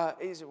says,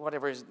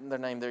 whatever is their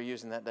name they're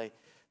using that day.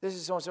 This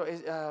is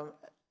so-and-so.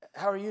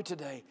 How are you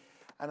today?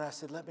 And I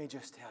said, let me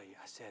just tell you.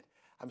 I said,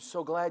 I'm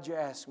so glad you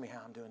asked me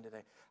how I'm doing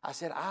today. I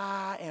said,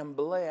 I am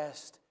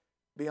blessed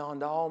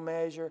beyond all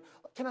measure.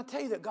 Can I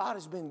tell you that God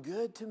has been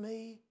good to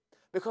me?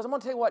 Because I'm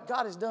going to tell you what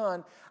God has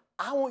done.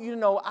 I want you to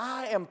know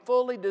I am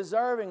fully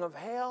deserving of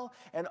hell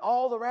and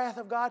all the wrath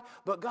of God.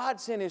 But God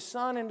sent His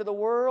Son into the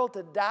world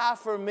to die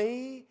for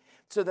me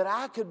so that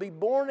I could be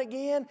born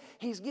again.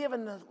 He's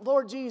given the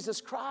Lord Jesus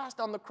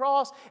Christ on the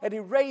cross, and He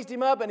raised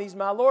Him up, and He's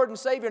my Lord and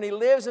Savior, and He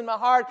lives in my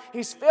heart.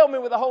 He's filled me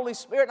with the Holy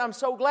Spirit, and I'm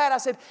so glad. I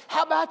said,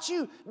 how about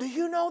you? Do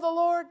you know the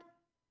Lord?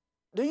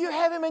 Do you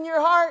have Him in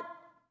your heart?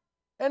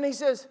 And he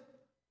says,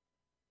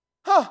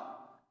 huh.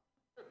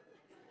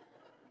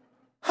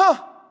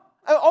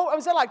 Oh, I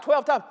said like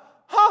 12 times,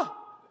 huh.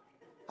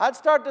 I'd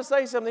start to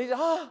say something. He said,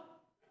 huh.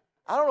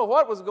 I don't know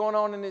what was going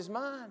on in his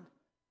mind.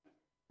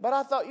 But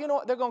I thought, you know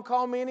what, they're going to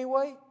call me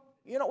anyway.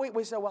 You know,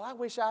 we said, well, I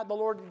wish I had the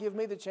Lord to give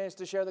me the chance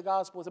to share the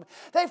gospel with them.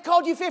 They've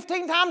called you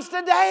 15 times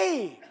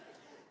today.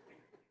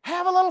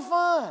 Have a little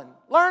fun.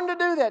 Learn to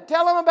do that.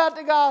 Tell them about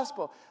the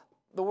gospel.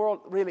 The world,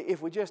 really,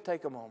 if we just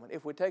take a moment,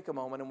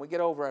 and we get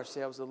over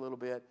ourselves a little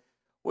bit,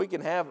 we can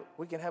have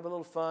a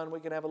little fun. We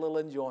can have a little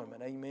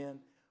enjoyment. Amen.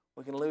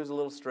 We can lose a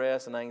little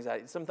stress and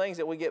anxiety. Some things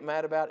that we get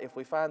mad about, if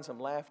we find some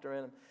laughter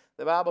in them.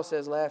 The Bible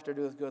says laughter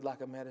doeth good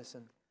like a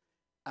medicine.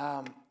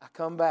 I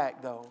come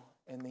back, though,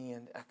 in the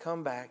end. I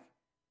come back,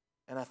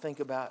 and I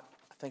think about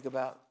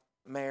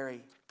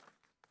Mary,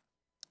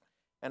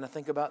 and I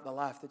think about the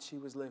life that she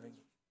was living.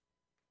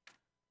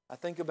 I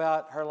think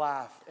about her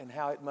life and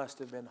how it must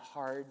have been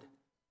hard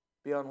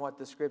beyond what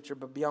the Scripture,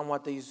 but beyond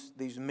what these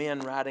men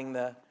writing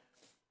the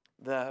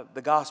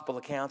gospel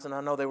accounts, and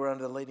I know they were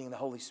under the leading of the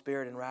Holy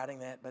Spirit in writing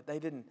that, but they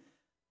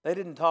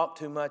didn't talk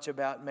too much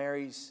about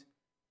Mary's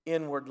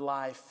inward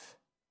life,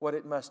 what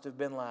it must have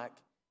been like,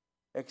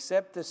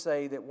 except to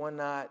say that one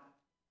night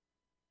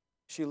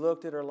she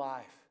looked at her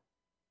life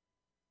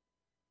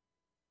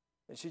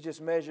and she just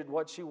measured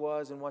what she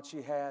was and what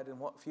she had and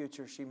what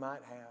future she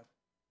might have.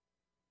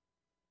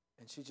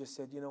 And she just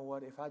said, you know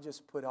what, if I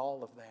just put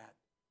all of that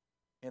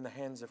in the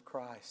hands of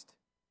Christ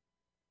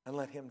and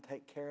let Him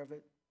take care of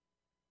it,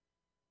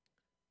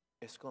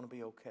 it's going to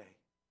be okay.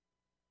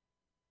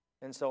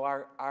 And so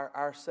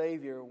our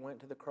Savior went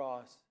to the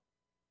cross,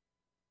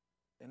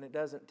 and it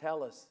doesn't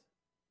tell us,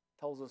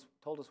 told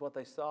us what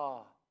they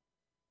saw,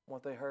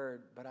 what they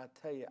heard, but I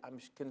tell you, I'm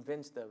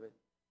convinced of it,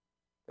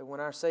 that when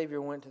our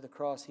Savior went to the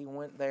cross, He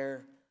went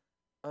there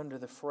under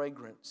the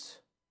fragrance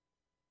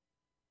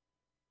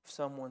of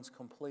someone's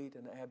complete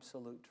and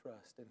absolute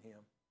trust in Him.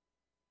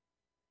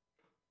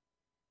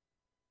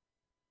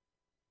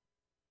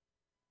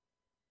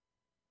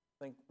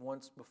 I think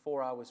once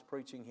before I was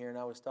preaching here and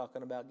I was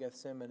talking about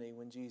Gethsemane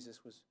when Jesus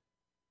was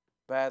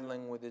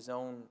battling with His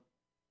own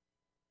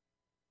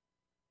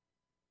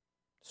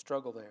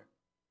struggle there.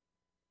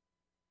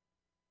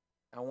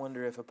 I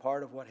wonder if a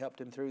part of what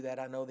helped Him through that,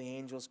 I know the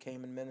angels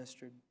came and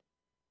ministered,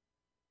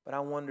 but I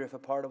wonder if a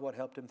part of what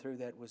helped Him through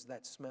that was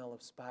that smell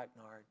of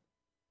spikenard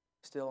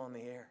still on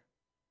the air.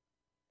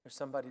 There's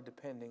somebody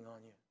depending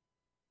on you.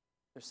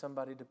 There's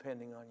somebody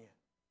depending on you.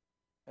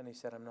 And He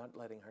said, I'm not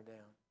letting her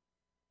down.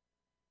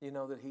 You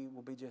know that He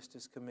will be just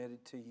as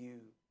committed to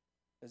you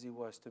as He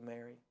was to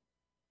Mary.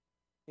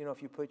 You know,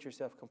 if you put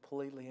yourself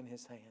completely in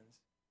His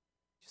hands,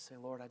 just say,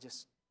 Lord, I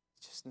just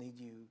need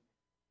You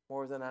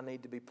more than I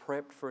need to be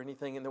prepped for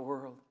anything in the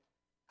world.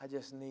 I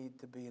just need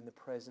to be in the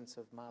presence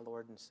of my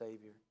Lord and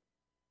Savior.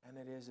 And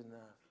it is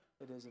enough.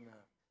 It is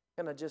enough.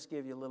 Can I just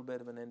give you a little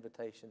bit of an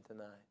invitation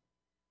tonight?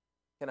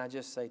 Can I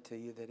just say to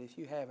you that if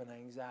you have an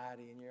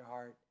anxiety in your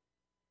heart,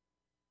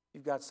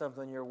 you've got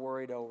something you're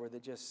worried over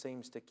that just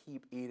seems to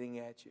keep eating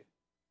at you,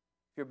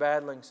 if you're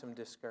battling some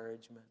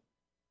discouragement,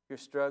 if you're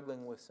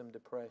struggling with some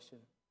depression,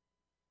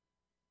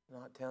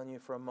 I'm not telling you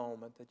for a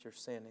moment that you're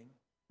sinning.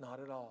 Not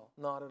at all.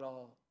 Not at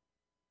all.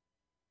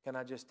 Can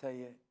I just tell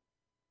you,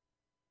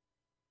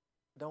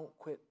 don't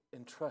quit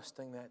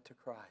entrusting that to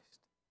Christ.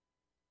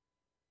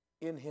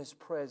 In His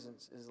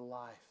presence is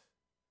life.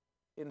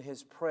 In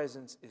His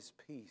presence is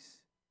peace.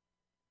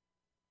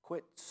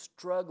 Quit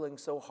struggling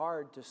so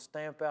hard to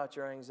stamp out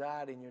your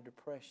anxiety and your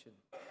depression.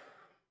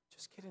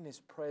 Just get in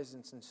His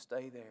presence and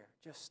stay there.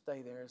 Just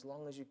stay there as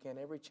long as you can,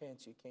 every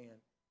chance you can.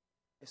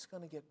 It's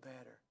going to get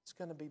better. It's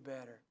going to be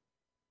better.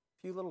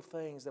 A few little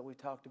things that we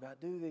talked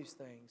about. Do these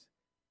things.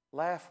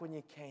 Laugh when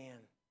you can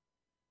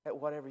at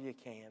whatever you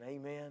can.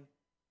 Amen.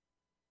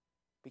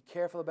 Be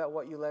careful about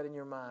what you let in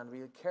your mind.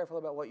 Be careful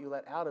about what you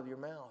let out of your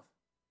mouth.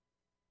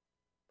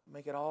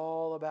 Make it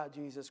all about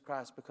Jesus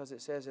Christ, because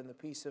it says in the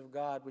peace of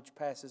God, which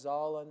passes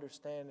all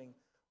understanding,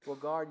 will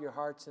guard your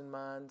hearts and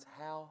minds.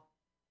 How?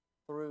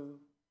 Through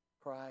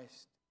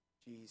Christ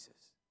Jesus.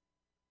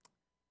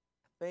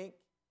 I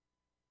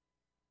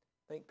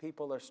think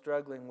people are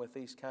struggling with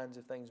these kinds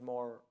of things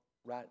more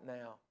right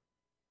now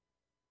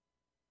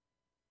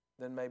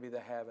than maybe they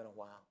have in a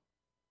while.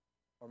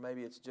 Or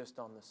maybe it's just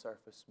on the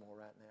surface more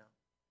right now.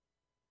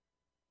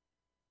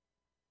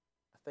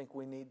 I think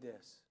we need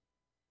this.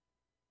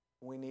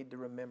 We need to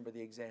remember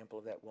the example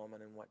of that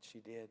woman and what she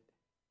did.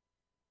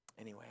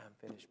 Anyway,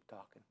 I'm finished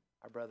talking.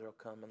 Our brother will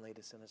come and lead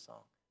us in a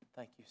song.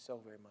 Thank you so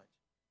very much.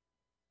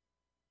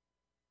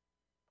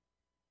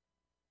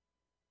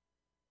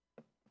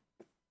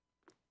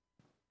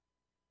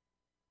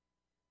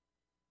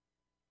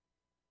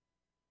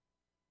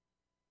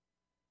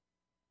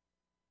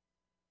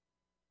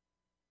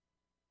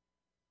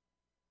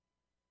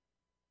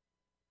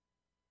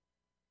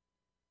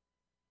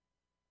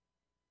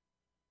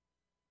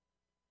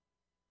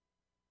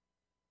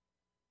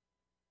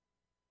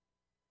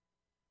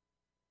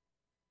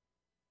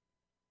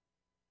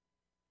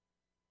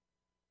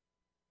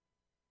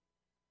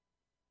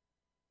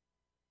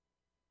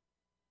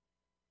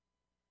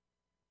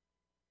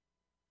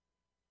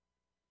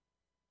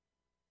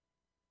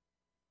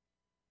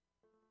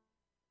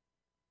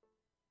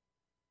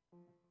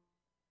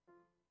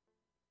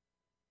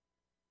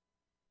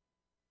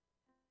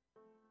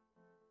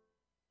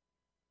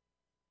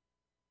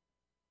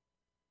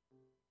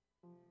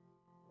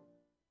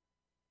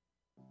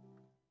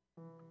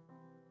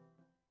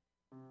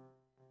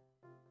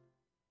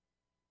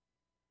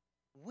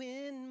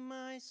 When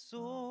my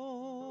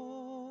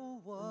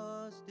soul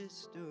was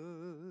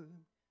disturbed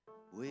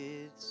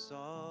with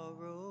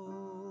sorrow,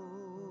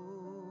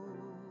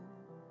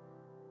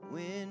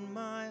 when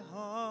my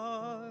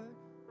heart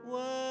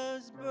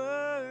was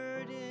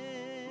burdened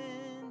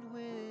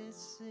with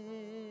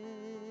sin,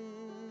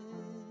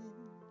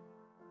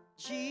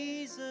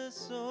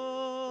 Jesus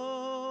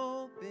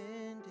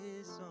opened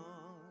his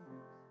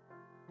arms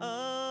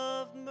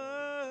of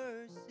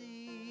mercy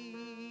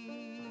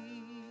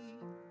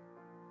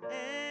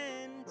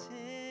and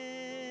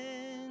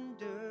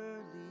tenderly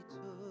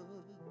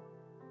took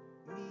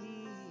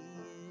me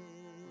in.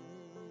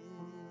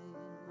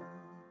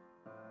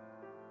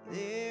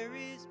 There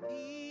is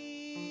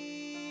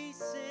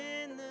peace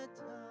in the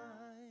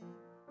time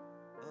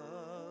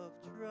of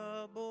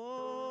trouble.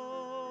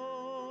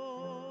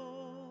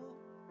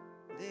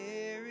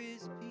 There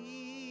is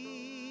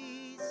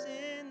peace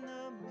in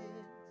the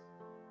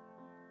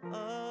midst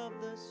of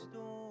the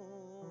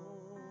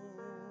storm.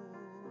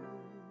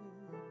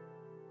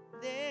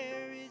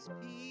 There is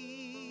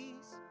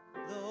peace,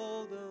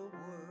 though the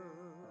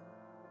world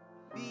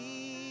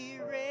be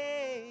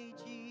raging,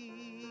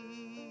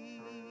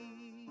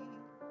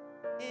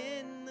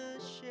 in the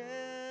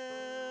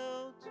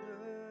shelter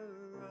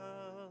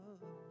of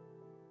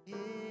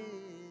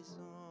his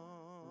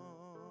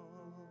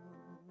arms.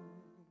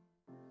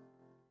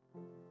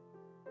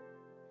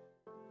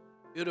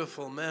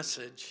 Beautiful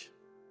message.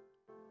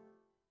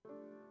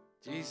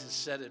 Jesus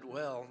said it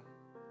well.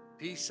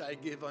 Peace I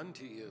give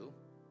unto you,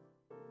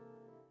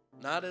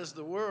 not as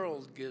the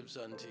world gives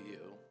unto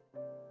you,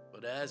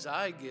 but as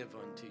I give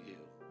unto you.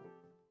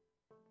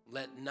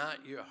 Let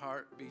not your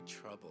heart be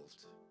troubled.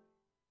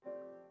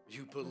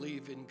 You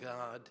believe in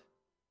God,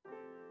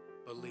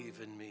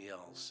 believe in me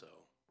also.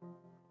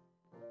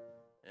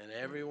 And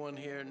everyone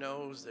here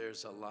knows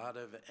there's a lot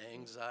of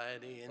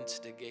anxiety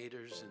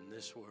instigators in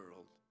this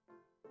world.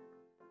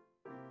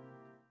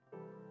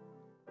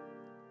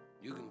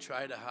 You can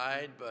try to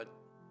hide, but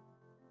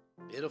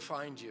it'll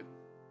find you.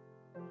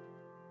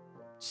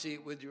 See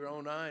it with your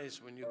own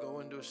eyes when you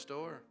go into a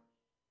store,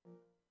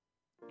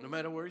 no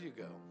matter where you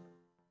go.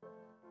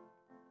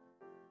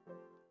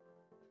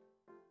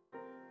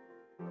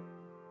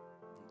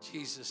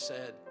 Jesus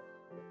said,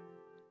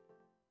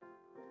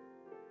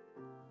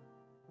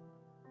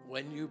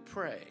 when you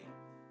pray,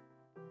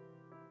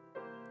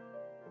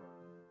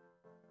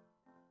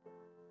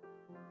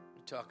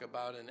 you talk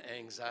about an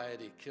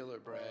anxiety killer,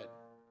 Brad.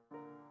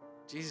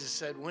 Jesus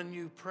said, when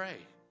you pray,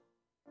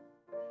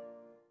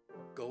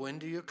 go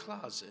into your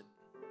closet.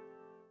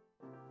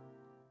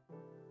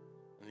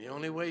 And the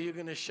only way you're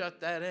going to shut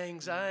that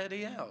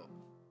anxiety out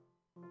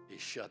is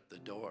shut the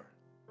door.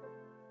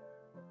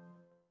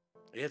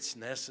 It's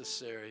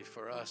necessary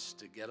for us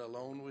to get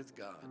alone with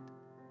God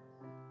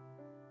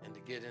and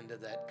to get into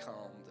that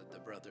calm that the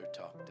brother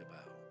talked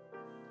about.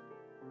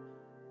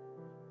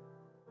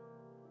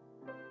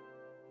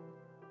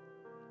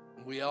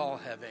 We all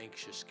have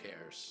anxious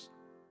cares.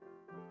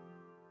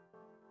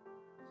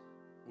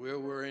 We're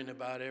worrying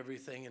about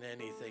everything and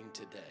anything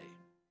today.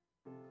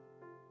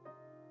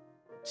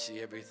 See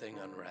everything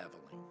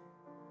unraveling.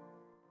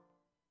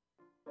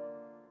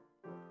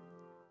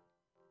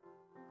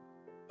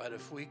 But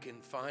if we can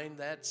find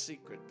that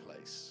secret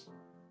place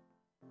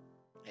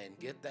and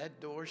get that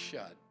door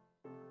shut,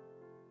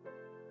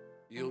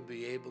 you'll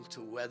be able to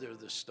weather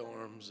the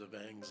storms of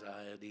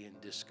anxiety and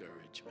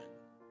discouragement.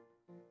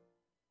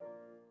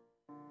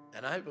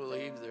 And I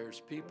believe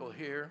there's people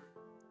here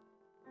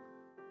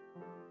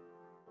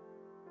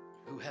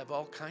who have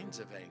all kinds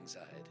of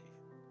anxiety.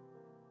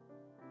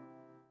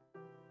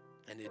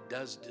 And it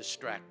does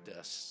distract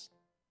us.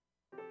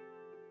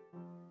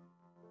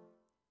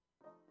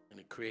 And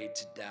it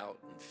creates doubt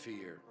and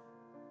fear.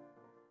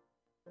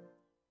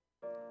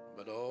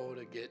 But oh,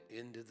 to get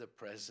into the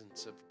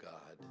presence of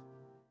God.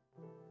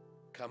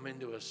 Come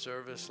into a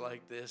service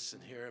like this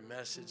and hear a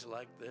message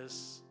like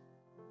this.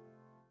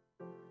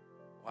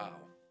 Wow.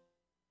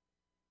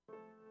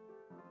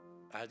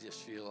 I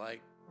just feel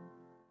like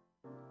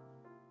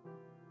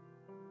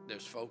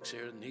there's folks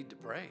here that need to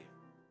pray.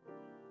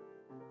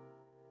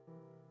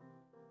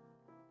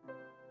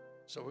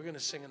 So we're going to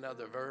sing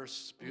another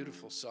verse.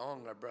 Beautiful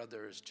song our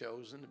brother has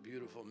chosen. A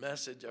beautiful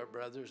message our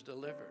brother's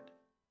delivered.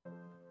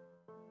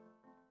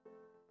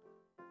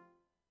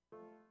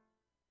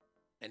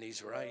 And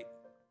he's right.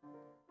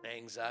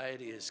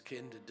 Anxiety is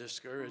kin to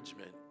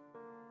discouragement.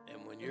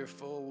 And when you're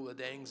full with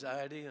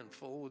anxiety and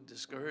full with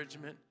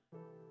discouragement,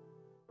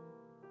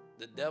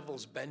 the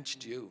devil's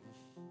benched you.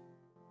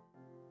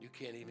 You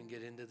can't even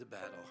get into the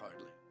battle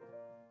hardly.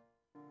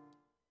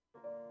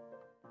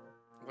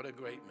 What a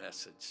great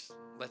message.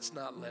 Let's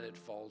not let it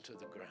fall to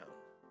the ground.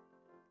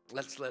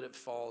 Let's let it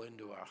fall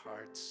into our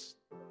hearts.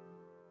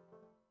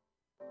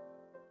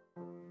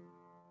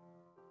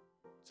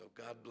 So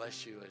God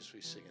bless you as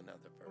we sing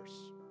another verse.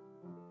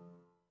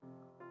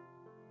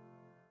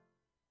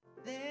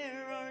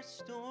 There are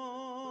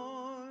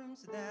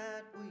storms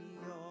that we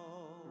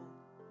all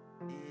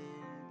encounter.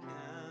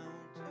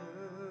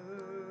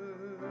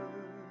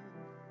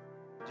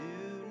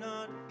 Do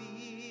not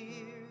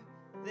fear,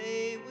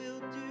 they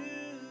will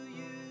do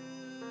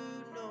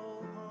you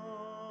no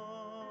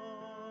harm.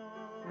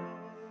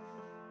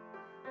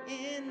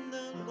 In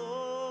the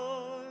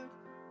Lord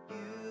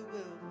you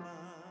will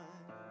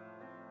find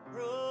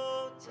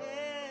protection.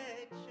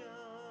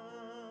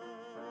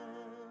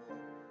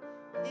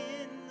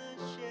 In the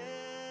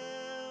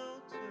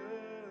shelter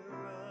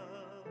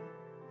of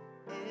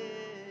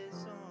His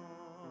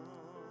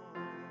arms,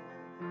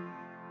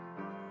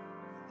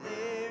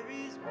 there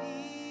is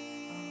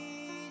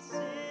peace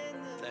in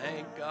the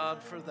Thank God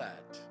for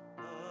that.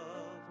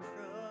 of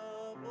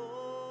trouble.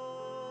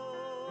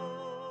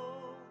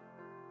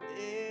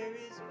 There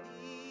is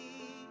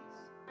peace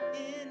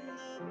in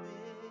the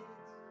midst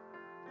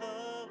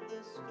of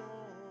the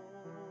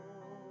storm.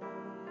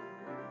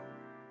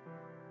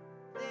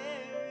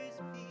 There is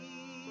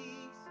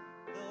peace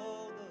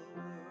though the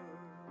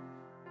world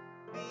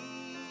be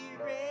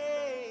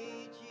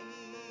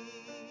raging.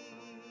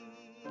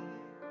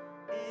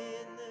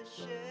 In the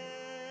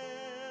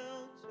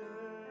shelter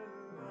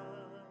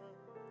of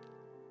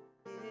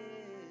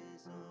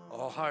His arms.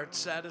 All hearts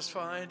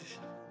satisfied?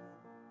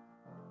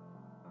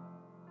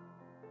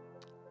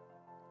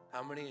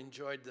 How many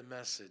enjoyed the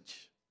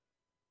message?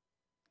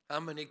 How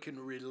many can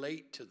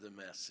relate to the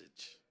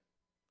message?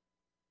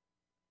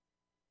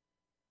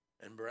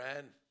 And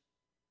Brad,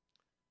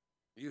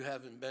 you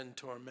haven't been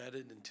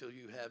tormented until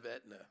you have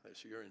Aetna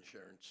as your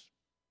insurance.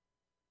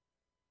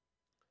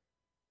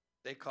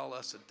 They call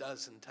us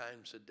 12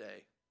 times a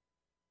day.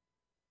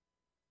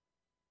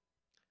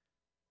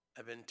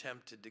 I've been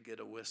tempted to get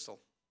a whistle,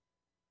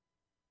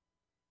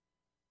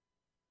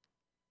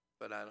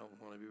 but I don't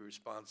want to be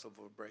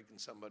responsible for breaking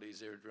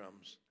somebody's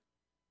eardrums.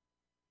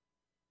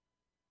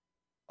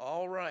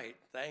 All right,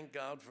 thank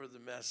God for the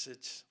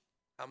message.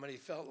 How many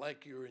felt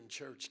like you were in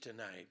church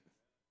tonight?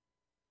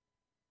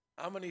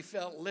 How many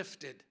felt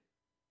lifted?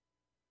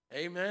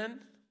 Amen?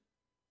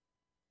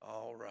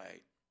 All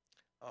right.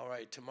 All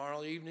right,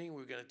 tomorrow evening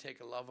we're going to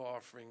take a love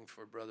offering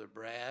for Brother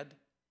Brad.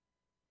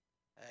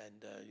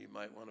 And you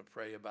might want to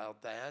pray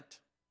about that.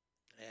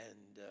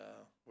 And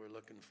we're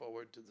looking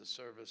forward to the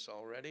service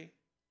already.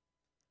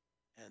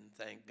 And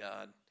thank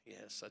God he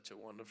has such a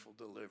wonderful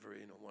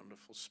delivery and a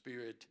wonderful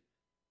spirit.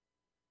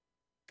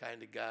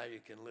 Kind of guy you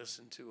can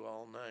listen to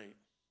all night.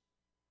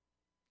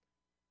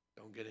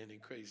 Don't get any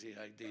crazy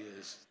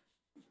ideas.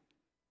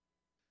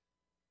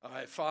 All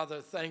right,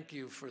 Father, thank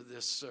you for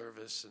this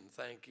service, and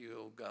thank you,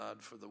 oh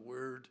God, for the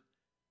word.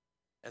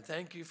 And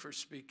thank you for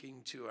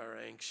speaking to our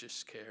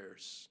anxious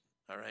cares,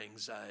 our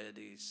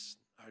anxieties,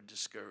 our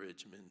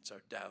discouragements,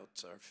 our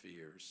doubts, our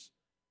fears.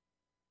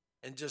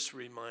 And just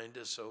remind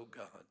us, oh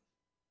God,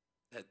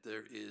 that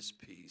there is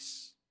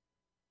peace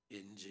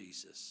in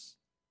Jesus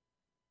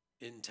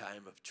in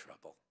time of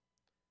trouble.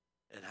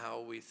 And how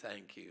we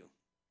thank you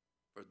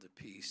for the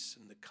peace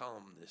and the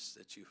calmness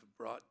that you have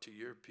brought to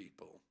your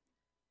people.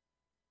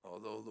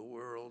 Although the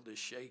world is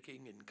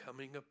shaking and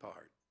coming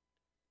apart,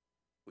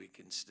 we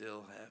can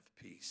still have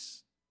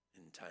peace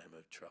in time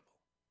of trouble.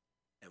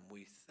 And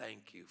we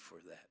thank you for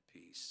that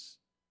peace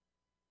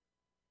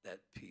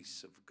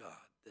of God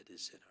that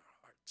is in our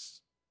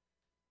hearts.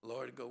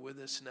 Lord, go with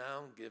us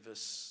now, give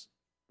us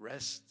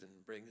rest,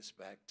 and bring us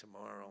back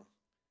tomorrow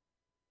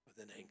with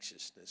an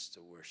anxiousness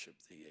to worship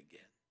thee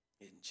again.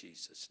 In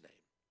Jesus'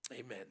 name,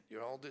 amen.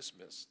 You're all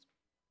dismissed.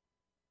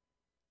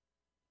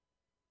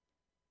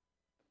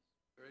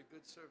 Very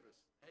good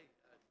service. Hey,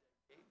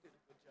 Gabe did a